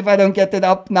shit, if I don't get it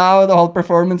up now, the whole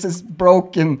performance is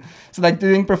broken. So like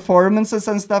doing performances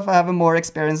and stuff, I have a more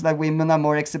experience that women are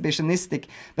more exhibitionistic.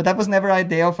 But that was never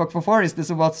idea of Fuck for Forest.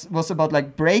 This was about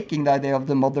like breaking the idea of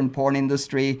the modern porn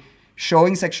industry,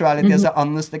 showing sexuality as an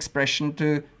honest expression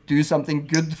to do something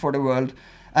good for the world.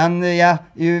 And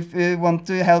if you want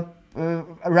to help,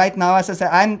 right now, as I said,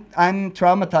 I'm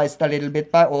traumatized a little bit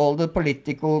by all the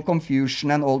political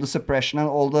confusion and all the suppression and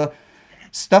all the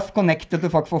stuff connected to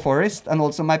Fuck for Forest, and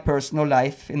also my personal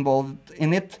life involved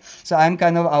in it. So I'm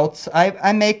kind of out.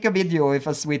 I make a video if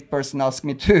a sweet person asks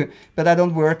me to, but I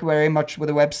don't work very much with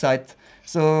the website.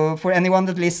 So for anyone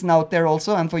that listen out there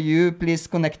also, and for you, please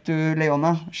connect to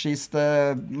Leona. She's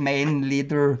the main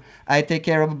leader. I take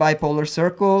care of Bipolar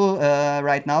Circle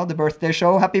right now, the birthday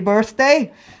show. Happy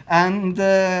birthday! And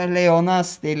Leona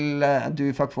still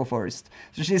do Fuck for Forest.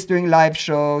 So she's doing live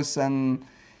shows and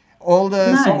all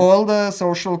the all the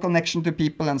social connection to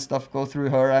people and stuff go through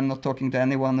her. I'm not talking to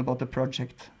anyone about the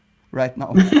project right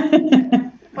now.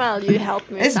 Well, you help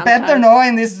me. It's sometimes. better now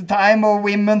in this time of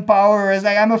women power. It's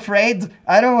like, I'm afraid.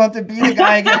 I don't want to be the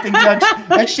guy getting judged.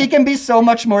 Like, she can be so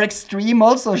much more extreme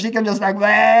also. She can just like,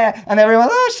 "Bleh," and everyone,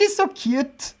 oh, she's so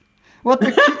cute. What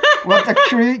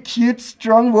a cute,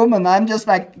 strong woman. I'm just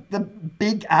like the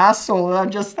big asshole. I'm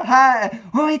just, hi.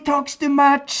 Oh, he talks too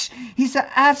much. He's an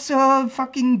asshole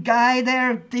fucking guy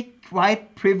there. Thick,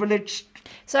 white, privileged.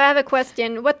 So I have a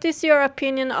question. What is your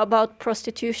opinion about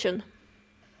prostitution?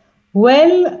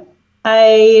 Well,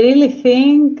 I really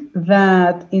think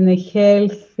that in a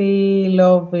healthy,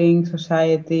 loving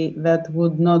society, that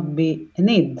would not be a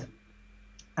need.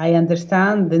 I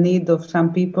understand the need of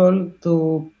some people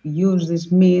to use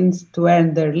these means to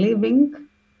earn their living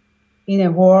in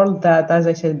a world that, as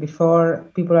I said before,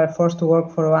 people are forced to work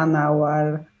for 1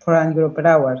 hour, for €1 per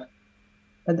hour.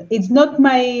 But it's not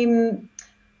my...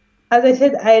 As I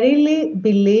said, I really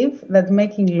believe that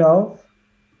making love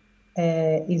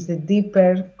is the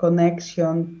deeper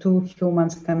connection two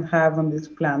humans can have on this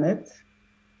planet.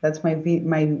 That's my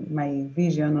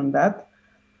vision on that.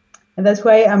 And that's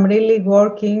why I'm really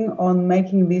working on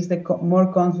making this the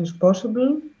more conscious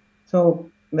possible. So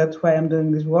that's why I'm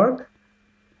doing this work.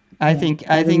 I think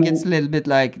it's a little bit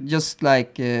like, just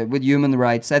like with human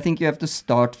rights. I think you have to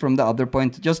start from the other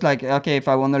point. Just like, okay, if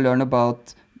I want to learn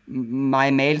about my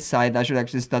male side, I should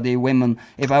actually study women.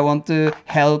 If I want to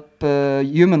help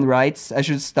human rights, I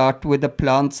should start with the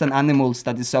plants and animals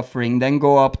that is suffering, then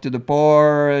go up to the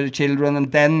poor children, and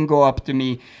then go up to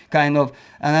me, kind of.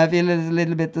 And I feel it's a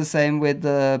little bit the same with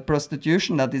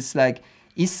prostitution, that is like,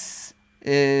 is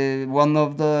one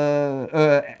of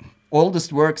the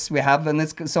oldest works we have, and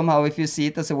it's somehow, if you see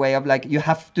it as a way of like, you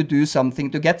have to do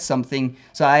something to get something,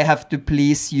 so I have to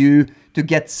please you to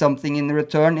get something in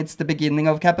return. It's the beginning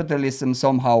of capitalism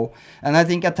somehow. And I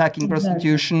think attacking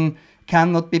prostitution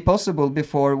cannot be possible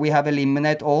before we have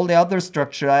eliminated all the other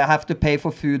structure. I have to pay for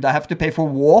food, I have to pay for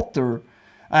water,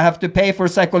 I have to pay for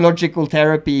psychological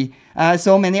therapy,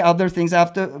 so many other things. I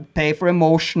have to pay for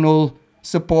emotional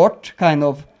support, kind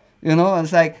of, you know.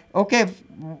 It's like, okay,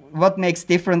 what makes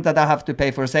different that I have to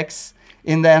pay for sex?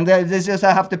 In the end, it's just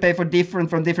I have to pay for different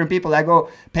from different people. I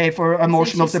go pay for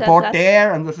emotional support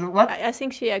there, and what? I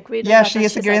think she agreed. Yeah, on that, she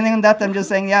is agreeing on that. I'm just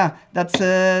saying, yeah, that's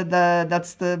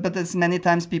the. But it's many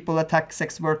times people attack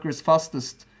sex workers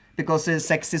fastest because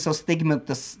sex is so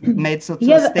made so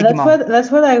stigma.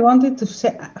 That's what I wanted to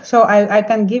say. So I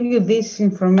can give you this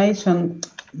information.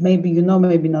 Maybe you know,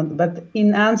 maybe not. But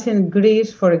in ancient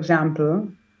Greece, for example,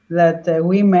 that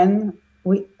women,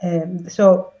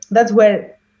 so that's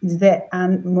where is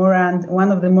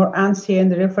one of the more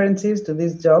ancient references to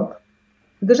this job,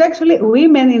 because actually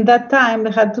women in that time,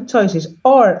 they had two choices: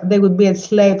 or they would be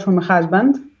enslaved from a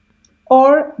husband,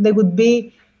 or they would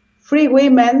be free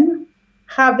women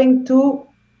having to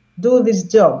do this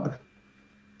job.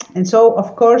 And so,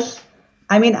 of course,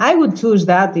 I mean, I would choose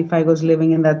that if I was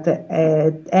living in that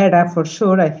era, for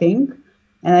sure, I think,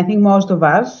 and I think most of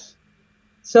us.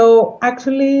 So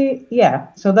actually, yeah,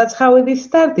 so that's how it is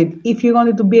started. If you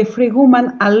wanted to be a free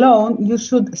woman alone, you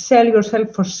should sell yourself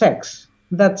for sex.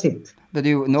 That's it. But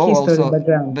you know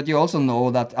you also know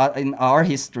that in our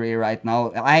history right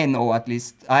now, I know, at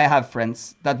least I have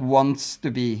friends that wants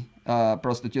to be a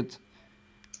prostitute.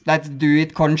 That do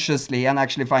it consciously and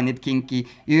actually find it kinky.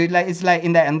 It's like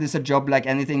in the end, it's a job like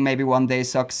anything. Maybe one day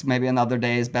sucks, maybe another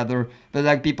day is better. But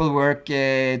like people work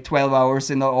 12 hours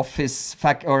in the office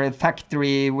or a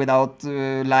factory without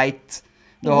light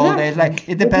the whole day. It's like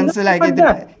it depends. Like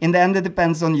in the end, it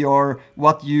depends on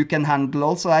what you can handle.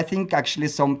 Also, I think actually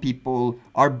some people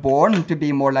are born to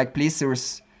be more like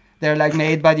pleasers. They're like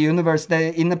made by the universe. They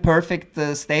in a perfect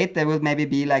state. They will maybe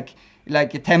be like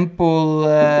a temple,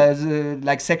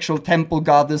 like sexual temple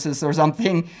goddesses or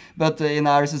something. But in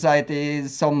our society,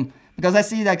 because I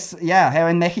see like, here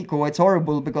in Mexico, it's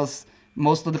horrible because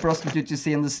most of the prostitutes you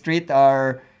see in the street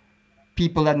are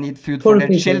people that need food for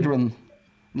their children.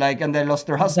 And they lost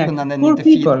their husband and they need to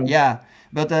feed. Yeah.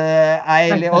 But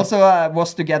I also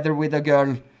was together with a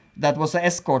girl that was an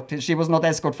escort. She was not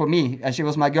escort for me. She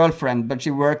was my girlfriend, but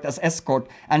she worked as escort.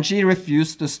 And she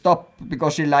refused to stop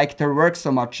because she liked her work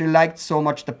so much. She liked so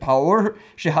much the power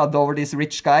she had over these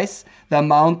rich guys, the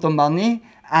amount of money,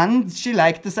 and she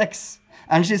liked the sex.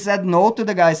 And she said no to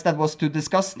the guys that was too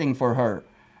disgusting for her.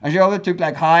 And she always took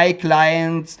like high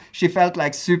clients. She felt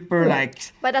like super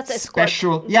but that's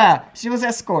special. Escort. Yeah, she was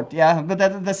escort. Yeah, but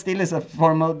that still is a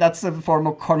form of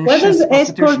conscious What does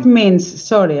escort means?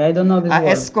 Sorry, I don't know this word.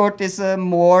 Escort is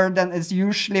it's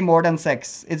usually more than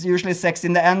sex. It's usually sex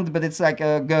in the end, but it's like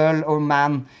a girl or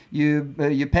man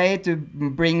you pay to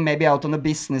bring maybe out on a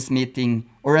business meeting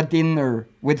or a dinner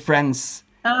with friends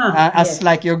as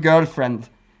like your girlfriend.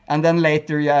 And then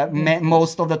later,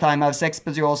 most of the time have sex,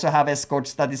 but you also have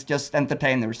escorts that is just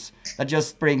entertainers that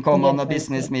just come on a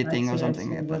business meeting or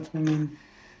something like that.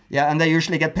 Yeah, and they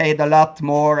usually get paid a lot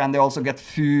more, and they also get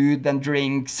food and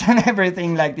drinks and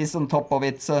everything like this on top of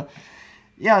it. So,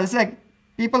 yeah, it's like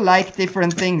people like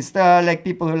different things. There are like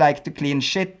people who like to clean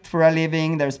shit for a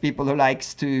living. There's people who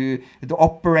likes to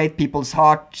operate people's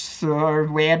hearts or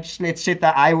weird shit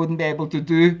that I wouldn't be able to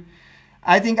do.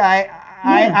 I think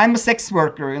I'm a sex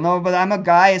worker, but I'm a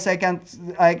guy, so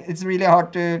it's really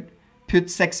hard to put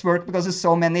sex work because there's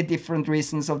so many different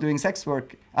reasons of doing sex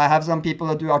work. I have some people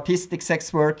that do artistic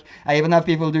sex work. I even have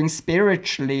people doing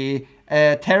spiritually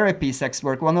therapy sex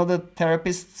work. One of the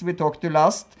therapists we talked to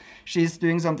last, she's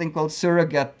doing something called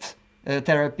surrogate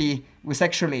therapy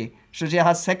sexually. So she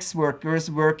has sex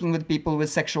workers working with people with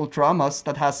sexual traumas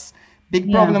that has big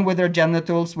problem with their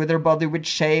genitals, with their body, with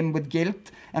shame, with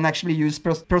guilt, and actually use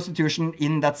prostitution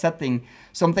in that setting.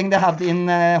 Something they had in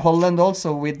Holland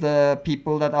also with the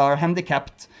people that are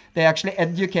handicapped. They actually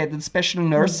educated special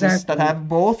nurses that have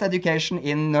both education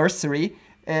in nursery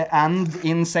and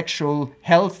in sexual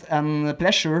health and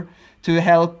pleasure to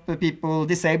help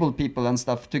disabled people and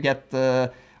stuff to get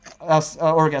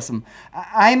orgasm.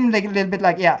 I'm like a little bit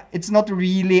like, it's not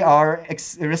really our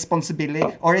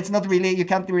responsibility, or it's not really, you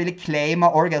can't really claim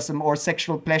an orgasm or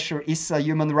sexual pleasure is a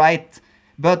human right,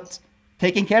 but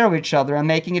taking care of each other and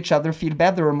making each other feel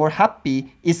better or more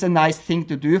happy is a nice thing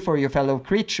to do for your fellow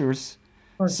creatures.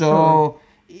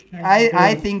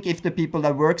 I think if the people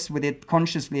that works with it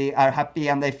consciously are happy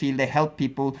and they feel they help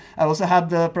people. I also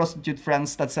had the prostitute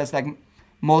friends that says like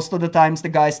most of the times the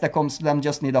guys that comes to them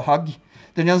just need a hug.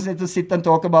 They just need to sit and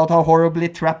talk about how horribly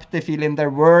trapped they feel in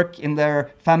their work, in their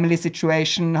family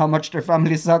situation, how much their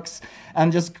family sucks,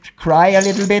 and just cry a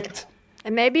little bit.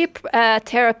 And maybe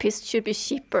therapists should be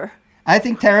cheaper. I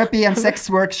think therapy and sex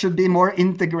work should be more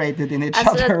integrated in each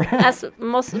other. As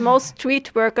most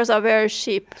street workers are very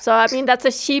cheap. So, I mean, that's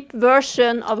a cheap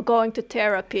version of going to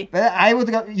therapy. But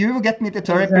you would get me to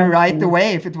therapy right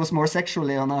away if it was more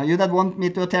sexually. You that want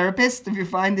me to a therapist, if you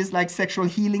find this like sexual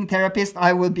healing therapist,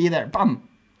 I will be there. Bam!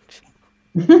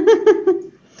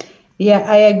 Yeah,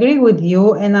 I agree with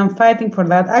you, and I'm fighting for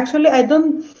that. Actually, it's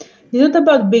not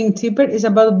about being cheaper, it's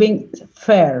about being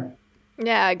fair.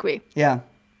 Yeah, I agree. Yeah.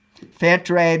 Fair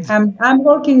trade. I'm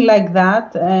working like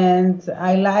that, and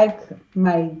I like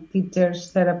my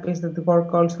teachers, therapists that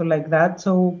work also like that.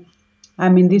 So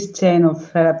I'm in this chain of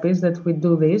therapists that we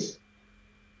do this,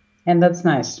 and that's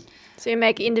nice. So you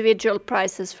make individual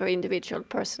prices for individual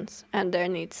persons and their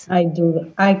needs. I do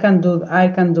that. I can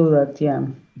do that. Yeah.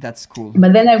 That's cool.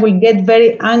 But then I will get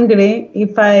very angry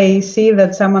if I see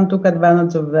that someone took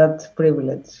advantage of that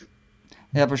privilege.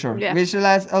 Yeah, for sure. Yeah.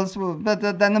 Visualize also, but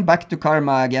then back to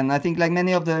karma again. I think like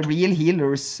many of the real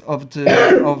healers of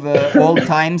all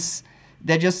times,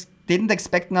 they just didn't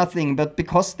expect nothing, but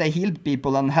because they healed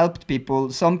people and helped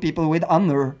people, some people with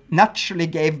honor naturally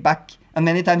gave back, and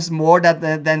many times more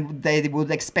than they would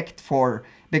expect for,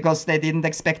 because they didn't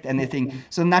expect anything.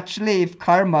 So naturally, if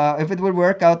it would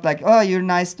work out like, oh, you're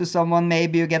nice to someone,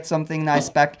 maybe you get something nice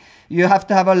back. You have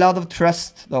to have a lot of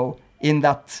trust though in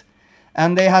that.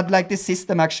 And they had like this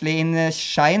system actually in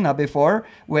China before,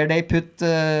 where they put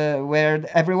where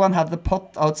everyone had the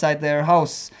pot outside their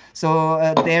house. So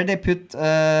there they put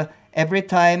every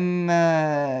time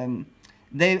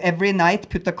they every night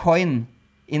put a coin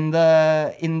in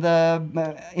the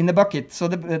bucket. So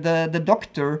the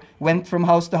doctor went from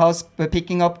house to house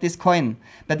picking up this coin.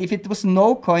 But if it was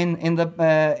no coin in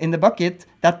the bucket,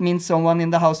 that means someone in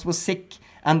the house was sick.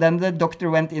 And then the doctor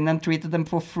went in and treated them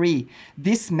for free.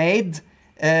 This made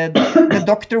the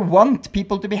doctor want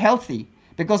people to be healthy,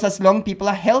 because as long people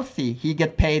are healthy, he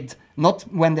get paid, not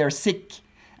when they're sick.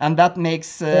 And that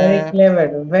makes Very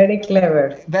clever, very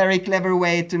clever. very clever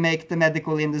way to make the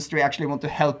medical industry actually want to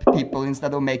help people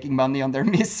instead of making money on their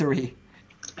misery.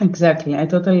 Exactly, I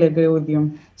totally agree with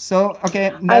you. So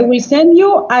okay, I will send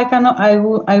you. I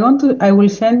will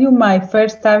send you my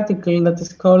first article that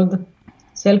is called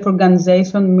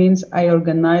 "Self-Organization Means I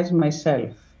Organize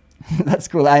Myself." That's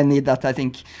cool. I need that, I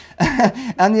think.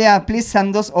 And yeah, please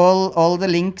send us all the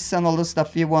links and all the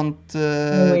stuff you want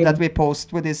that we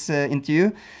post with this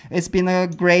interview. It's been a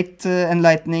great,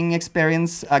 enlightening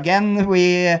experience. Again,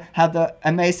 we had an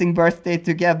amazing birthday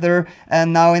together,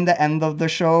 and now in the end of the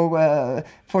show,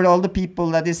 for all the people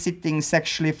that is sitting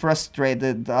sexually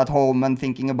frustrated at home and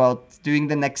thinking about doing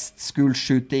the next school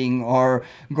shooting or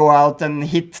go out and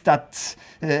hit that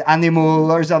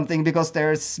animal or something because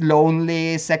they're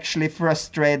lonely, sexually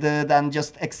frustrated, and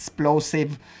just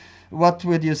explosive, what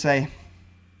would you say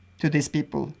to these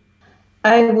people?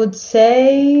 I would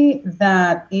say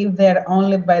that if they're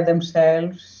only by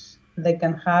themselves, they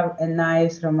can have a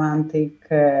nice romantic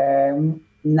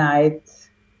night,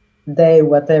 day,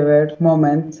 whatever,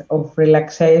 moment of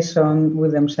relaxation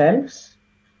with themselves.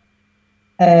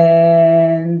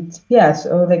 And yeah,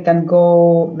 so they can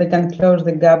close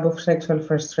the gap of sexual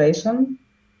frustration.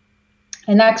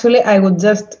 And actually, I want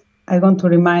to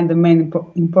remind the main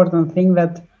important thing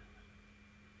that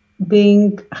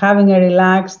having a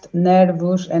relaxed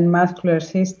nervous and muscular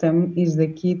system is the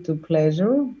key to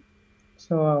pleasure.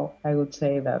 So I would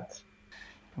say that.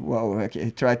 Wow,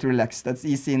 okay, try to relax. That's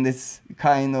easy in this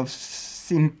kind of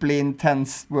simply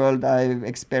intense world I've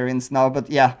experienced now.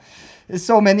 But yeah,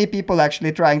 so many people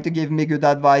actually trying to give me good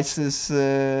advices,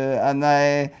 and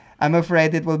I'm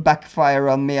afraid it will backfire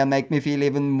on me and make me feel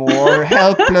even more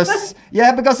helpless.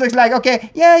 Yeah, because it's like,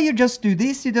 okay, yeah, you just do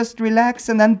this, you just relax,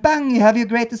 and then bang, you have your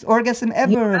greatest orgasm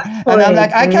ever. And I'm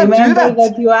like, I can't do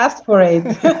that. You asked for it.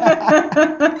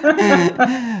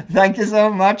 Thank you so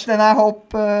much. Then I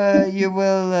hope you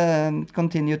will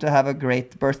continue to have a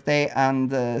great birthday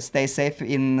and stay safe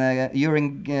you're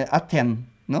in Athens,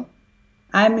 no?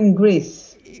 I'm in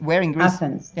Greece. Where in Greece?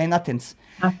 Athens. Yeah, in Athens.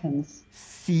 Athens.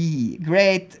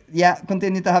 Great. Yeah,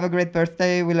 continue to have a great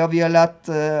birthday. We love you a lot.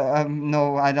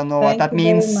 No, I don't know what that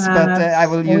means, but I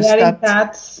will use that.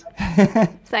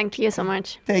 Thank you so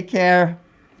much. Take care.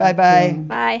 Bye-bye.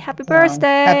 Bye. Happy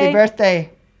birthday. Happy birthday.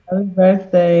 Happy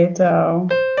birthday. Ciao.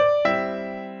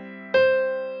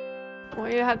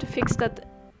 Well, you have to fix that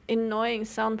annoying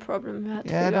sound problem. You have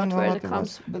to Yeah, I figure don't out know where what it it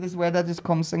comes. was, but it's where that just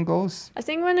comes and goes. I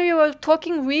think when you were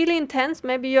talking really intense,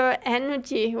 maybe your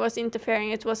energy was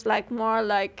interfering. It was like more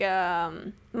like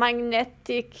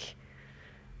magnetic.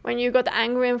 When you got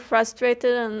angry and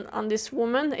frustrated on this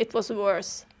woman, it was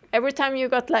worse. Every time you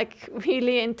got like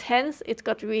really intense, it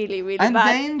got really, really I'm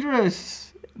bad. dangerous.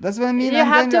 That's what I mean. You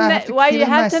have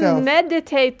to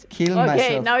meditate. Kill okay,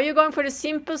 myself. now you're going for the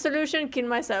simple solution, kill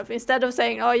myself, instead of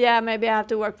saying, oh yeah, maybe I have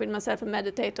to work with myself and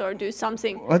meditate or do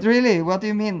something. What really? What do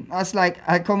you mean? It's like,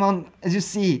 I come on, as you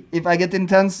see, if I get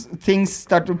intense, things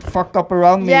start to fuck up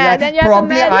around me. Yeah, like, then you have to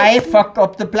probably I meditate. fuck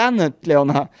up the planet,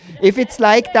 Leona. If it's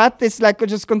like that, it's like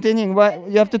just continuing.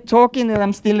 You have to talk in it,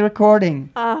 I'm still recording.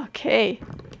 Okay.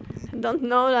 I don't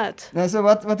know that. No, so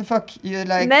what the fuck? You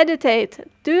like... Meditate.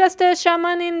 Do as the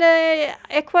shaman in the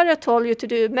Ecuador told you to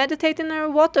do. Meditate in a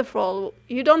waterfall.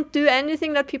 You don't do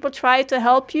anything that people try to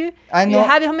help you. I know.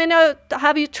 How many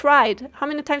have you tried? How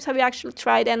many times have you actually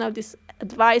tried any of these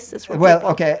advices for Well,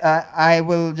 people? okay, I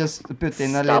will just put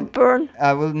in a little... Stubborn.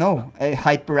 I will know.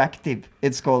 Hyperactive,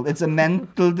 it's called. It's a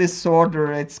mental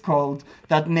disorder, it's called,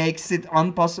 that makes it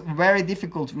very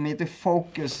difficult for me to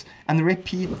focus and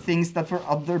repeat things that for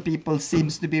other people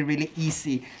seems to be really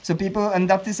easy. So people, and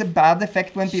that is a bad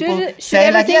effect when people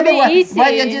say like, yeah, but why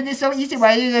you do this so easy?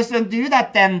 Why you just don't do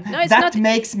that then? No, it's that not-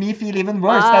 makes me feel even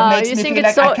worse. That makes me feel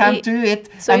like I can't do it.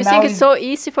 So And you think now it's so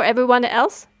easy for everyone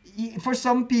else? for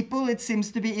some people it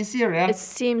seems to be easier, yeah. It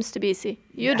seems to be easy.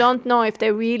 You don't know if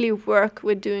they really work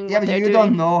with doing Yeah, what but they're you doing.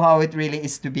 don't know how it really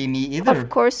is to be me either. Of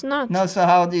course not. No, so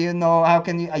how do you know? How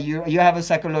can you have a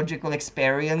psychological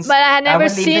experience? But I had never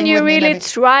was seen living you with me really maybe-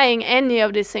 trying any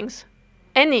of these things.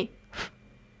 any.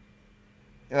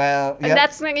 Well, And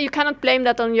that's you cannot blame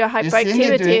that on your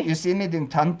hyperactivity. You see me doing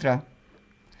tantra.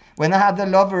 When I had a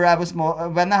lover, I was more.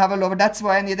 When I have a lover, that's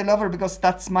why I need a lover, because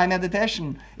that's my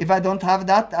meditation. If I don't have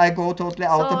that, I go totally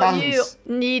out of So balance. you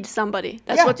need somebody.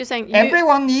 That's Yeah, what you're saying.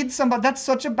 Everyone needs somebody. That's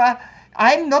such a bad.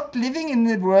 I'm not living in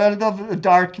the world of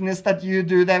darkness that you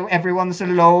do, that everyone's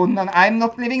alone, and I'm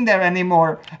not living there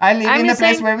anymore. I live I'm in a just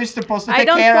place saying, where we're supposed to I take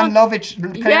don't care and want- love each, care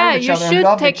of each you other and should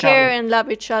love take each care other. and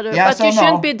love each other, Yeah, but so you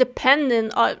shouldn't no. be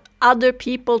dependent on other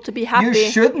people to be happy. You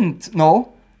shouldn't,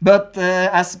 no. But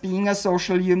as being a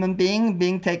social human being,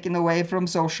 being taken away from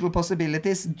social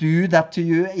possibilities, do that to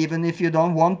you even if you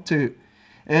don't want to.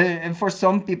 For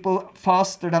some people,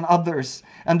 faster than others.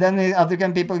 And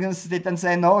then people can sit and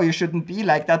say, no, you shouldn't be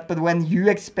like that. But when you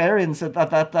experience it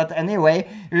that anyway,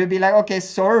 you'll be like, okay,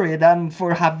 sorry then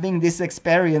for having this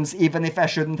experience, even if I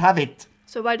shouldn't have it.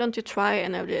 So why don't you try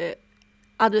any of the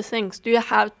other things? Do you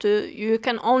have to? You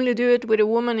can only do it with a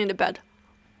woman in the bed.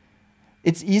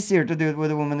 It's easier to do it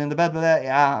with a woman in the bed, but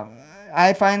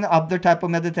I find other type of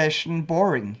meditation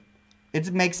boring.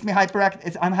 It makes me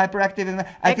hyperactive. I'm hyperactive.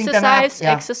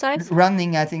 Exercise.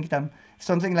 Running, I think then.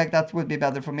 Something like that would be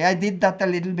better for me. I did that a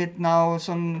little bit now,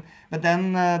 but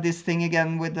then this thing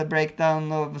again with the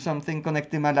breakdown of something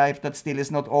connecting my life that still is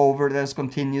not over, that's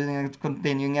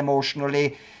continuing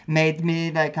emotionally, made me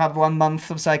like have 1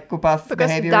 month of psychopath Because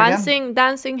behavior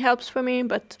dancing helps for me,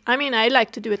 but I mean, I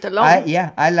like to do it alone.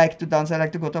 I like to dance. I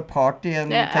like to go to a party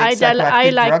and Yeah, take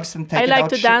psychoactive drugs and take I it like out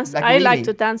to dance. like I like really.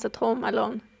 to dance at home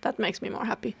alone. That makes me more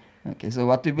happy. Okay, so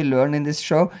what did we learn in this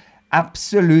show?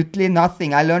 Absolutely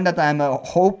nothing. I learned that I'm a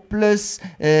hopeless,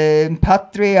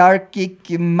 patriarchic,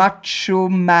 macho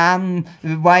man,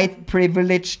 white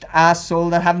privileged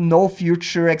asshole that have no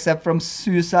future except from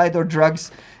suicide or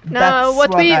drugs. No, That's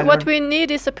what I what learned. we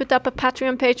need is to put up a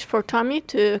Patreon page for Tommy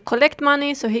to collect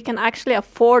money so he can actually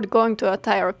afford going to a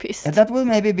therapist. Yeah, that would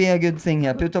maybe be a good thing.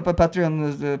 Yeah, put up a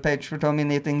Patreon page for Tommy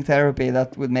Knitting Therapy.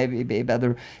 That would maybe be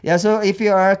better. Yeah, so if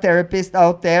you are a therapist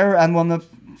out there and want to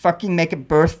fucking make a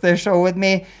birthday show with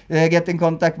me, get in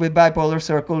contact with Bipolar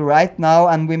Circle right now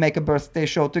and we make a birthday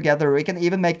show together. We can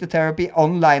even make the therapy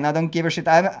online. I don't give a shit.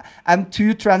 I'm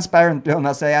too transparent,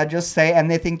 Leona. I just say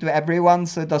anything to everyone,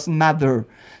 so it doesn't matter.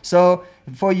 So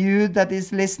for you that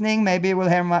is listening, maybe you will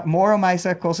hear more of my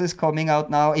psychosis coming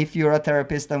out now if you're a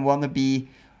therapist and want to be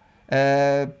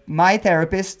my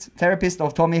therapist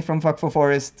of Tommy from Fuck for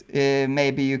Forest.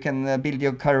 Maybe you can build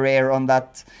your career on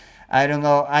that. I don't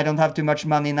know. I don't have too much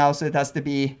money now, so it has to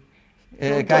be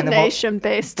kind of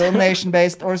donation-based.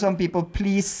 Donation-based, or some people,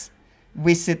 please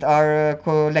visit our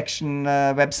collection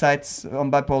websites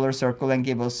on Bipolar Circle and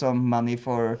give us some money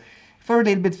for a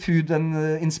little bit food and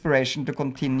inspiration to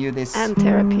continue this. And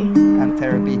therapy. And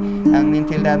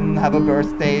until then, have a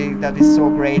birthday that is so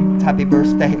great. Happy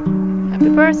birthday. Happy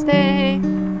birthday.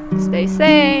 Stay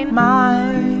sane.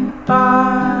 My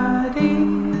body,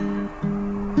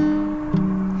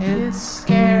 it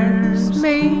scares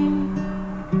me.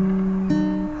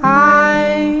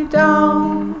 I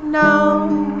don't know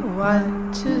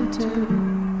what to do.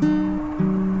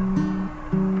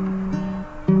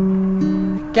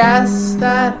 Guess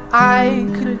that I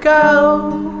could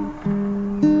go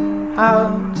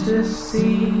out to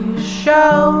see a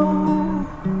show,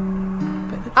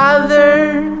 but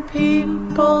other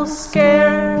people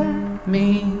scare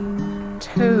me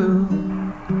too.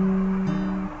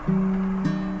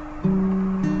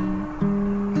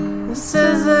 This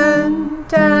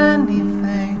isn't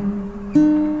anything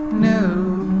new.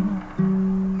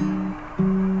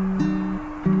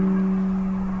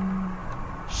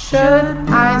 Should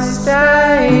I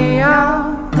stay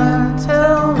up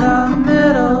until the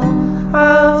middle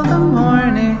of the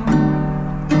morning?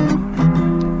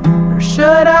 Or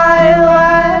should I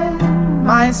let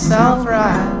myself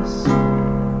rest?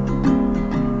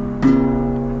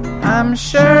 I'm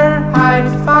sure I'd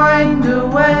find a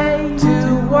way to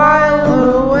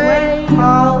while away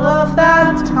all of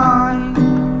that time.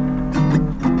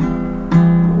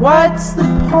 What's the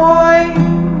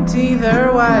point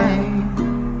either way?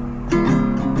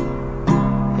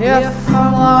 If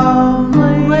I'm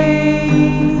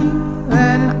lonely,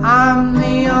 then I'm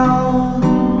the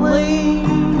only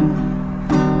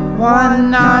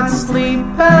one not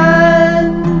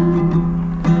sleeping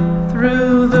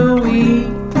through the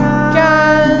weekend.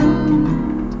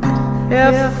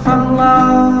 If I'm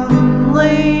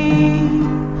lonely,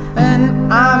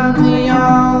 then I'm the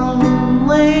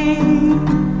only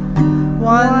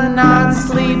one not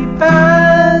sleeping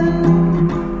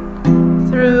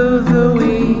through the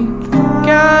weekend.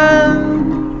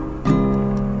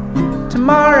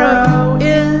 Tomorrow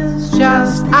is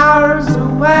just hours away.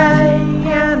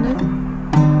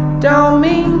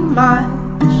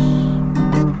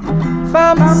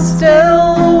 I'm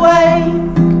still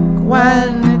awake when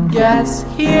it gets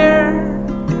here.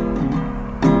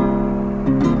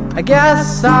 I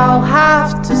guess I'll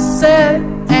have to sit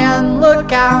and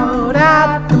look out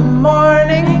at the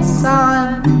morning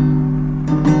sun.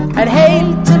 I'd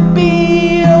hate to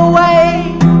be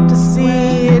away to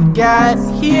see it get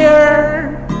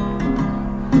here.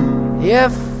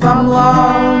 If I'm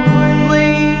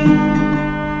lonely,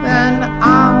 then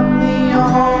I'm the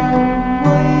only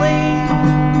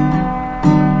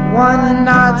one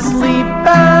not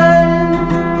sleeping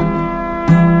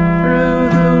through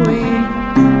the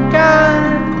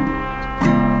weekend.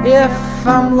 If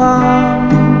I'm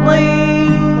lonely,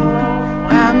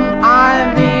 am I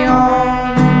the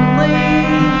only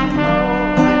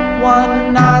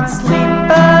one not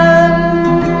sleeping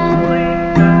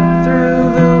through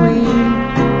the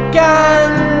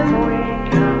weekend?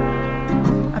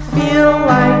 I feel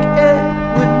like it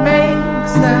would make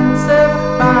sense if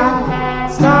I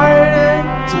started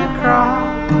to cry,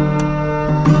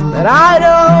 but I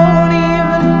don't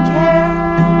even care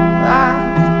that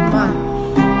much.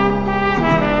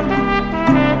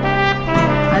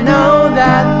 I know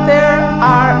that there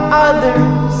are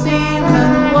others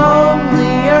even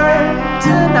lonelier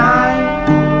tonight.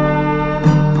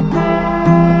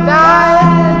 That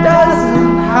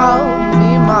doesn't help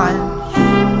me much,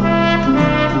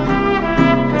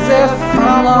 'cause if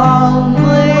I'm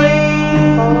lonely,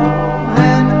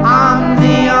 then I'm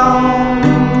the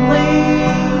only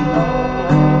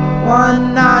one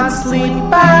not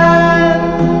sleeping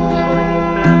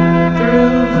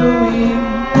through the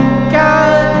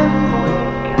weekend.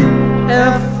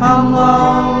 If I'm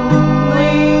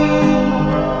lonely,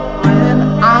 then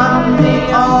I'm the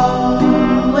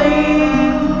only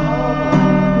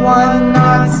one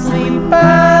not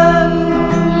sleeping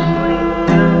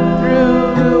through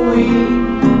the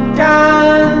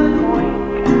weekend.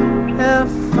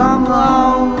 If I'm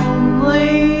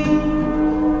lonely,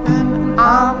 then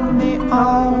I'm the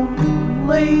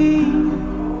only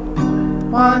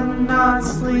one not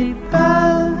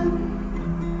sleeping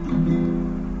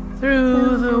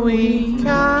through the weekend.